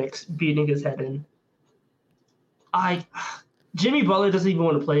about the Knicks beating his head in. Jimmy Butler doesn't even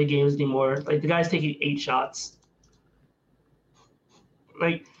want to play games anymore. Like the guy's taking 8 shots.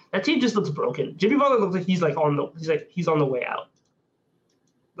 Like that team just looks broken. Jimmy Butler looks like he's on the way out.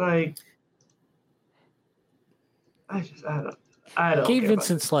 Like I don't. Gabe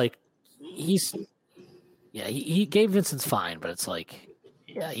Vincent's like Gabe Vincent's fine, but it's like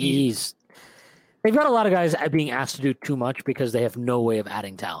they've got a lot of guys being asked to do too much because they have no way of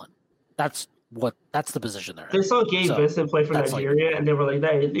adding talent. That's the position they're in. They saw Gabe Vincent play for Nigeria, and they were like,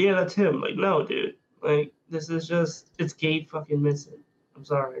 that's him. Like, no, dude. Like, this is just, it's Gabe fucking Vincent. I'm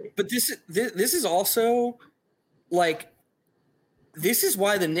sorry. But this is also, like, this is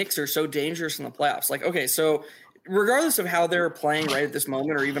why the Knicks are so dangerous in the playoffs. Like, okay, so regardless of how they're playing right at this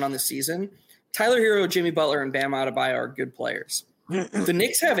moment or even on the season, Tyler Hero, Jimmy Butler, and Bam Adebayo are good players. The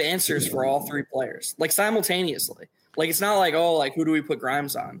Knicks have answers for all 3 players, like, simultaneously. Like, it's not like, oh, like, who do we put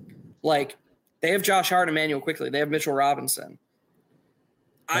Grimes on? Like, they have Josh Hart, Emmanuel Quickly. They have Mitchell Robinson.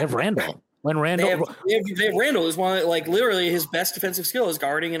 They have Randall. They have Randall is one, like, literally his best defensive skill is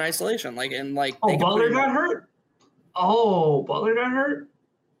guarding in isolation. Like, and like, Butler got hurt. Butler got hurt.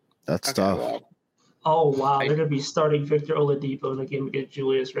 That's tough. Well, oh wow, they're gonna be starting Victor Oladipo in the game against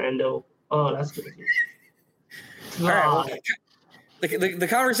Julius Randle. Oh, that's gonna be. All right, well, the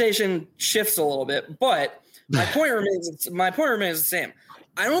conversation shifts a little bit, but my point remains the same.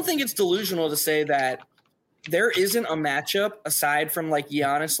 I don't think it's delusional to say that there isn't a matchup aside from like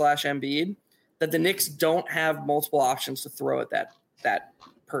Giannis / Embiid that the Knicks don't have multiple options to throw at that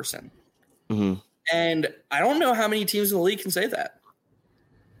person. Mm-hmm. And I don't know how many teams in the league can say that.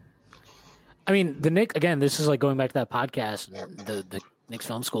 I mean, the Knicks, again, this is like going back to that podcast, the Knicks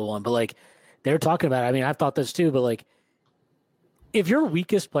Film School one, but like they're talking about it. I mean, I've thought this too, but like if your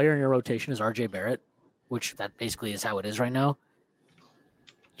weakest player in your rotation is RJ Barrett, which that basically is how it is right now,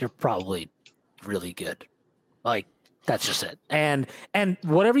 you're probably really good. Like that's just it. And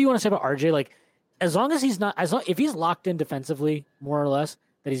whatever you want to say about RJ, like if he's locked in defensively more or less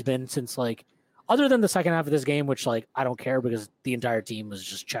that he's been since like other than the second half of this game, which like I don't care because the entire team was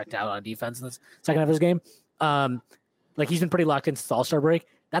just checked out on defense in the second half of this game. Like he's been pretty locked in since the All-Star break.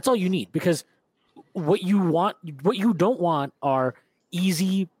 That's all you need because what you don't want are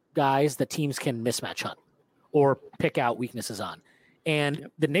easy guys that teams can mismatch hunt or pick out weaknesses on. And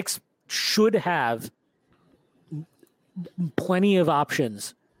the Knicks should have plenty of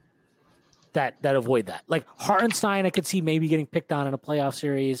options that avoid that. Like Hartenstein, I could see maybe getting picked on in a playoff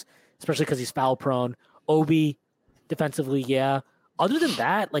series, especially because he's foul prone. Obi, defensively, yeah. Other than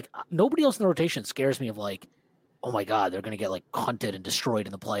that, like nobody else in the rotation scares me of like, oh my God, they're going to get like hunted and destroyed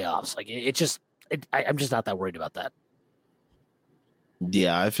in the playoffs. Like I'm just not that worried about that.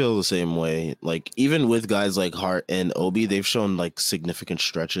 Yeah, I feel the same way. Like even with guys like Hart and Obi, they've shown like significant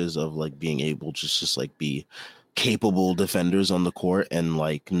stretches of like being able to just like be capable defenders on the court and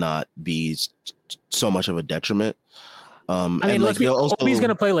like not be so much of a detriment. I mean, like Obi's going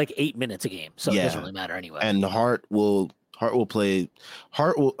to play like 8 minutes a game, so it doesn't really matter anyway. And Hartenstein will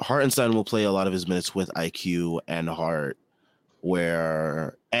play a lot of his minutes with IQ and Hart,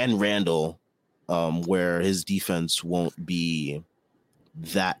 and Randall. where his defense won't be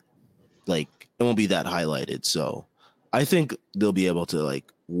that it won't be that highlighted. So I think they'll be able to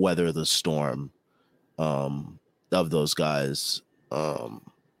weather the storm of those guys.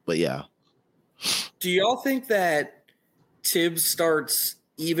 But yeah. Do y'all think that Tibbs starts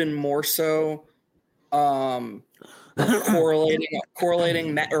even more so correlating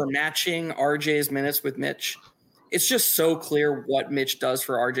or matching RJ's minutes with Mitch? It's just so clear what Mitch does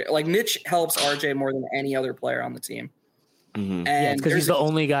for RJ. Like, Mitch helps RJ more than any other player on the team. Mm-hmm. And because he's the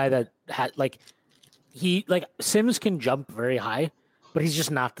only guy that had Sims can jump very high, but he's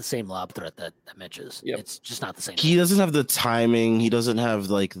just not the same lob threat that Mitch is. Yep. It's just not the same. He doesn't have the timing. He doesn't have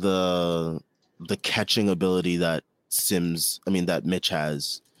the catching ability that that Mitch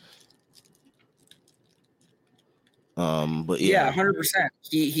has. But yeah, 100%.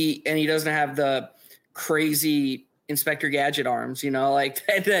 He doesn't have the crazy Inspector Gadget arms,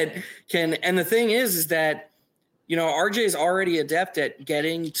 that can. And the thing is that RJ is already adept at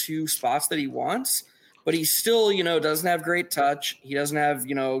getting to spots that he wants, but he still doesn't have great touch. He doesn't have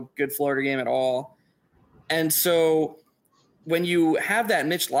good floater game at all. And so when you have that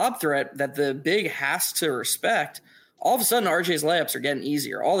Mitch lob threat that the big has to respect, all of a sudden RJ's layups are getting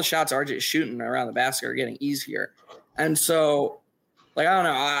easier. All the shots RJ is shooting around the basket are getting easier. And so, I don't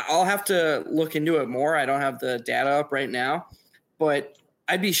know. I'll have to look into it more. I don't have the data up right now, but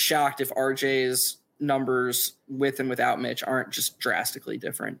I'd be shocked if RJ's numbers with and without Mitch aren't just drastically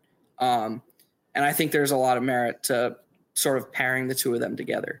different. And I think there's a lot of merit to sort of pairing the two of them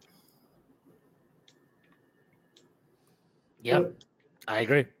together. Yep, I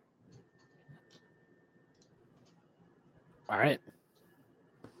agree. All right.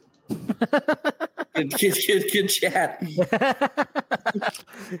 Good chat.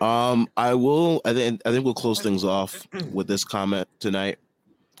 I think we'll close things off with this comment tonight.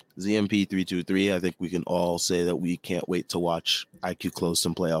 ZMP323. I think we can all say that we can't wait to watch IQ close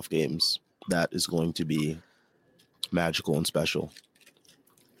some playoff games. That is going to be magical and special.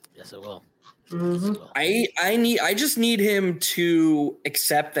 Yes, it will. Mm-hmm. I just need him to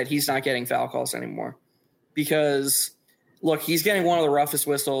accept that he's not getting foul calls anymore, because look, he's getting one of the roughest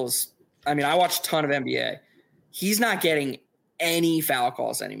whistles. I mean, I watch a ton of NBA. He's not getting any foul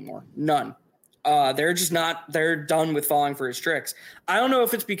calls anymore. None. They're done with falling for his tricks. I don't know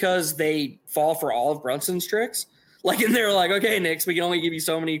if it's because they fall for all of Brunson's tricks. And they're like, okay, Knicks, we can only give you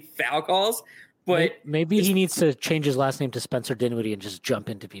so many foul calls. But maybe he needs to change his last name to Spencer Dinwiddie and just jump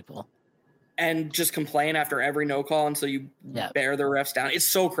into people. And just complain after every no call until you bear the refs down. It's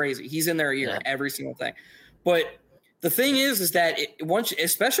so crazy. He's in their ear every single thing. But the thing is that once,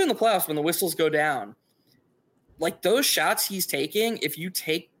 especially in the playoffs, when the whistles go down, those shots he's taking, if you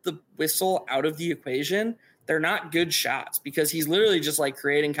take the whistle out of the equation, they're not good shots, because he's literally just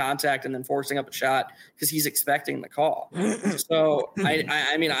creating contact and then forcing up a shot because he's expecting the call. So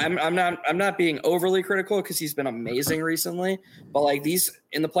I mean, I'm not being overly critical because he's been amazing recently, but these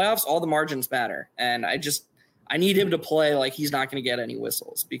in the playoffs, all the margins matter, and I need him to play like he's not going to get any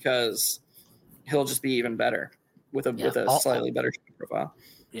whistles, because he'll just be even better with a slightly better profile.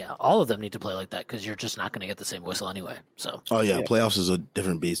 Yeah, all of them need to play like that, because you're just not going to get the same whistle anyway. So. Oh yeah, playoffs is a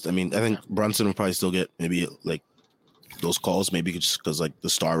different beast. I mean, I think Brunson will probably still get maybe those calls, maybe just because the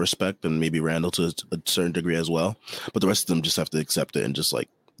star respect, and maybe Randall to a certain degree as well. But the rest of them just have to accept it and just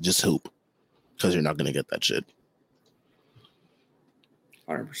hoop, because you're not going to get that shit.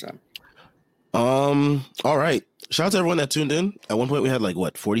 100%. All right. Shout out to everyone that tuned in. At one point we had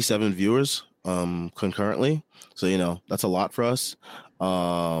 47 viewers concurrently. So that's a lot for us.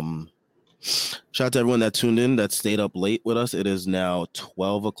 Shout out to everyone that tuned in, that stayed up late with us. It is now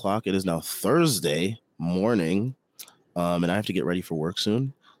 12 o'clock. It is now Thursday morning. And I have to get ready for work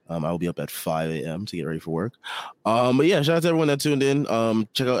soon. I will be up at 5 a.m. to get ready for work. But yeah, shout out to everyone that tuned in.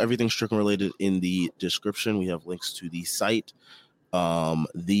 Check out everything Strickland related in the description. We have links to the site.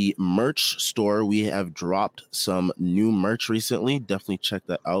 The merch store, we have dropped some new merch recently. Definitely check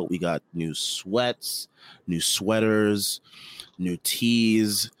that out. We got new sweats, new sweaters, new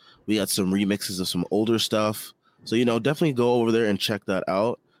tees. We got some remixes of some older stuff. So, definitely go over there and check that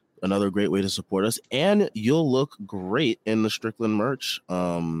out. Another great way to support us. And you'll look great in the Strickland merch.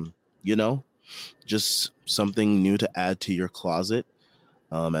 Just something new to add to your closet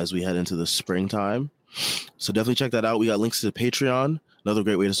as we head into the springtime. So definitely check that out. We got links to the Patreon, another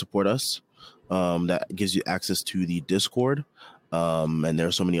great way to support us. That gives you access to the Discord. And there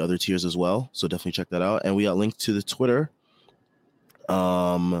are so many other tiers as well. So definitely check that out. And we got links to the Twitter.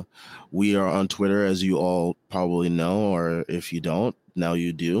 We are on Twitter, as you all probably know, or if you don't, now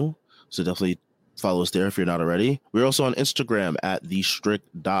you do. So definitely Follow us there if you're not already. We're also on Instagram at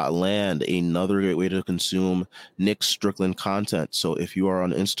thestrict.land, another great way to consume Knicks Strickland content. So if you are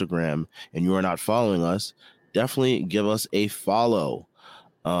on Instagram and you are not following us, definitely give us a follow.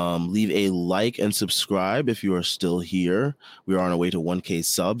 Leave a like and subscribe if you are still here. We are on our way to 1K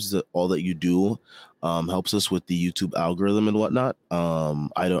subs. All that you do helps us with the YouTube algorithm and whatnot.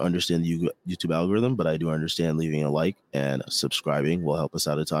 I don't understand the YouTube algorithm, but I do understand leaving a like and subscribing will help us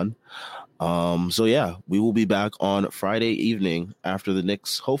out a ton. So yeah, we will be back on Friday evening after the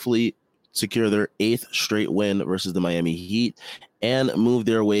Knicks hopefully secure their 8th straight win versus the Miami Heat and move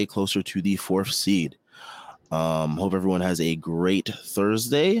their way closer to the 4th seed. Hope everyone has a great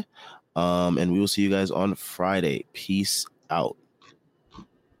Thursday. And we will see you guys on Friday. Peace out.